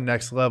at the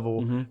next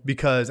level,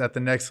 because at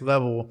the next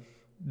level,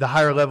 the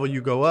higher level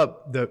you go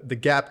up, the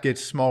gap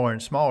gets smaller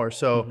and smaller.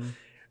 So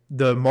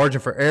the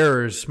margin for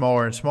error is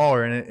smaller and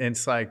smaller, and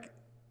it's like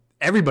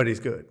everybody's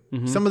good.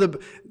 Some of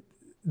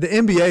the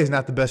NBA is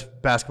not the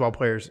best basketball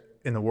players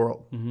in the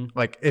world.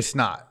 Like, it's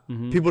not.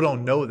 People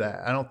don't know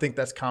that. I don't think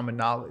that's common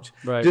knowledge.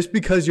 Right. Just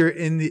because you're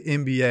in the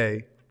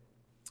NBA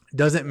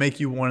doesn't make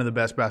you one of the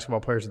best basketball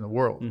players in the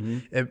world.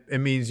 It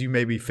means you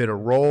maybe fit a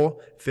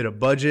role, fit a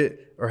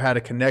budget, or had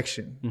a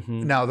connection.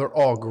 Now, they're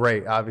all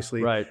great,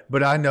 obviously. Right.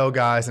 But I know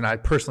guys, and I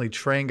personally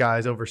train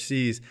guys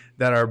overseas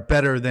that are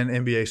better than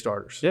NBA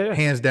starters. Yeah.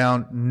 Hands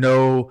down,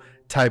 no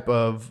type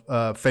of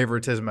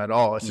favoritism at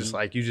all. It's just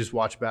like, you just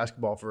watch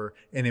basketball for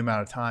any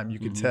amount of time, you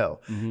can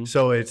tell.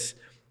 So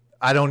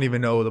I don't even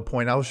know the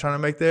point I was trying to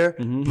make there,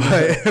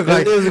 but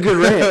like, it was a good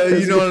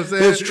rant. You know what I'm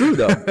saying? It's true,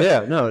 though.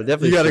 Yeah, no,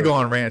 definitely. You got to go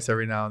on rants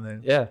every now and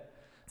then. Yeah.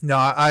 No,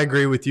 I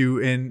agree with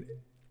you, and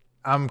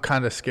I'm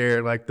kind of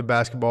scared. Like, the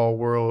basketball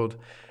world,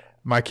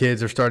 my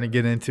kids are starting to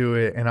get into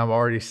it, and I'm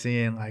already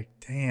seeing like,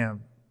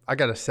 damn, I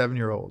got a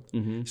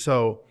 7-year-old.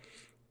 So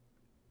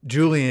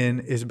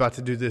Julian is about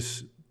to do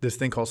this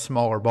thing called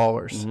Smaller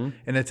Ballers.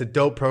 And it's a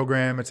dope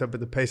program. It's up at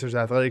the Pacers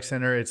Athletic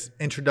Center. It's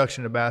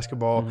introduction to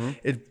basketball.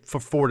 It's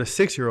for 4 to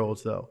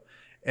 6-year-olds though.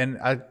 And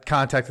I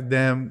contacted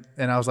them,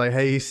 and I was like,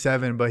 "Hey, he's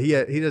 7, but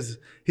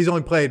he's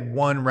only played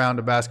one round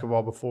of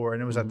basketball before,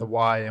 and it was at the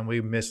Y, and we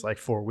missed like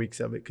 4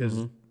 weeks of it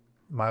because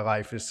my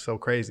life is so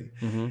crazy.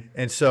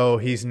 And so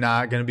he's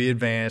not going to be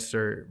advanced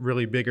or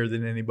really bigger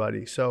than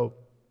anybody. So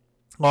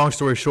long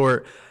story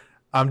short,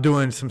 I'm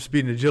doing some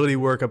speed and agility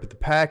work up at the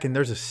Pack, and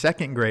there's a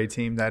second grade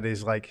team that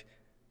is like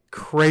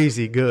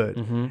crazy good.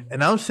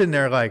 And I'm sitting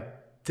there like,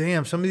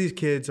 damn, some of these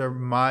kids are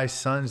my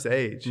son's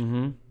age.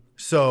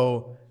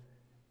 So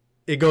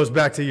it goes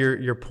back to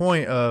your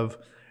point of,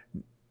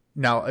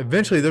 now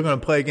eventually they're going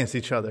to play against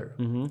each other,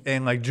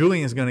 and like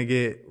Julian's going to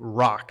get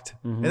rocked,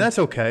 and that's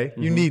okay.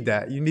 You need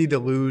that. You need to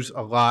lose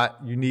a lot.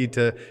 You need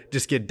to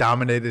just get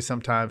dominated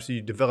sometimes, so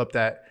you develop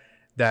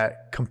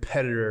that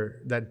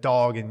competitor, that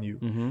dog in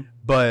you.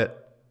 But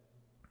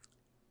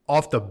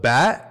off the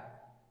bat,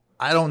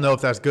 I don't know if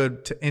that's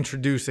good to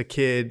introduce a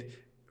kid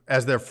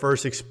as their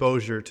first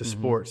exposure to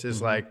sports.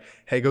 Is like,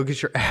 hey, go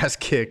get your ass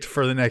kicked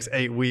for the next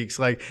 8 weeks.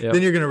 Like,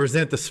 then you're going to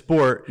resent the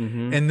sport.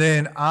 And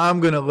then I'm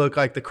going to look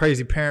like the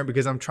crazy parent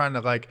because I'm trying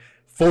to like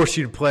force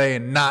you to play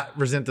and not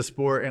resent the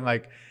sport. And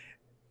like,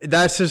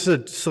 that's just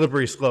a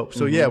slippery slope.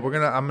 So yeah, I'm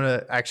going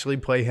to actually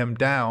play him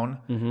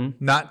down,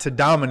 not to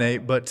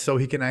dominate, but so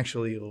he can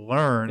actually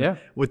learn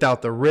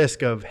without the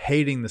risk of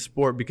hating the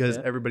sport because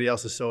everybody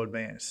else is so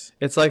advanced.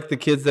 It's like the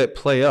kids that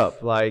play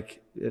up,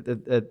 like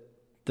at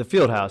the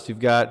field house. You've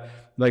got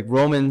like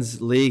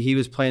Roman's league. He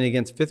was playing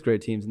against 5th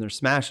grade teams and they're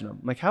smashing them.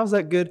 I'm like, how's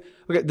that good?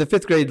 Okay, the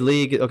 5th grade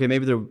league. Okay,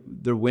 maybe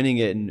they're winning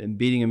it and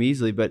beating them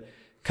easily, but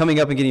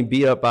coming up and getting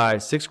beat up by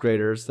 6th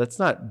graders, that's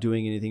not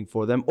doing anything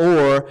for them.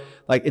 Or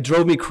like, it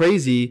drove me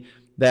crazy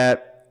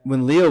that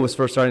when Leo was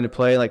first starting to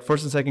play, like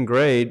 1st and 2nd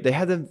grade, they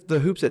had the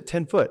hoops at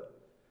 10 foot.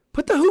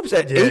 Put the hoops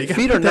at 8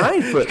 feet or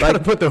 9 foot. You gotta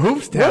put the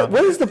hoops down.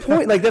 What is the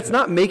point? Like, that's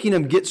not making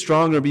them get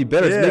stronger or be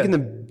better. It's making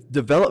them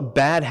develop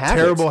bad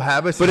habits. Terrible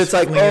habits. But it's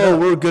like, oh,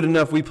 we're good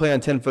enough. We play on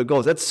 10-foot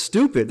goals. That's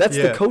stupid. That's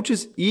the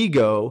coach's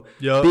ego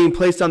being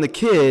placed on the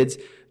kids.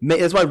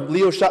 That's why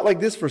Leo shot like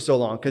this for so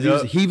long, because he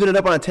was heaving it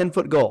up on a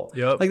 10-foot goal.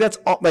 Like, that's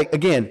all. Like,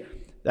 again,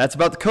 that's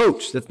about the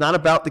coach. That's not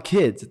about the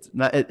kids.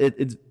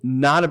 It's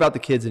not about the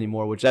kids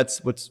anymore, which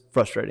that's what's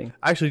frustrating.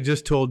 I actually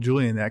just told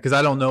Julian that because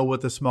I don't know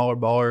what the smaller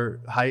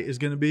baller height is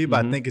going to be,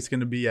 but I think it's going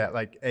to be at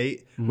like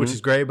 8, which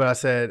is great. But I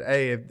said,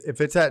 hey,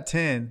 if it's at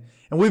 10,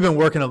 and we've been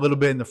working a little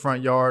bit in the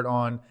front yard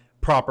on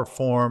proper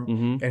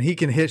form, and he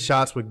can hit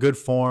shots with good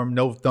form,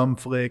 no thumb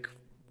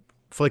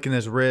flicking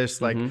his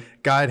wrist, like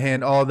guide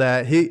hand, all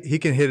that. He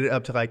can hit it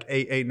up to like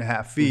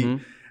 8.5 feet.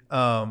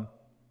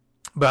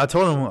 But I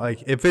told him,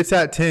 like, if it's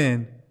at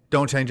 10,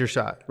 don't change your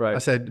shot. Right. I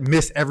said,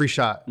 miss every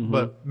shot,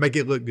 but make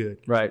it look good.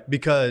 Right.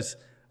 Because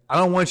I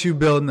don't want you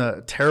building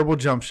a terrible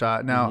jump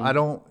shot. Now, I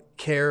don't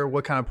care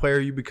what kind of player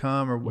you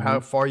become or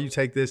how far you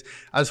take this.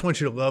 I just want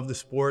you to love the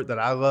sport that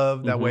I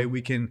love. That way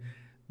we can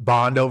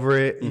bond over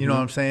it, you know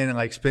what I'm saying, and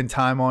like spend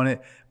time on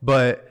it.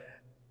 But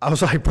I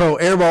was like, bro,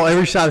 airball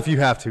every shot if you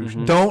have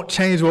to. Don't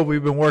change what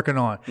we've been working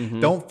on.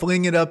 Don't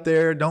fling it up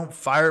there. Don't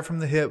fire it from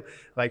the hip.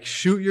 Like,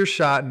 shoot your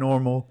shot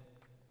normal.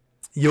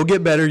 You'll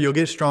get better. You'll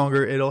get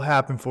stronger. It'll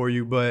happen for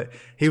you. But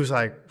he was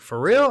like, for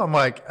real? I'm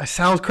like, it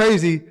sounds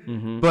crazy.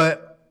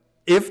 But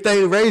if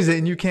they raise it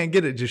and you can't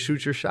get it, just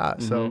shoot your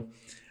shot. So,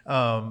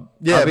 yeah,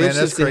 man,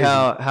 that's crazy.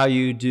 How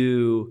you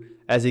do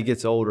as he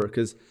gets older,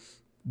 because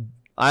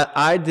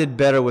I did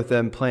better with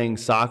them playing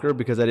soccer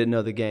because I didn't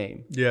know the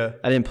game. Yeah.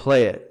 I didn't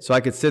play it. So I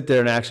could sit there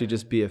and actually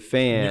just be a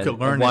fan. You could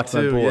learn and watch it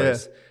too, my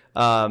boys.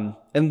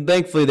 And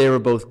thankfully they were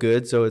both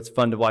good. So it's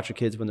fun to watch your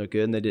kids when they're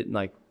good and they didn't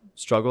like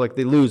struggle. Like,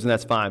 they lose and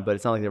that's fine, but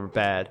it's not like they were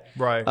bad.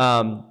 Right.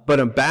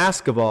 But in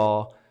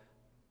basketball,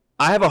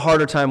 I have a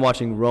harder time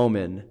watching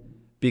Roman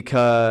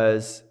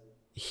because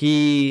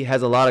he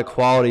has a lot of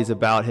qualities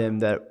about him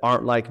that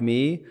aren't like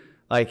me.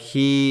 Like,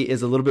 he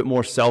is a little bit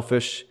more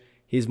selfish.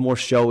 He's more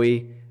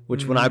showy,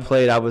 which when I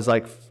played, I was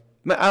like,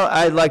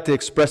 I like to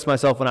express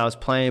myself when I was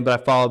playing, but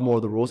I followed more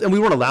of the rules. And we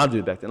weren't allowed to do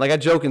it back then. Like, I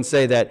joke and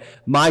say that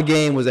my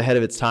game was ahead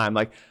of its time.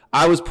 Like,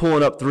 I was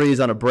pulling up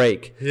threes on a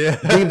break. Yeah.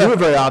 Didn't do it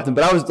very often,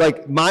 but I was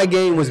like, my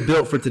game was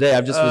built for today.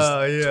 I just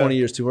was 20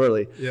 years too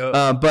early.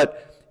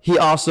 But he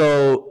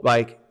also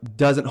like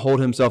doesn't hold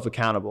himself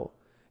accountable.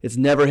 It's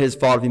never his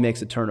fault if he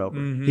makes a turnover.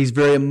 He's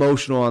very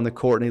emotional on the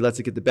court and he lets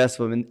it get the best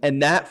of him.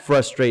 And that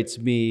frustrates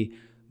me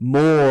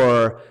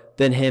more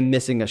than him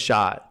missing a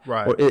shot.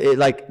 Right. Or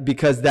like,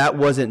 because that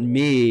wasn't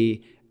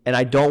me, and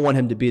I don't want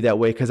him to be that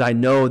way because I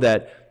know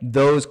that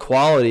those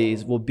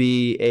qualities will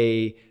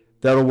be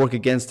that'll work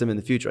against him in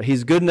the future.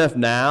 He's good enough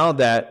now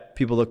that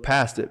people look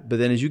past it, but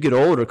then as you get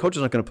older, coaches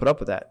aren't going to put up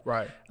with that.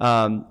 Right.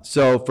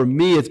 So for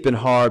me, it's been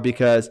hard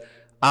because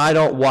I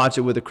don't watch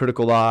it with a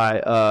critical eye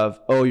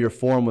of, oh, your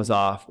form was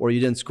off or you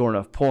didn't score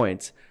enough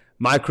points.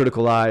 My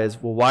critical eye is,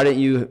 well, why didn't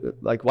you tell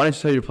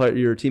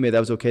your teammate that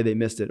was okay, they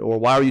missed it? Or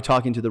why were you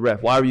talking to the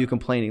ref? Why were you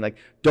complaining? Like,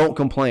 don't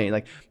complain.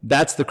 Like,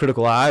 that's the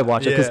critical eye I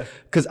watch it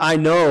because I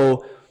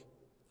know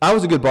I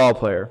was a good ball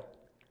player.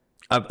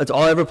 That's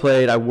all I ever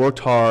played. I worked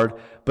hard,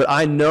 but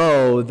I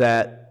know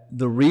that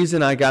the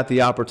reason I got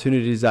the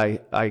opportunities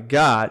I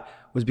got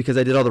was because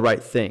I did all the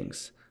right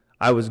things.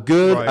 I was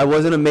good. Right. I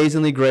wasn't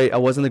amazingly great. I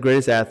wasn't the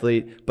greatest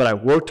athlete, but I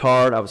worked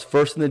hard. I was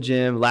first in the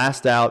gym,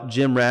 last out,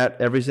 gym rat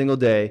every single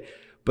day.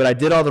 But I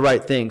did all the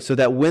right things so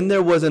that when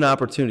there was an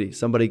opportunity,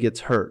 somebody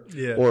gets hurt,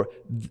 or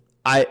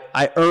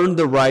I earned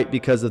the right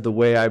because of the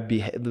way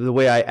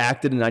I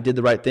acted and I did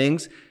the right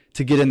things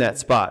to get in that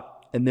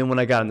spot. And then when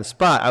I got in the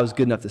spot, I was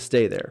good enough to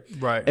stay there.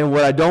 Right. And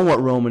what I don't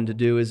want Roman to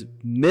do is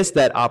miss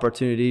that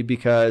opportunity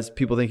because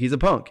people think he's a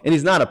punk, and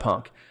he's not a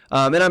punk.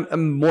 And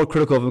I'm more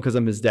critical of him because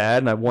I'm his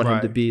dad, and I want him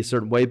to be a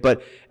certain way.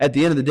 But at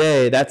the end of the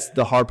day, that's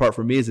the hard part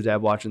for me as a dad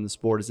watching the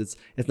sport. Is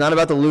it's not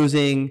about the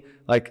losing.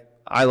 Like,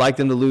 I like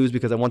them to lose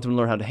because I want them to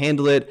learn how to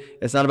handle it.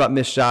 It's not about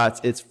missed shots.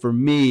 It's, for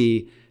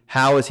me,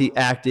 how is he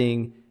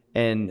acting,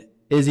 and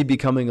is he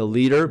becoming a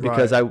leader?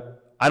 Because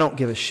I don't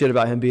give a shit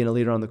about him being a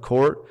leader on the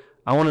court.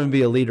 I want him to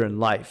be a leader in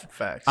life.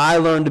 Facts. I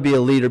learned to be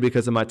a leader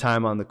because of my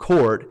time on the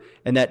court,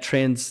 and that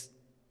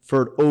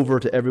transferred over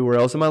to everywhere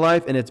else in my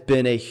life, and it's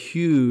been a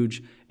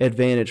huge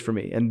advantage for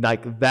me. And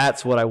like,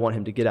 that's what I want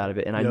him to get out of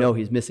it. And I know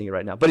he's missing it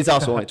right now, but he's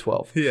also only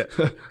 12. Yeah,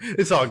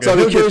 it's all good. So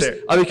I'll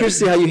be curious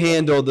to see how you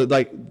handle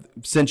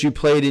since you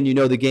played and you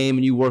know the game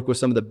and you work with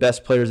some of the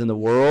best players in the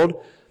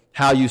world,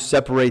 how you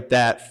separate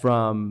that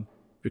from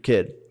your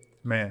kid.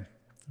 Man,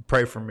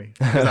 pray for me,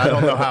 because I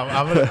don't know how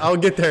I'll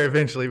get there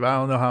eventually, but I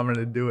don't know how I'm going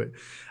to do it.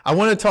 I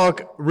want to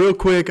talk real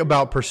quick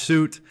about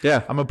pursuit.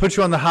 Yeah. I'm going to put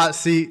you on the hot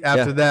seat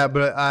after that,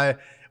 but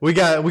we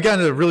got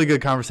into a really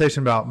good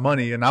conversation about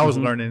money, and I was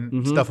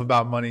learning stuff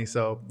about money.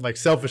 So, like,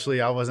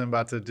 selfishly, I wasn't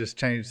about to just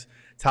change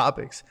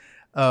topics.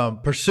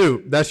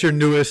 Pursuit, that's your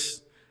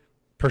newest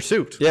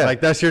pursuit. Yeah.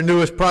 Like, that's your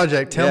newest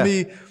project.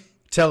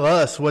 Tell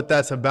us what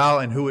that's about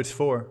and who it's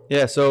for.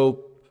 Yeah,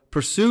 so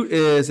Pursuit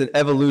is an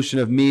evolution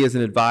of me as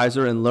an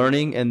advisor and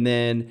learning, and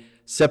then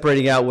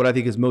separating out what I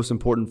think is most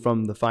important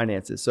from the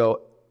finances.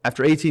 So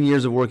after 18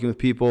 years of working with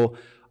people,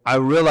 I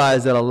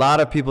realized that a lot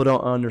of people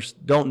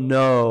don't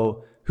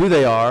know who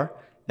they are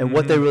and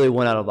what they really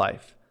want out of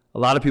life. A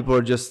lot of people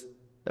are just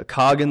a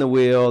cog in the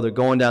wheel. They're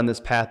going down this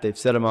path they've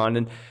set them on.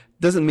 And it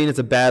doesn't mean it's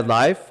a bad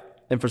life.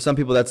 And for some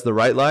people, that's the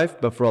right life.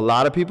 But for a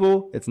lot of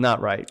people, it's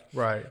not right.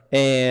 Right.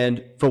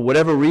 And for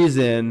whatever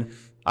reason,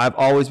 I've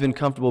always been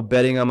comfortable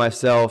betting on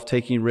myself,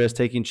 taking risks,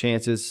 taking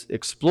chances,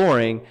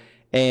 exploring,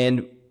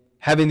 and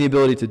having the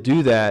ability to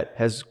do that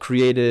has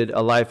created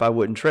a life I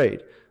wouldn't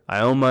trade. I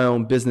own my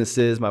own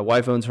businesses. My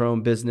wife owns her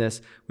own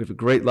business. We have a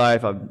great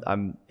life.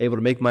 I'm able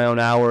to make my own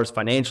hours.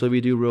 Financially, we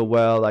do real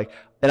well.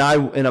 And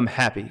I'm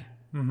happy.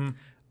 Mm-hmm.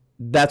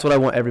 That's what I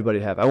want everybody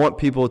to have. I want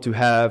people to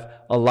have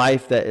a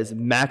life that is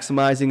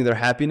maximizing their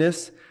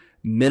happiness,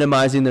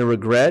 minimizing their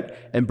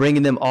regret, and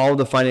bringing them all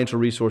the financial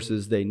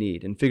resources they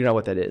need, and figuring out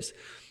what that is.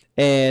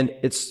 And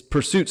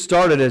Pursuit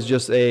started as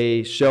just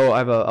a show. I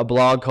have a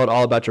blog called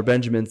All About Your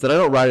Benjamins that I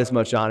don't write as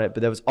much on it,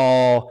 but that was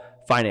all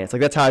finance.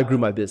 Like, that's how I grew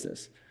my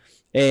business.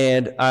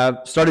 And I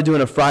started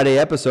doing a Friday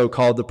episode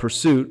called The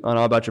Pursuit on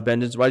All About Your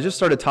Benjamins, where I just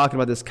started talking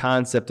about this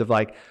concept of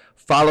like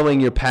following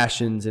your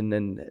passions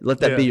and let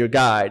that be your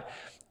guide.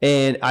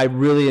 And I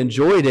really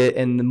enjoyed it.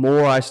 And the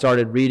more I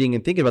started reading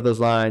and thinking about those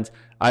lines,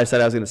 I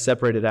decided I was going to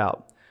separate it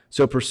out.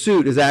 So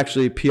Pursuit is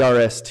actually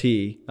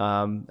PRST.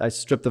 I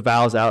stripped the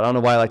vowels out. I don't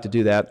know why I like to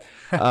do that.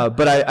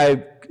 But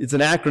it's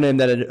an acronym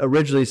that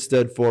originally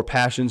stood for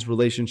passions,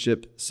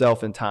 relationship,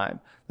 self, and time.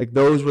 Like,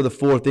 those were the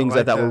four things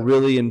that were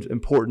really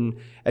important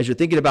as you're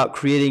thinking about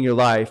creating your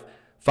life.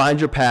 Find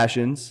your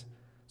passions,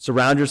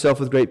 surround yourself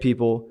with great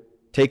people,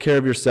 take care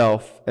of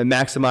yourself, and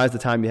maximize the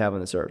time you have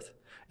on this earth.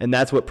 And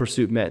that's what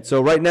Pursuit meant.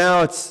 So right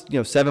now it's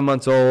 7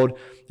 months old.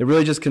 It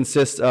really just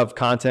consists of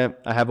content.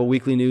 I have a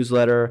weekly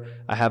newsletter.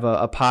 I have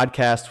a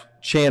podcast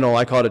channel.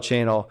 I call it a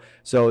channel.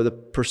 So the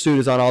Pursuit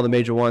is on all the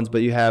major ones,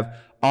 but you have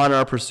On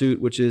Our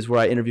Pursuit, which is where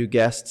I interview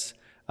guests.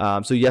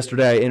 So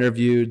yesterday I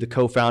interviewed the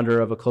co-founder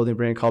of a clothing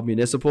brand called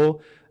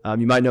Municipal.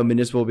 You might know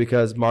Municipal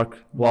because Mark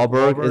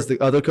Wahlberg is the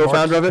other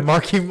co-founder of it.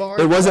 Marky Mark.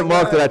 It wasn't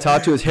Mark that I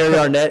talked to. It was Harry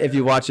Arnett, if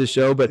you watch his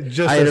show. But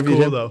just I interviewed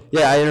cool, him. Though.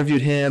 Yeah, I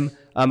interviewed him.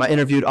 I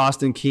interviewed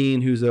Austin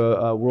Keene, who's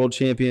a world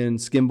champion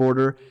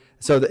skimboarder.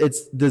 So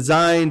it's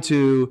designed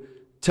to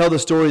tell the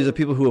stories of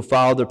people who have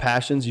followed their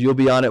passions. You'll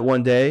be on it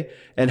one day,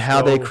 and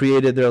how they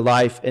created their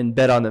life and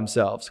bet on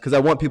themselves, because I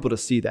want people to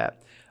see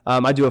that.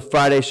 I do a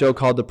Friday show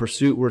called The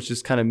Pursuit, where it's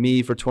just kind of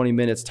me for 20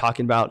 minutes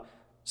talking about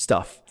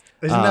stuff.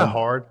 Isn't that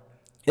hard?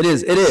 It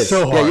is.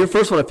 So hard. Yeah, your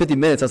first one at 50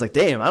 minutes, I was like,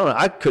 damn,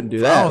 I couldn't do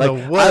that. I don't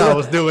know what I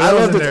was doing. I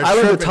love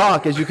to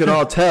talk, as you can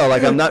all tell.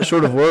 Like, I'm not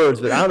short of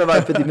words, but I don't know if I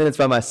have 50 minutes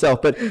by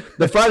myself. But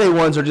the Friday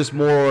ones are just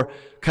more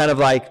kind of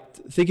like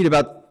thinking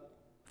about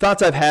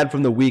thoughts I've had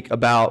from the week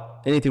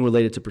about anything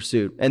related to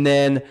Pursuit. And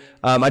then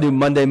I do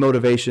Monday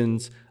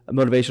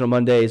motivational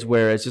Mondays,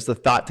 where it's just a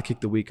thought to kick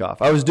the week off.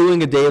 I was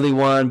doing a daily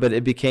one, but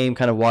it became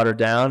kind of watered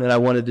down, and I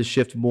wanted to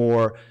shift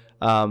more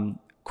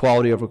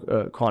quality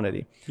over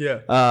quantity. Yeah.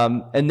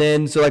 And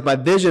then, so like my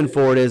vision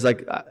for it is,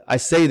 like, I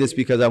say this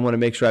because I want to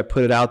make sure I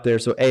put it out there.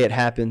 So A, it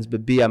happens,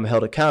 but B, I'm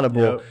held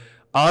accountable. Yep.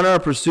 On Our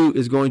Pursuit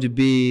is going to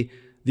be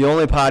the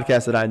only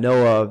podcast that I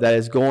know of that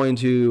is going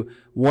to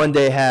one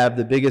day have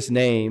the biggest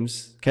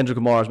names, Kendrick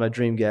Lamar is my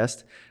dream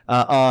guest,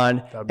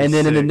 on, and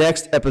then in the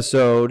next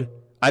episode,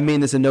 I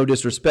mean this in no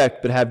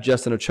disrespect, but have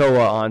Justin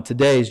Ochoa on.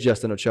 Today's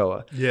Justin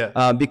Ochoa.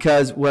 Yeah.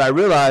 Because what I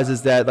realize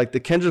is that like the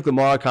Kendrick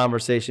Lamar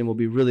conversation will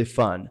be really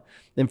fun.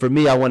 And for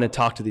me, I want to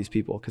talk to these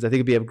people because I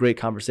think we have great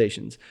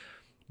conversations.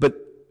 But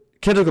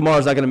Kendrick Lamar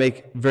is not going to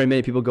make very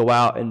many people go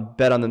out and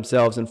bet on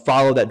themselves and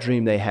follow that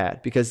dream they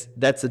had because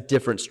that's a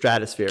different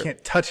stratosphere.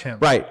 Can't touch him.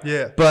 Right.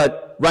 Yeah.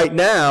 But right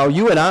now,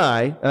 you and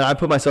I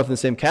put myself in the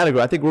same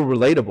category. I think we're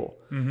relatable.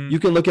 Mm-hmm. You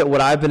can look at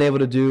what I've been able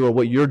to do or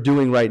what you're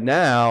doing right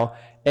now.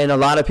 And a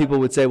lot of people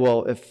would say,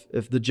 well, if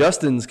the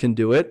Justins can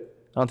do it,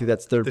 I don't think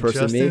that's third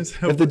person me. If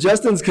the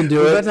Justins can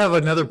do it. Let's have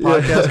another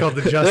podcast called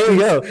The Justins. There you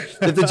go.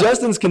 If the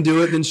Justins can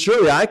do it, then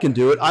surely I can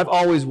do it. I've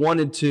always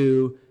wanted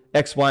to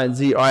X, Y, and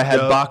Z. Or I had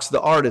Box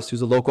the artist,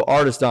 who's a local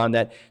artist on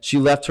that. She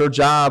left her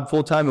job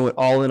full time and went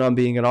all in on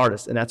being an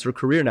artist. And that's her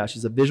career now.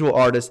 She's a visual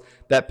artist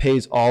that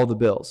pays all the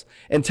bills.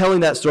 And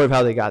telling that story of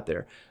how they got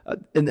there.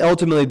 And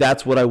ultimately,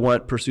 that's what I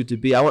want Pursuit to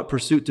be. I want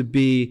Pursuit to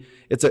be,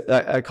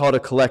 I call it a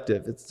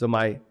collective. So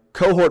my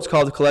cohort's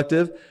called the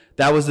collective.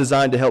 That was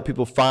designed to help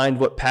people find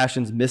what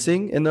passion's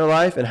missing in their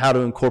life and how to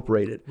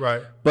incorporate it.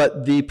 Right.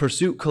 But the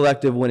Pursuit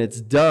Collective, when it's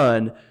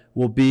done,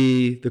 will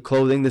be the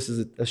clothing. This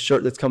is a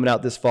shirt that's coming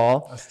out this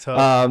fall. That's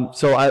tough.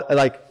 So I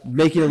like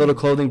making a little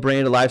clothing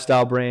brand, a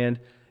lifestyle brand.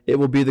 It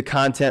will be the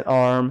content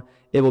arm.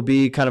 It will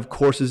be kind of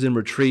courses and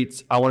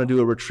retreats. I want to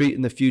do a retreat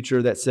in the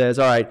future that says,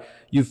 all right,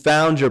 you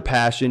found your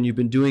passion. You've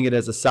been doing it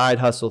as a side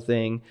hustle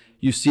thing.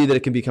 You see that it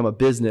can become a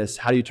business.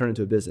 How do you turn it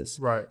into a business?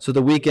 Right. So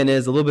the weekend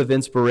is a little bit of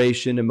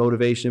inspiration and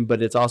motivation,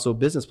 but it's also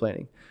business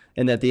planning.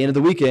 And at the end of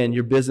the weekend,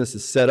 your business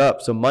is set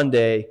up. So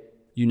Monday,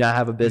 you now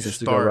have a business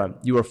to go run.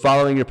 You are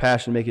following your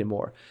passion, making it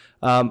more.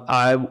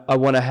 I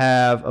want to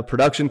have a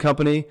production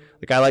company.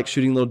 Like I like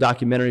shooting little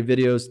documentary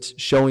videos,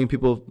 showing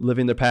people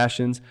living their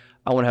passions.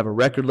 I want to have a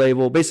record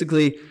label.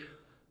 Basically,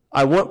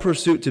 I want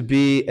Pursuit to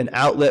be an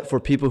outlet for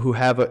people who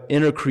have an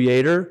inner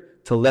creator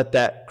to let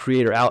that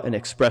creator out and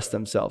express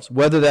themselves,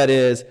 whether that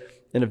is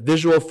in a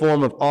visual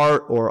form of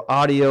art or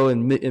audio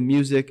and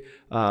music,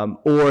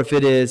 or if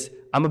it is,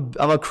 I'm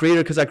a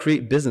creator because I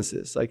create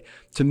businesses. Like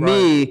to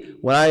me,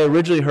 when I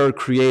originally heard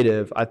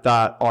creative, I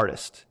thought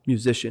artist,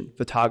 musician,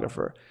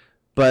 photographer,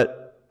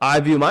 but I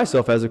view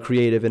myself as a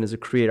creative and as a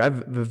creator. I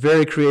have a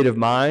very creative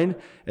mind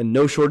and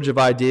no shortage of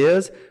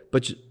ideas,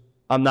 but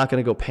I'm not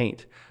going to go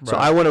paint. So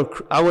I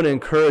want to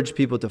encourage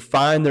people to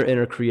find their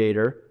inner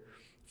creator,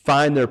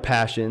 find their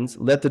passions,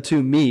 let the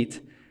two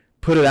meet,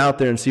 put it out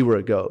there and see where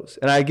it goes.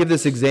 And I give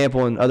this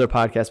example in other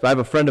podcasts, but I have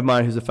a friend of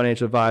mine who's a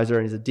financial advisor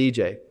and he's a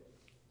DJ.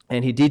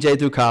 And he DJ'd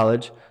through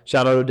college,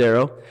 shout out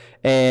Odero,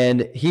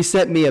 and he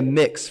sent me a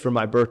mix for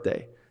my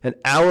birthday, an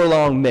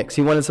hour-long mix.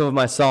 He wanted some of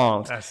my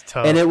songs. That's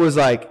tough. And it was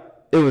like,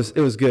 it was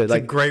good. It's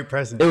like a great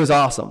present. It was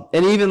awesome.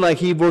 And even like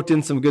he worked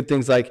in some good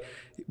things, like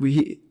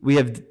we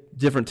have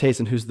different tastes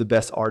in who's the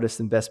best artists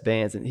and best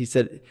bands. And he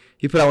said,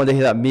 he put out one day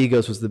he thought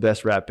Migos was the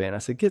best rap band. I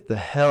said, get the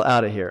hell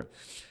out of here.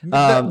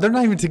 They're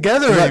not even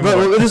together anymore.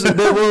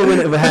 When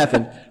it would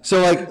happen.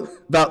 So like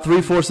about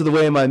 3/4 of the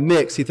way in my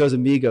mix, he throws a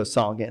Migos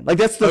song in. Like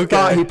that's the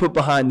thought he put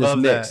behind this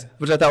mix,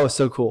 which I thought was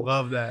so cool.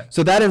 Love that.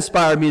 So that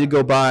inspired me to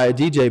go buy a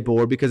DJ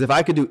board because if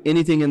I could do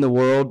anything in the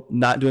world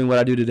not doing what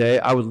I do today,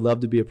 I would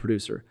love to be a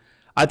producer.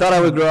 I thought I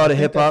would grow out of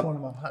hip hop. One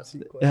of my hot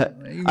seat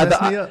questions. You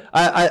messed me up.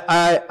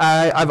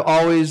 I've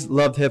always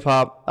loved hip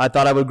hop. I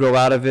thought I would grow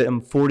out of it. I'm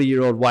a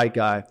 40-year-old white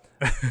guy.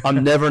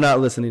 I'm never not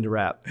listening to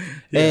rap.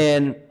 Yeah.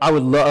 And I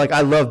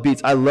love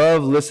beats. I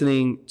love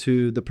listening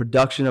to the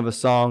production of a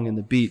song and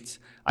the beats.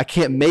 I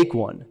can't make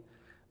one,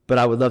 but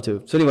I would love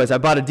to. So anyways, I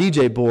bought a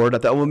DJ board. I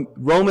thought, well,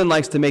 Roman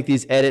likes to make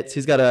these edits.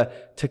 He's got a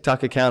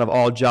TikTok account of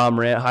all Ja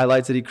Morant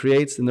highlights that he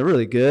creates, and they're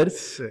really good.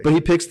 Sick. But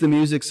he picks the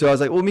music. So I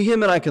was like, well,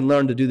 him and I can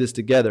learn to do this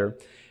together.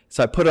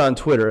 So I put it on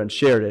Twitter and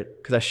shared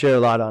it because I share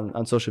a lot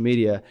on social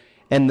media.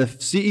 And the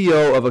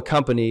CEO of a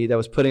company that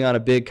was putting on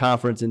a big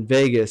conference in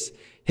Vegas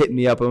hit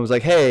me up and was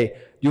like, hey,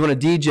 you want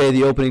to DJ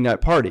the opening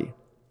night party?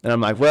 And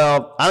I'm like,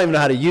 well, I don't even know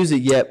how to use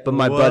it yet, but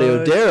my buddy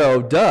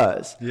Odero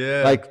does.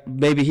 Yeah. Like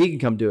maybe he can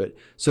come do it.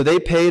 So they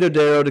paid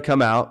Odero to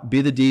come out,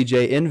 be the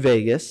DJ in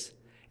Vegas.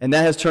 And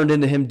that has turned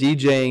into him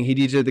DJing. He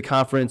DJed the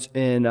conference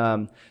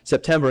in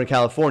September in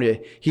California.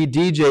 He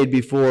DJed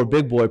before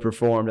Big Boy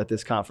performed at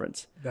this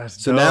conference.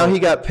 So now he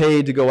got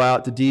paid to go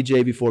out to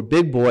DJ before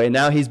Big Boy. And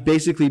now he's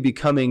basically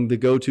becoming the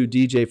go-to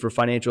DJ for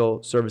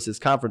financial services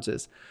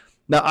conferences.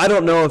 Now, I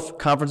don't know if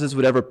conferences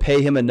would ever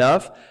pay him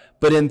enough,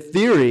 but in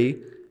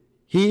theory,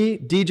 he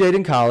DJ'd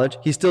in college.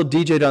 He still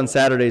DJ'd on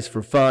Saturdays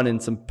for fun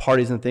and some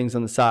parties and things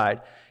on the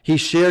side. He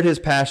shared his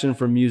passion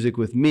for music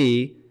with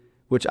me,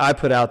 which I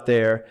put out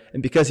there.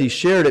 And because he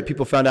shared it,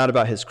 people found out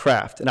about his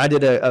craft. And I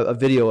did a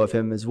video of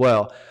him as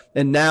well.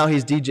 And now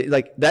he's DJ.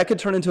 Like that could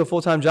turn into a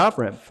full-time job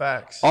for him.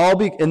 Facts.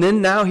 And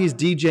then now he's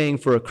DJing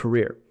for a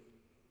career.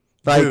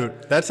 Like,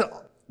 dude,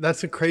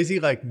 that's a crazy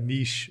like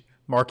niche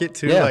market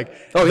too. Yeah. Like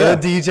Oh, the yeah.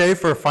 DJ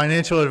for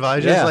financial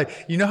advisors. Yeah.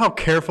 Like, you know how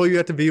careful you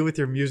have to be with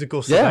your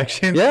musical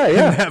selection Yeah. in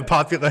that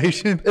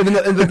population? And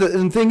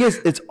the thing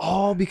is, it's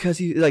all because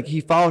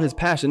he followed his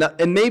passion. Now,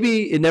 and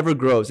maybe it never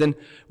grows. And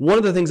one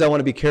of the things I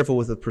want to be careful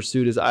with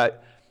pursuit is I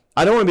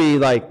don't want to be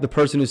like the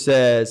person who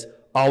says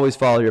always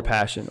follow your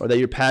passion, or that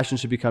your passion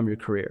should become your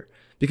career,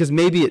 because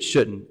maybe it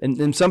shouldn't.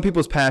 And some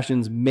people's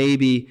passions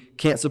maybe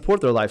can't support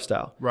their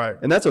lifestyle. Right.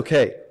 And that's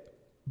okay.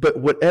 But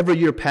whatever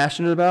you're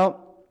passionate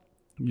about,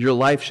 your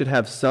life should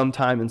have some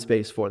time and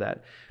space for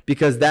that,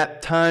 because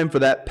that time for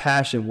that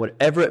passion,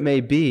 whatever it may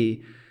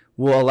be,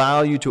 will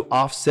allow you to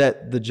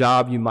offset the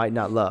job you might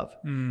not love.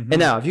 Mm-hmm. And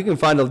now, if you can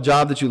find a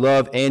job that you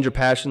love and your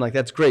passion, like,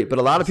 that's great. But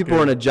a lot of people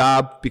are in a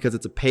job because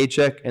it's a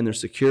paycheck and their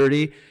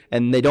security,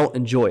 and they don't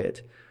enjoy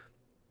it.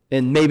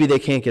 And maybe they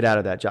can't get out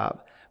of that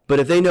job. But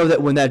if they know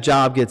that when that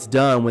job gets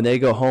done, when they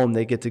go home,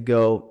 they get to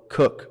go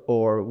cook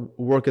or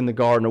work in the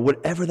garden or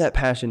whatever that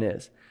passion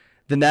is,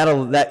 then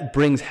that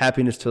brings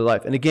happiness to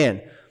life. And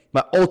again,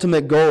 my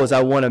ultimate goal is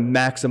I want to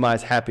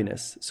maximize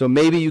happiness. So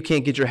maybe you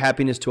can't get your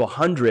happiness to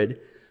 100,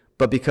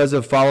 but because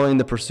of following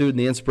the pursuit and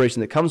the inspiration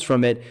that comes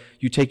from it,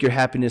 you take your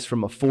happiness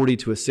from a 40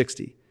 to a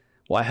 60.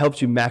 Well, I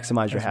helped you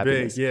maximize your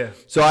happiness. Big, yeah.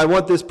 So I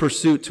want this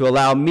pursuit to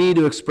allow me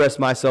to express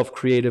myself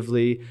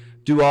creatively,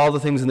 do all the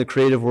things in the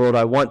creative world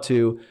I want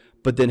to,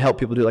 but then help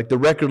people do. Like the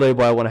record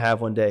label I want to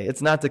have one day,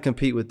 it's not to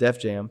compete with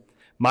Def Jam.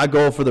 My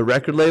goal for the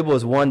record label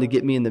is, one, to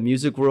get me in the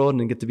music world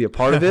and get to be a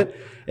part of it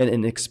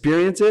and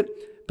experience it.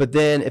 But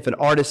then if an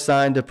artist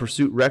signed to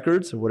Pursuit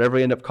Records, or whatever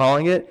you end up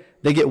calling it,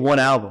 they get one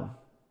album.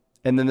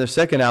 And then their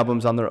second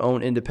album's on their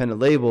own independent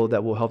label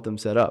that will help them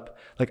set up.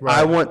 Like, right.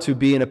 I want to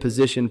be in a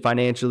position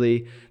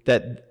financially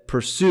that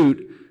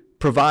Pursuit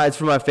provides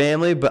for my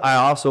family, but I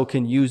also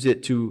can use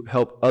it to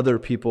help other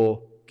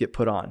people get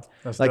put on.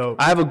 That's like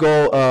dope. I have a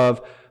goal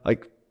of,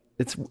 like,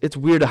 it's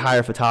weird to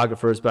hire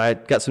photographers, but I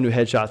got some new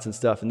headshots and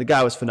stuff, and the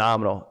guy was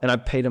phenomenal, and I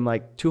paid him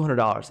like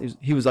 $200.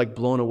 He was like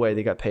blown away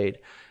they got paid.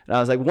 And I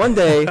was like, one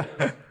day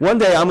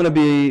I'm going to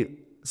be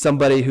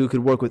somebody who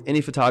could work with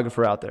any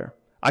photographer out there.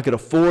 I could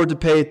afford to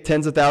pay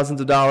tens of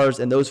thousands of dollars,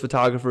 and those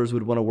photographers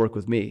would want to work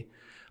with me.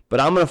 But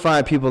I'm going to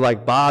find people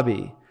like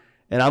Bobby,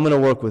 and I'm going to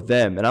work with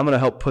them, and I'm going to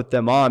help put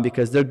them on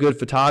because they're good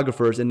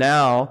photographers. And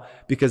now,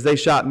 because they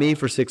shot me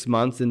for 6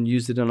 months and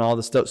used it on all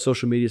the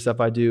social media stuff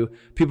I do,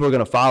 people are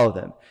going to follow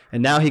them.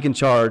 And now he can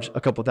charge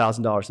a couple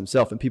 $1,000s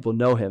himself, and people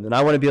know him. And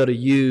I want to be able to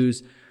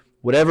use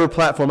whatever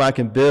platform I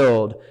can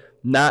build,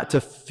 not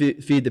to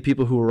feed the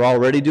people who are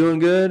already doing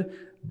good,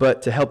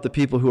 but to help the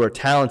people who are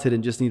talented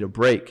and just need a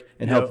break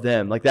and help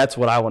them. Like, that's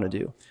what I want to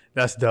do.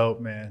 That's dope,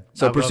 man.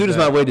 So Pursuit is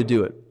my way to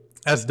do it.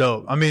 That's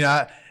dope. I mean,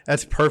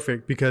 that's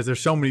perfect, because there's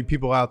so many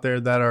people out there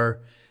that are,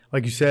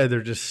 like you said,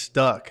 they're just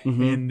stuck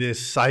in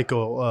this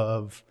cycle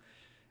of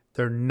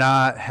they're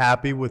not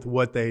happy with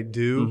what they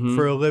do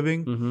for a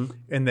living,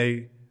 and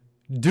they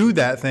do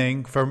that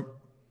thing for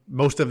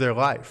most of their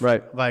life.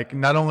 Right. Like,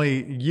 not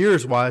only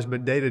years-wise,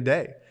 but day to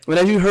day. And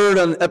as you heard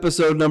on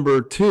episode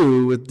number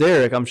 2 with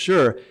Derek, I'm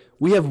sure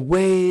we have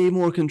way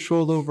more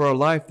control over our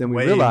life than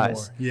we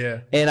realize. More. Yeah.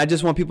 And I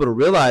just want people to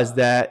realize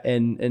that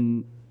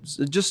and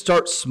just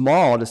start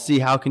small to see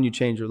how can you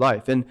change your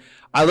life. And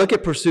I look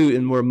at Pursuit,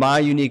 and where my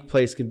unique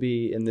place can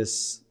be in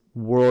this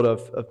world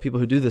of people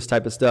who do this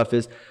type of stuff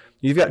is,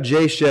 you've got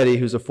Jay Shetty,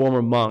 who's a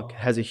former monk,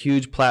 has a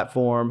huge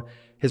platform.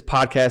 His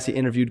podcast, he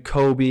interviewed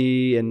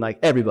Kobe and like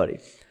everybody.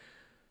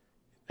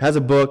 Has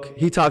a book.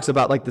 He talks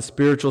about like the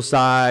spiritual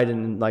side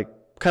and like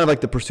kind of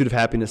like the pursuit of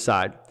happiness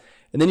side.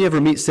 And then you have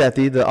Ramit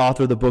Sethi, the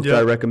author of the book that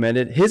I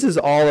recommended. His is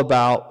all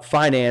about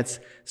finance,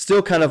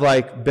 still kind of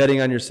like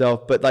betting on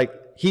yourself, but like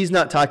he's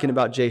not talking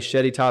about Jay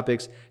Shetty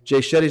topics. Jay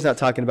Shetty's not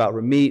talking about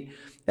Ramit.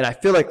 And I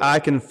feel like I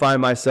can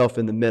find myself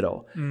in the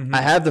middle.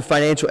 I have the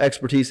financial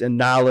expertise and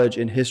knowledge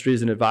and history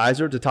as an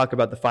advisor to talk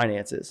about the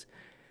finances.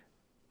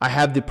 I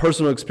have the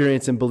personal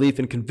experience and belief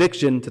and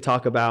conviction to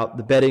talk about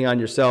the betting on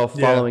yourself,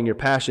 following your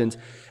passions.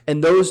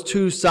 And those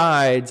two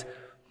sides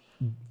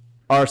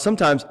are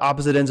sometimes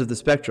opposite ends of the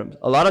spectrum.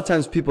 A lot of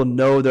times people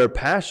know their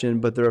passion,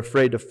 but they're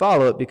afraid to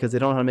follow it because they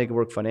don't know how to make it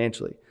work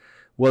financially.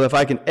 Well, if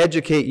I can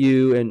educate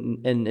you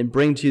and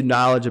bring to you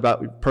knowledge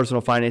about your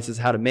personal finances,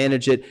 how to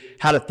manage it,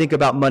 how to think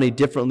about money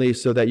differently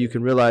so that you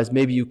can realize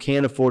maybe you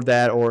can afford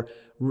that, or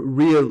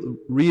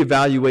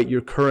reevaluate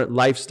your current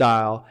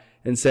lifestyle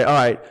and say, all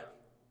right,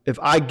 if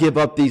I give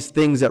up these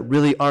things that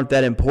really aren't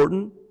that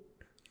important,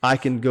 I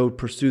can go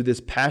pursue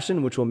this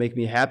passion, which will make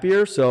me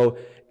happier. So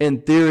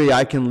in theory,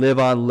 I can live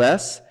on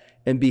less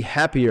and be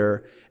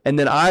happier. And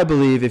then I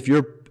believe if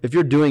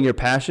you're doing your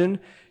passion,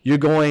 you're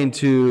going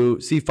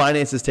to see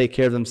finances take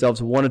care of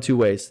themselves one of two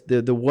ways.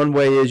 The one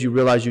way is you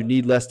realize you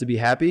need less to be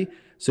happy,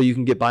 so you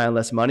can get by on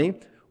less money.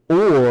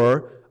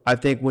 Or I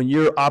think when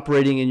you're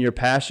operating in your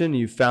passion,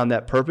 you've found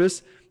that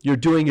purpose, you're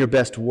doing your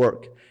best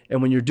work.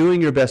 And when you're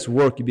doing your best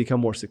work, you become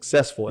more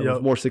successful. And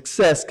with more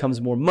success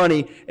comes more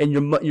money, and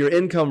your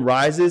income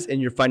rises and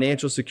your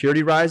financial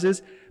security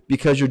rises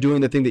because you're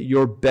doing the thing that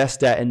you're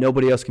best at, and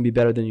nobody else can be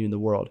better than you in the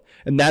world.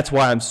 And that's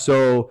why I'm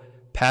so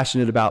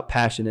passionate about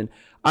passion. And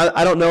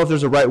I don't know if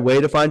there's a right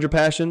way to find your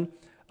passion.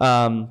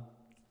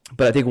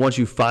 But I think once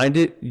you find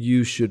it,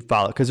 you should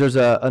follow it. Because there's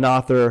an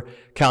author,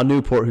 Cal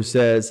Newport, who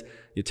says,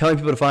 you're telling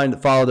people to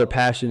follow their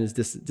passion is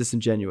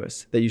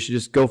disingenuous, that you should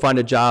just go find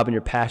a job and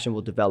your passion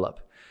will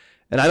develop.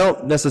 And I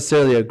don't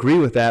necessarily agree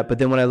with that. But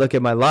then when I look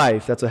at my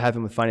life, that's what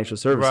happened with financial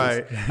services.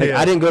 Right. Like, Yeah.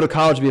 I didn't go to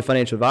college to be a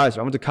financial advisor.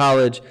 I went to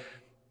college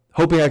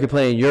hoping I could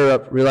play in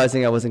Europe,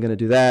 realizing I wasn't going to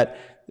do that,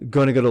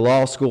 going to go to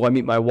law school. I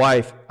meet my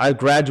wife. I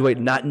graduate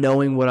not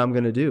knowing what I'm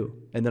going to do.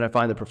 And then I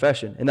find the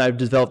profession. And I've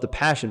developed a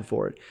passion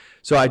for it.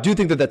 So I do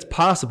think that that's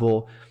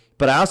possible.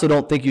 But I also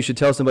don't think you should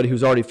tell somebody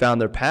who's already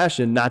found their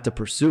passion not to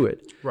pursue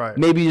it. Right.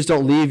 Maybe you just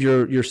don't leave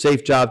your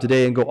safe job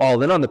today and go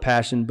all in on the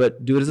passion,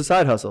 but do it as a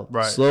side hustle.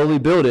 Right. Slowly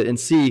build it and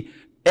see,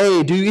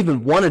 do you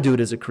even want to do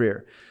it as a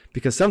career?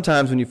 Because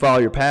sometimes when you follow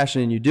your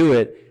passion and you do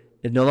it,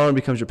 it no longer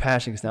becomes your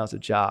passion because now it's a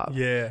job.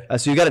 Yeah.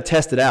 So you got to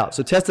test it out.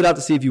 So test it out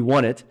to see if you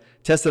want it.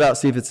 Test it out,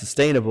 see if it's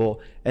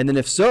sustainable. And then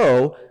if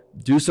so,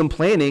 do some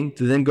planning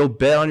to then go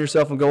bet on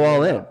yourself and go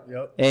all in.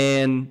 Yep.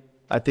 And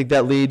I think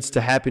that leads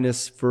to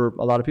happiness for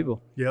a lot of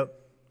people. Yep.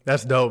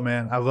 That's dope,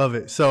 man. I love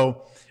it.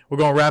 So we're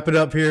going to wrap it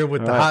up here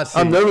with the right. hot seat.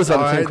 I'm nervous on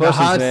the 10 questions,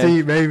 the hot man.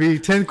 seat, baby.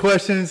 10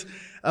 questions.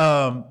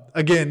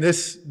 Again,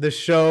 this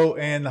show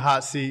and the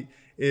hot seat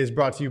is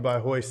brought to you by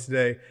Hoist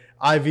today.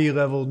 IV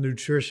level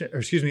nutrition, or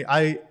excuse me,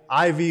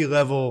 IV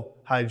level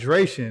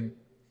hydration,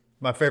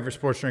 my favorite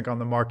sports drink on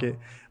the market.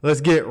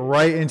 Let's get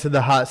right into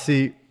the hot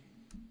seat.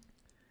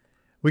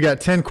 We got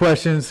 10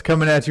 questions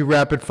coming at you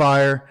rapid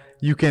fire.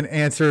 You can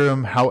answer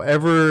them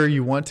however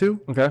you want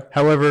to. Okay.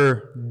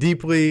 However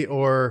deeply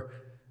or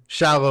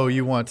shallow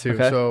you want to.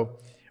 Okay. So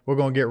we're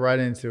going to get right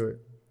into it.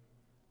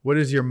 What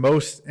is your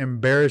most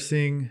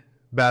embarrassing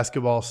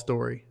basketball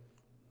story?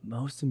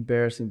 Most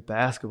embarrassing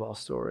basketball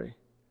story.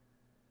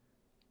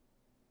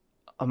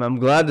 I'm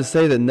glad to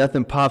say that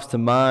nothing pops to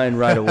mind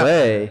right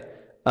away.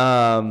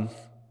 I'd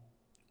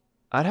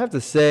have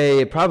to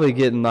say probably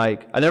getting I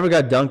never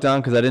got dunked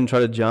on because I didn't try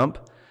to jump.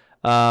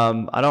 I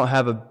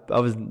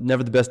was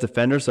never the best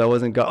defender, so I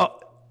wasn't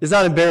it's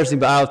not embarrassing,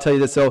 but I'll tell you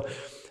this. So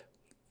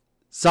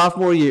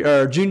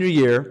junior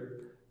year,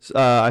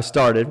 I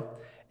started,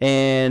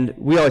 and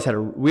we always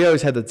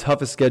had the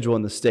toughest schedule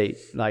in the state,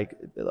 like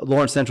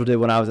Lawrence Central did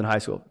when I was in high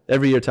school.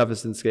 Every year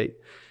toughest in the state.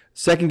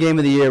 Second game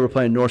of the year, we're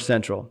playing North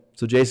Central.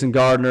 So Jason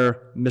Gardner,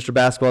 Mr.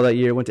 Basketball that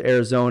year, went to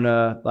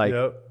Arizona,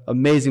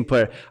 amazing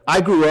player.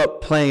 I grew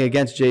up playing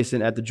against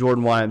Jason at the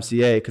Jordan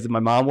YMCA because my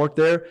mom worked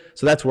there.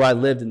 So that's where I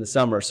lived in the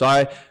summer. So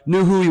I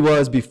knew who he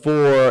was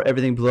before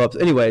everything blew up.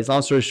 Anyways,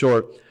 long story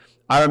short,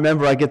 I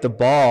remember I get the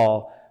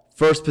ball,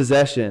 first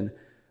possession.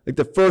 Like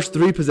the first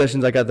 3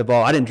 possessions I got the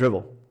ball, I didn't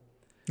dribble.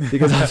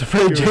 Because I was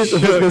afraid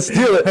Jason was going to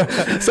steal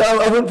it. So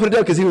I wouldn't put it up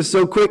because he was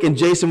so quick and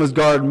Jason was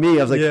guarding me.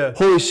 I was like,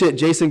 holy shit,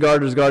 Jason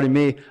Gardner's guarding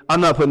me. I'm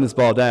not putting this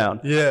ball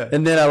down. Yeah.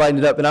 And then I lightened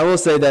it up. And I will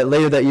say that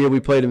later that year we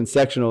played him in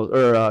sectional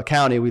or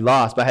county. We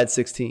lost, but I had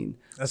 16.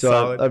 That's so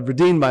solid. I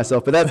redeemed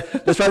myself. But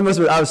that's probably most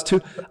of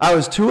it. I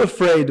was too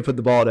afraid to put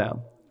the ball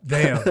down.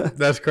 Damn,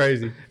 that's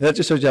crazy. That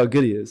just shows you how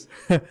good he is.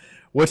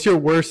 What's your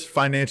worst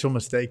financial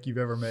mistake you've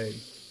ever made?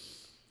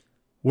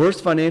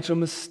 Worst financial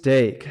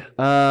mistake?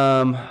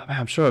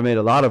 I'm sure I made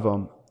a lot of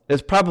them.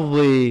 It's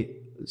probably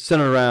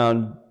centered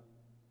around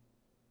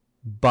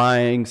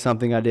buying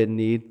something I didn't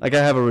need. Like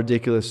I have a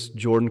ridiculous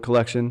Jordan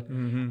collection.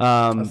 Mm-hmm.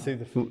 I see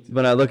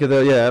when I look at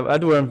I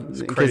do wear them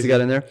in case you got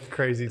in there.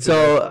 Crazy.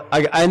 So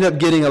I end up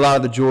getting a lot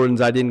of the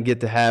Jordans I didn't get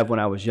to have when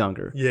I was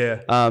younger.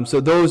 Yeah.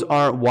 So those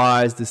aren't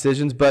wise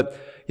decisions, but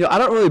I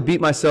don't really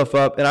beat myself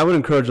up, and I would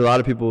encourage a lot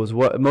of people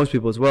most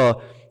people as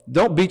well.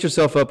 Don't beat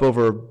yourself up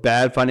over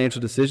bad financial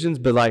decisions,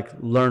 but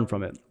learn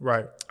from it.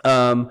 Right.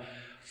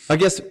 I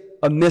guess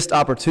a missed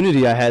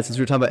opportunity I had since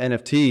we were talking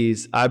about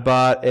NFTs, I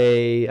bought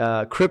a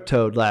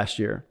Cryptode last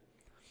year.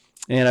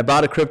 And I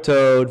bought a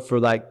Cryptode for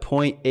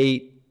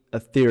 0.8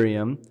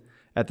 Ethereum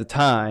at the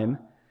time.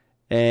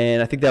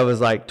 And I think that was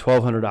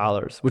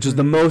 $1,200, which is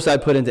the most I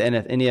put into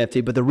any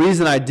NFT. But the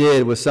reason I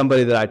did was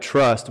somebody that I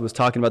trust was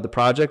talking about the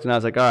project. And I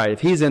was like, all right,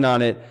 if he's in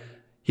on it,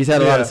 he's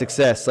had a lot of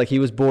success. He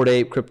was Bored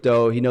Ape,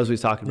 crypto. He knows what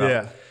he's talking about.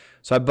 Yeah.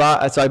 So I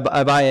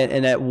buy it.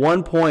 And at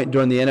one point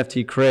during the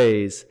NFT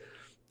craze,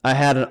 I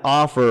had an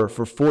offer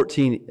for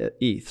 14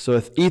 ETH. So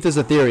if ETH is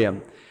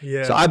Ethereum.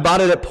 Yeah. So I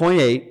bought it at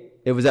 0.8.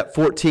 It was at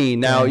 14.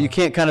 Now, you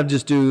can't kind of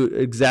just do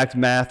exact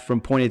math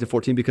from 0.8 to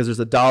 14 because there's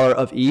 $1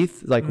 of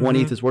ETH. One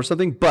ETH is worth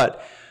something.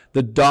 But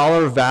the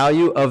dollar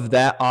value of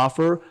that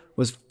offer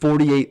was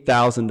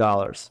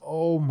 $48,000.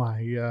 Oh,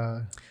 my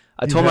God.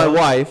 I told my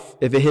wife,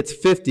 if it hits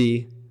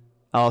 50,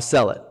 I'll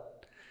sell it.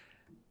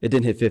 It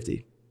didn't hit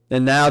 50.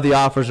 And now the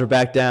offers are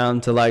back down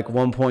to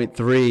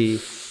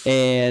 1.3.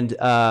 And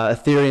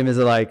Ethereum is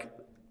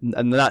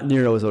not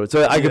near as old.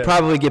 So I could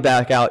probably get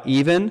back out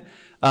even.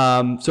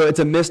 So it's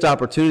a missed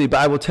opportunity.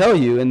 But I will tell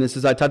you, and this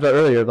is I talked about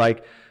earlier,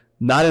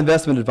 not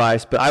investment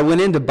advice, but I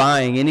went into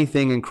buying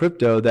anything in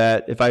crypto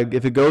that if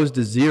it goes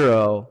to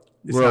zero,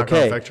 we're not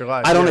gonna okay. affect your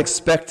life. I don't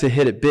expect to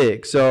hit it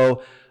big.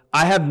 So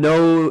I have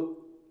no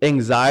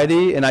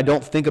anxiety, and I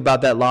don't think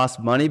about that lost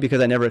money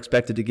because I never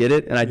expected to get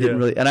it, and I didn't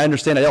really. And I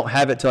understand I don't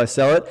have it till I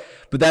sell it,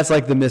 but that's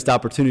like the missed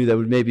opportunity that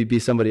would maybe be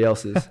somebody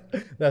else's.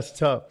 That's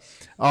tough.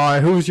 All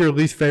right, who was your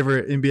least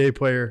favorite NBA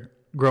player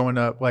growing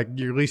up? Like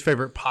your least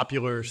favorite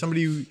popular,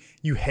 somebody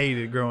you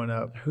hated growing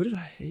up? Who did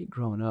I hate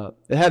growing up?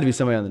 It had to be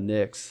somebody on the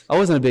Knicks. I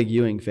wasn't a big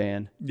Ewing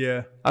fan.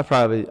 Yeah,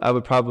 I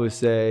would probably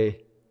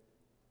say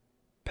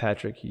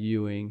Patrick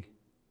Ewing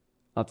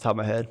off the top of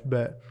my head.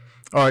 Bet.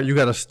 All right, you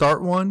got to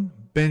start one,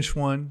 bench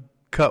one,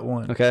 cut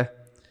one. Okay.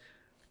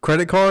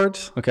 Credit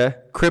cards, Okay.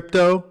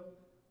 crypto,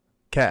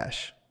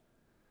 cash.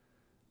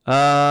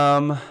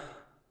 I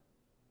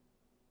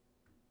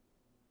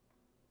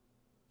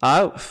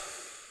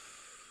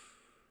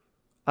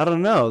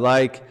don't know.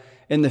 Like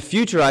in the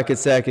future, I could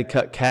say I could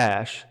cut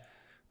cash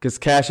because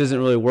cash isn't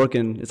really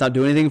working. It's not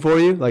doing anything for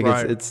you. Like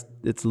Right.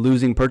 it's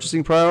losing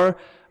purchasing power.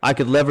 I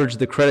could leverage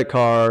the credit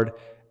card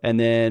and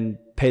then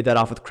pay that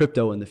off with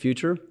crypto in the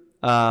future.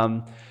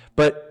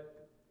 But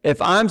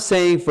if I'm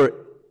saying for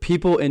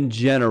people in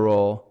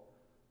general,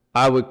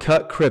 I would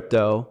cut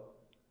crypto.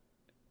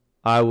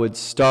 I would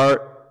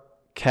start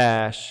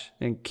cash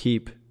and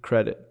keep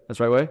credit. That's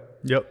the right way?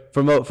 Yep.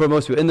 For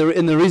most people.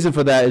 And the reason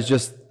for that is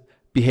just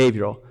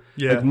behavioral.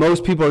 Yeah. Like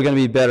most people are going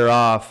to be better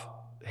off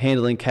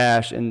handling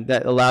cash, and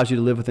that allows you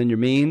to live within your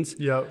means.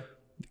 Yep.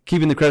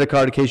 Keeping the credit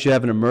card in case you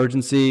have an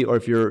emergency, or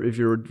if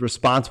you're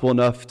responsible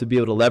enough to be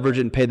able to leverage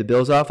it and pay the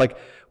bills off. Like,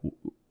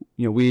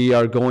 we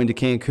are going to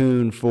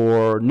Cancun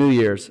for New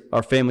Year's.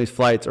 Our family's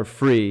flights are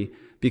free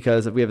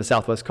because we have a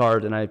Southwest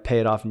card, and I pay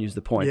it off and use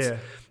the points. Yeah.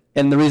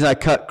 And the reason I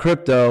cut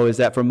crypto is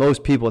that for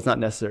most people, it's not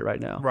necessary right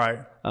now. Right.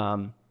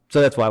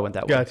 So that's why I went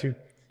that way. Got you.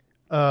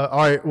 All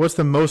right. What's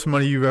the most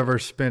money you've ever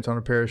spent on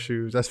a pair of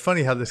shoes? That's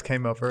funny how this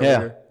came up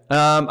earlier.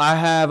 Yeah. I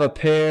have a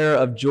pair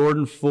of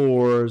Jordan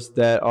 4s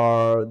that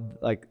are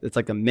it's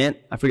like a mint.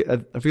 I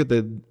forget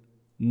the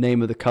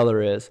name of the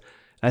color is.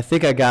 I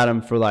think I got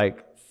them for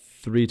like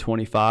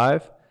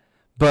 $325.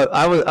 But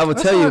I would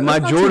tell you, my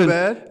Jordan,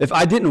 if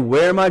I didn't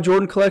wear my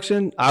Jordan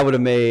collection, I would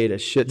have made a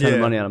shit ton of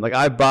money on them. Like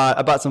I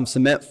bought some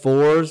cement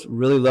 4s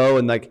really low,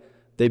 and like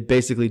they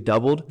basically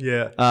doubled.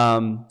 Yeah.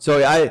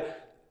 So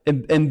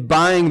in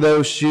buying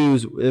those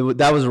shoes,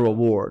 that was a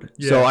reward.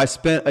 Yeah. So I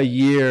spent a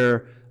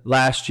year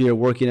last year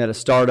working at a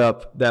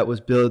startup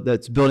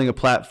that's building a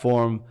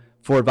platform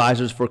for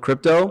advisors for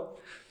crypto.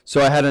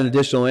 So I had an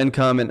additional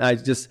income, and I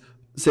just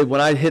said,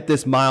 when I hit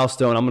this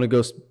milestone, I'm going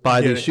to go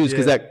buy these shoes,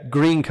 because that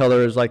green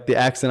color is like the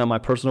accent on my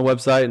personal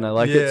website, and I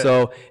like it.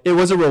 So it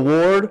was a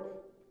reward.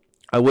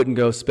 I wouldn't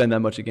go spend that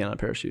much again on a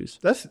pair of shoes.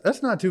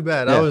 That's not too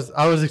bad. Yeah.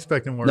 I was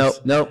expecting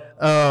worse. Nope.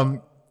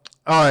 All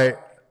right.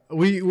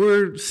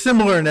 We're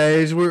similar in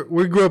age.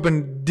 We grew up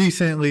in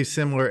decently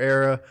similar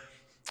era.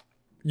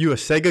 You a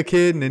Sega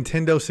kid,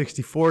 Nintendo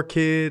 64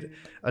 kid,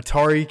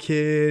 Atari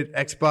kid,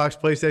 Xbox,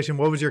 PlayStation.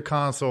 What was your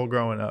console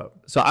growing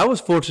up? So I was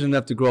fortunate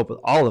enough to grow up with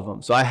all of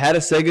them. So I had a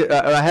Sega,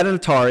 I had an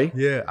Atari.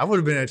 Yeah, I would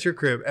have been at your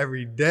crib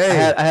every day.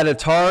 I had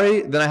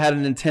Atari, then I had a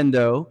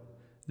Nintendo,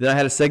 then I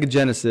had a Sega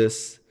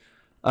Genesis.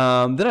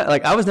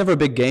 I was never a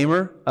big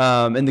gamer.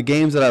 And the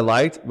games that I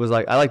liked was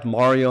I liked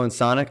Mario and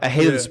Sonic. I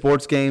hated the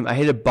sports game. I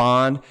hated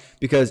Bond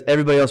because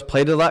everybody else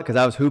played it a lot because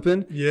I was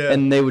hooping. Yeah.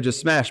 And they would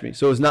just smash me.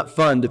 So it was not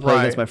fun to play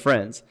against my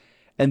friends.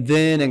 And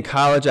then in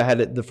college, I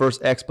had the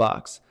first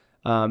Xbox.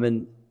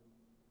 And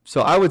so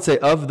I would say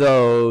of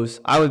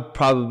those, I would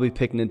probably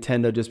pick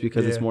Nintendo just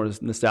because it's more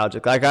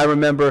nostalgic. Like I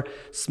remember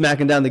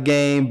smacking down the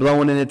game,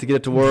 blowing in it to get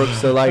it to work.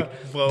 So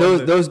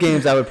those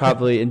games I would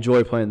probably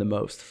enjoy playing the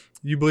most.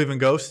 You believe in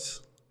ghosts?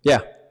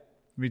 Yeah.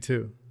 Me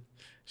too.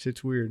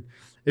 Shit's weird.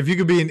 If you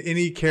could be in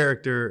any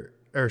character,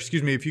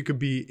 if you could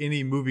be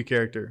any movie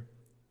character,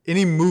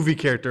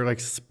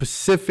 like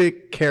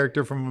specific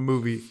character from a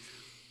movie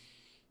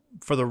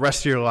for the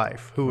rest of your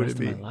life, who would it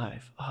be? My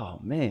life. Oh,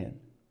 man.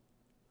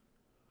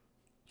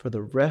 For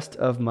the rest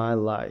of my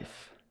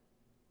life.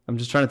 I'm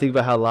just trying to think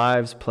about how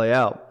lives play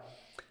out.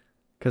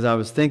 Because I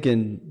was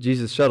thinking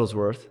Jesus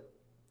Shuttlesworth.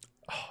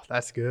 Oh,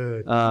 that's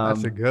good.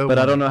 That's a good one. But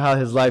I don't know how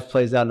his life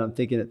plays out, and I'm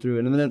thinking it through.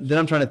 And then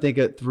I'm trying to think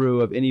it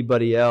through of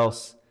anybody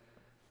else.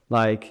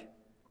 Like,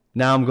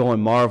 now I'm going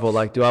Marvel.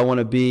 Like, do I want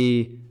to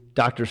be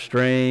Doctor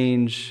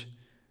Strange?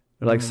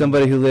 Or like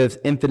somebody who lives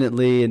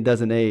infinitely and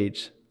doesn't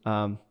age?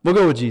 We'll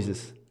go with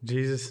Jesus.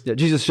 Jesus? Yeah,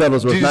 Jesus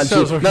Shuttlesworth,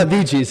 not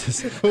the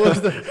Jesus. What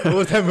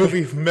was that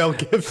movie, Mel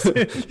Gibson?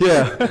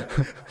 Yeah.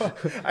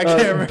 I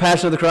can't remember.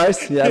 Passion of the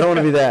Christ? Yeah, I don't want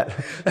to be that.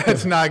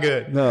 That's not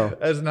good. No.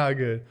 That's not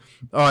good.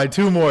 All right,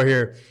 two more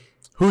here.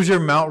 Who's your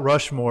Mount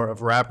Rushmore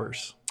of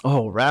rappers?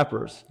 Oh,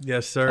 rappers.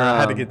 Yes, sir. I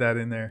had to get that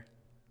in there.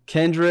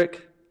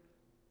 Kendrick,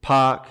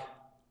 Pac,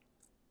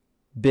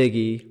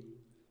 Biggie.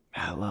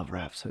 Man, I love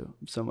rap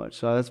so much.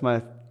 So that's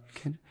my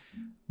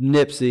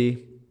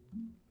Nipsey.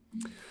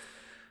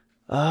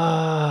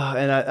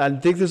 And I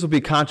think this will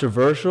be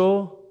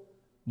controversial,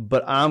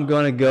 but I'm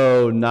going to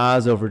go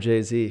Nas over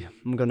Jay-Z.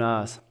 I'm going to go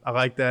Nas. I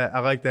like that.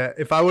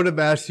 If I would have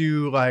asked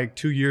you like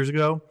 2 years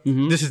ago,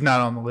 this is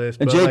not on the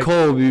list. And J.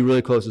 Cole would be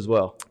really close as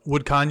well.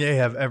 Would Kanye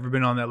have ever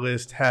been on that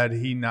list had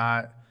he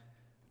not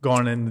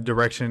gone in the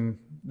direction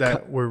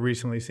that we're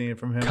recently seeing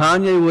from him?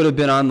 Kanye would have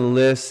been on the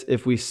list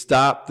if we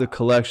stopped the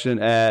collection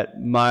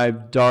at My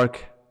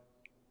Dark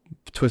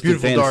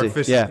Twisted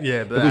Fantasy. Yeah,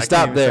 if we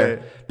stopped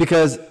there.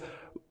 Because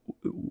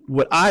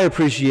what I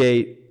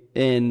appreciate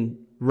in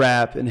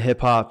rap and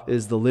hip hop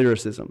is the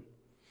lyricism.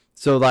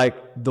 So like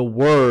the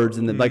words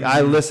and like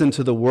I listen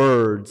to the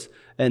words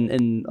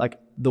and like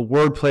the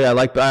wordplay I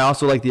like, but I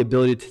also like the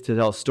ability to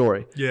tell a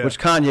story, which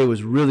Kanye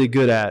was really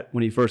good at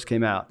when he first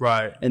came out.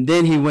 Right. And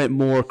then he went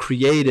more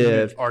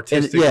creative,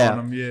 artistic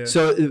on him.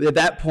 So at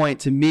that point,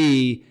 to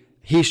me,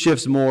 he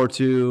shifts more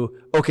to,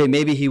 okay,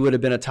 maybe he would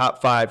have been a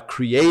top 5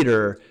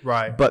 creator.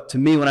 Right. But to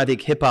me, when I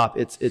think hip hop,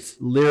 it's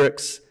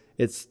lyrics,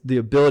 it's the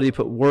ability to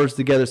put words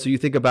together. So you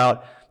think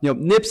about,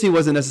 Nipsey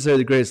wasn't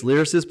necessarily the greatest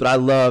lyricist, but I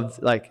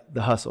loved like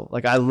the hustle.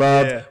 Like I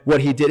loved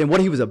what he did and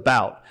what he was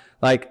about.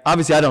 Like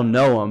obviously I don't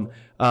know him,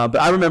 but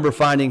I remember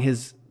finding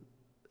his,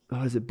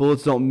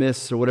 Bullets Don't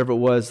Miss or whatever it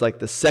was, like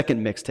the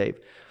second mixtape.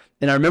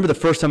 And I remember the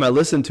first time I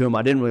listened to him,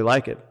 I didn't really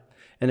like it.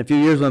 And a few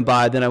years went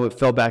by, then I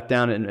fell back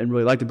down and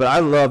really liked it. But I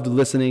loved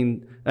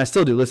listening, and I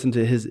still do listen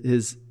to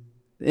his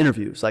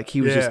interviews. Like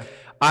he was just,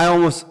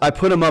 I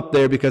put him up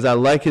there because I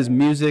like his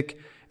music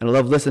and I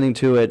love listening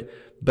to it.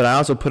 But I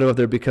also put him up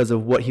there because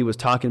of what he was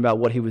talking about,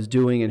 what he was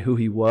doing, and who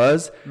he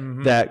was.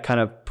 That kind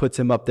of puts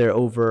him up there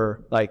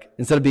over, like,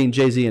 instead of being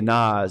Jay-Z and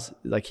Nas,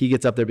 like he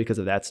gets up there because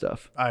of that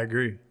stuff. I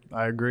agree. All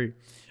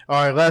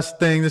right, last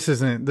thing. This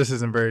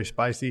isn't very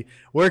spicy.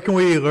 Where can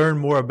we learn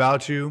more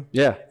about you?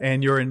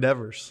 And your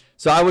endeavors?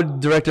 So I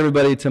would direct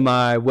everybody to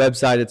my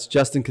website. It's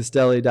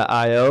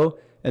justincastelli.io.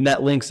 And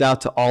that links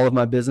out to all of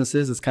my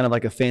businesses. It's kind of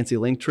like a fancy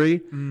link tree.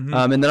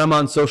 And then I'm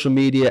on social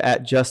media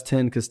at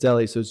Justin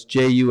Castelli. So it's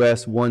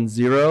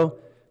JUS10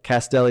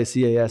 Castelli,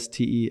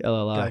 Castelli.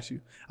 Got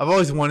you. I've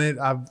always wanted,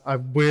 I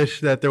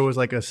wish that there was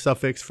like a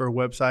suffix for a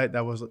website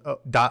that was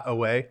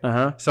 .oa.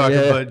 So I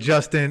could put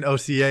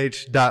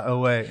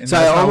JustinOCH.oa. And so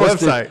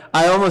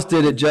I almost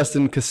did it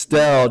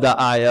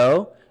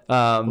JustinCastell.io.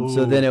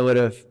 So then it would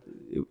have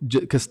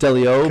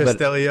Castellio, but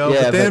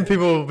then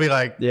people will be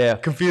like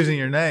confusing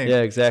your name.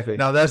 Yeah, exactly.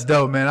 No, that's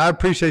dope, man. I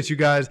appreciate you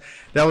guys.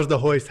 That was the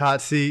Hoist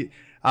Hot Seat.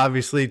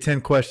 Obviously,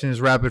 10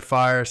 questions, rapid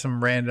fire,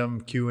 some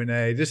random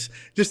Q&A, just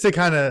to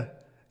kind of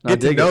get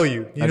to know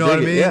you. You know what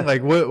I mean? Yeah.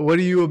 Like, what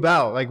are you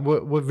about? Like,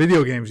 what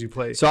video games you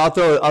play? So I'll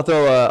throw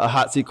a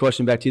hot seat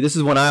question back to you. This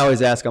is one I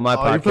always ask on my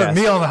podcast. You put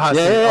me on the hot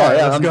seat.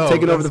 Yeah. I'm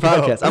taking over the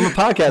podcast. I'm a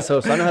podcast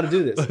host, so I know how to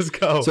do this. Let's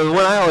go. So the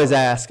one I always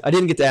ask, I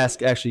didn't get to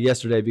ask actually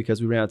yesterday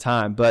because we ran out of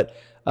time, but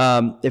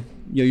if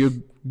you're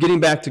getting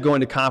back to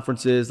going to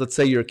conferences, let's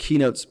say you're a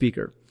keynote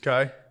speaker.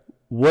 Okay.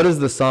 What is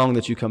the song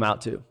that you come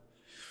out to?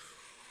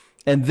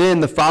 And then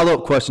the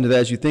follow-up question to that,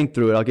 as you think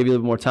through it, I'll give you a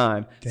little more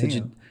time.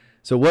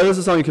 So what is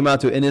the song you come out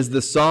to? And is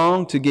the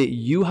song to get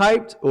you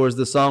hyped, or is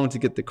the song to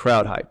get the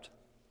crowd hyped?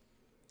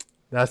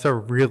 That's a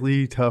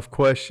really tough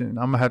question.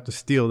 I'm going to have to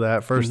steal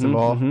that, first of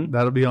all.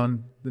 That'll be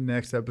on the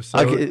next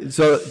episode. Okay,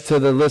 so to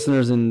the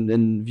listeners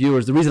and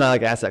viewers, the reason I like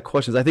to ask that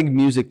question is I think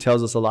music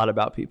tells us a lot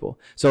about people.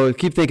 So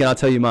keep thinking, I'll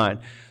tell you mine.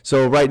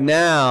 So right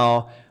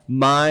now,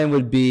 mine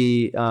would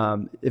be,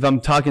 if I'm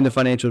talking to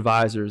financial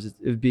advisors, it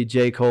would be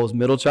J. Cole's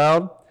Middle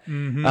Child.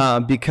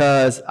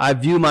 Because I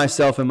view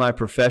myself in my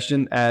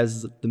profession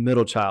as the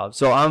middle child.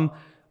 So I'm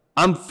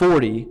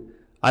 40.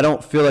 I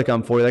don't feel like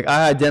I'm 40. Like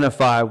I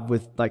identify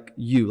with like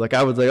you. Like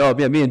I would like, oh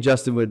yeah, me and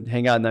Justin would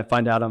hang out and I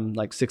find out I'm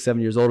like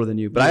 6-7 years older than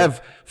you. But I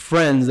have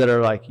friends that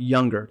are like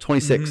younger,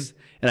 26,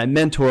 and I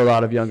mentor a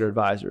lot of younger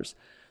advisors.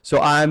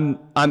 So I'm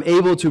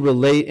able to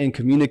relate and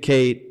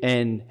communicate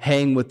and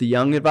hang with the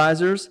young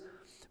advisors,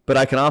 but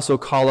I can also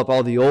call up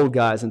all the old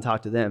guys and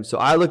talk to them. So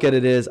I look at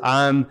it as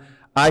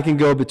I can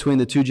go between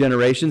the two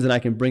generations and I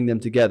can bring them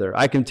together.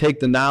 I can take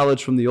the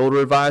knowledge from the older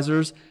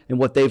advisors and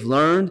what they've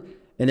learned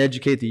and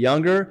educate the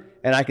younger,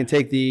 and I can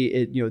take the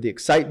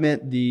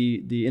excitement,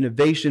 the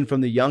innovation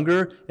from the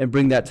younger and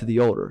bring that to the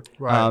older.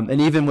 Right.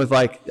 And even with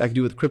like I can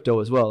do with crypto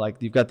as well. Like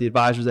you've got the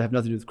advisors that have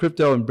nothing to do with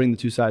crypto and bring the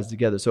two sides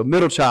together. So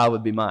middle child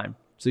would be mine.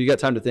 So you got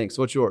time to think.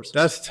 So what's yours?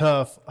 That's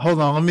tough.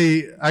 Hold on,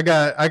 I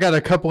got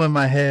a couple in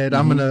my head.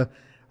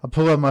 I'll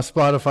pull up my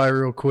Spotify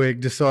real quick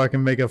just so I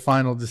can make a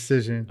final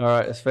decision. All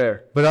right, that's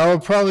fair. But I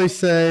would probably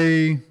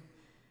say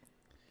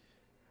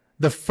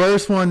the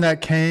first one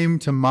that came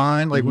to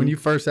mind, like when you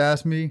first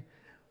asked me,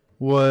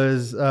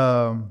 was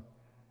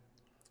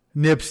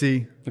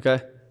Nipsey.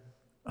 Okay.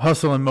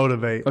 Hustle and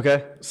Motivate.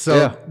 Okay.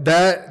 So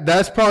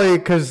that's probably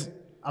because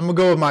I'm gonna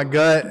go with my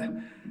gut.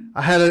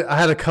 I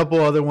had a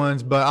couple other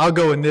ones, but I'll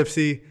go with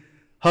Nipsey,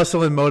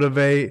 Hustle and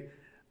Motivate,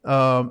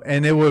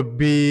 and it would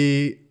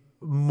be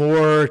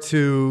more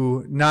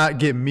to not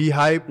get me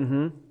hype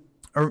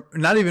or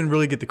not even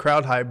really get the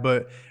crowd hype,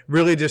 but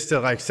really just to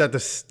like set the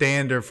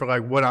standard for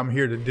like what I'm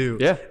here to do.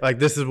 Yeah. Like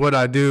this is what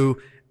I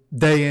do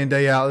day in,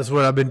 day out. This is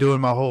what I've been doing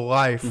my whole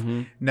life.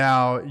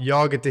 Now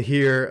y'all get to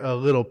hear a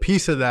little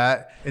piece of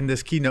that in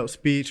this keynote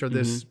speech or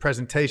this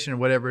presentation or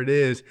whatever it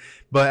is.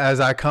 But as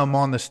I come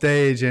on the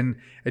stage and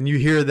you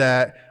hear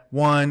that,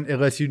 one, it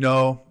lets you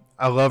know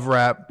I love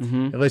rap.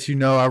 It lets you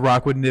know I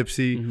rock with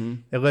Nipsey.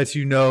 It lets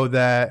you know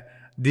that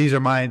these are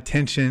my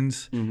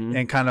intentions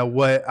and kind of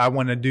what I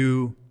want to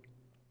do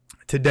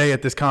today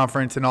at this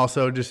conference and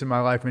also just in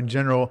my life in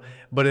general.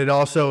 But it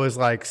also is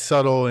like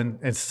subtle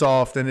and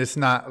soft, and it's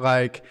not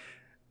like,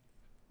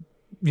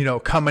 you know,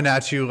 coming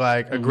at you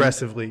like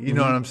aggressively. You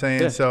know what I'm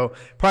saying? Yeah. So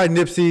probably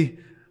Nipsey,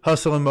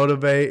 Hustle and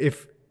Motivate.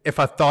 If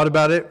I thought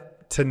about it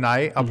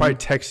tonight, I'll probably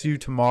text you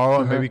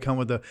tomorrow and maybe come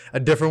with a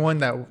different one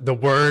that the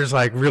words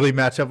like really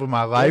match up with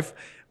my life.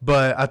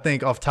 But I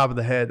think off the top of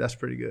the head, that's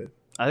pretty good.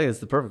 I think it's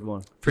the perfect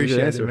one.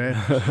 Appreciate it, man.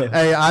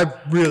 Hey, I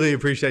really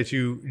appreciate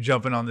you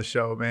jumping on the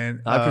show,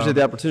 man. I appreciate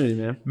the opportunity,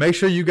 man. Make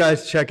sure you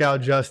guys check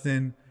out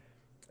Justin.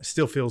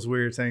 Still feels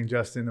weird saying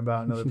Justin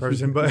about another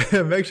person,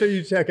 but make sure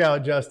you check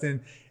out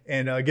Justin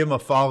and give him a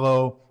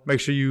follow. Make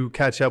sure you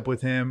catch up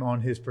with him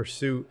on his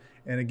pursuit.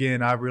 And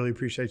again, I really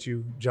appreciate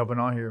you jumping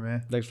on here,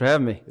 man. Thanks for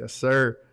having me. Yes, sir.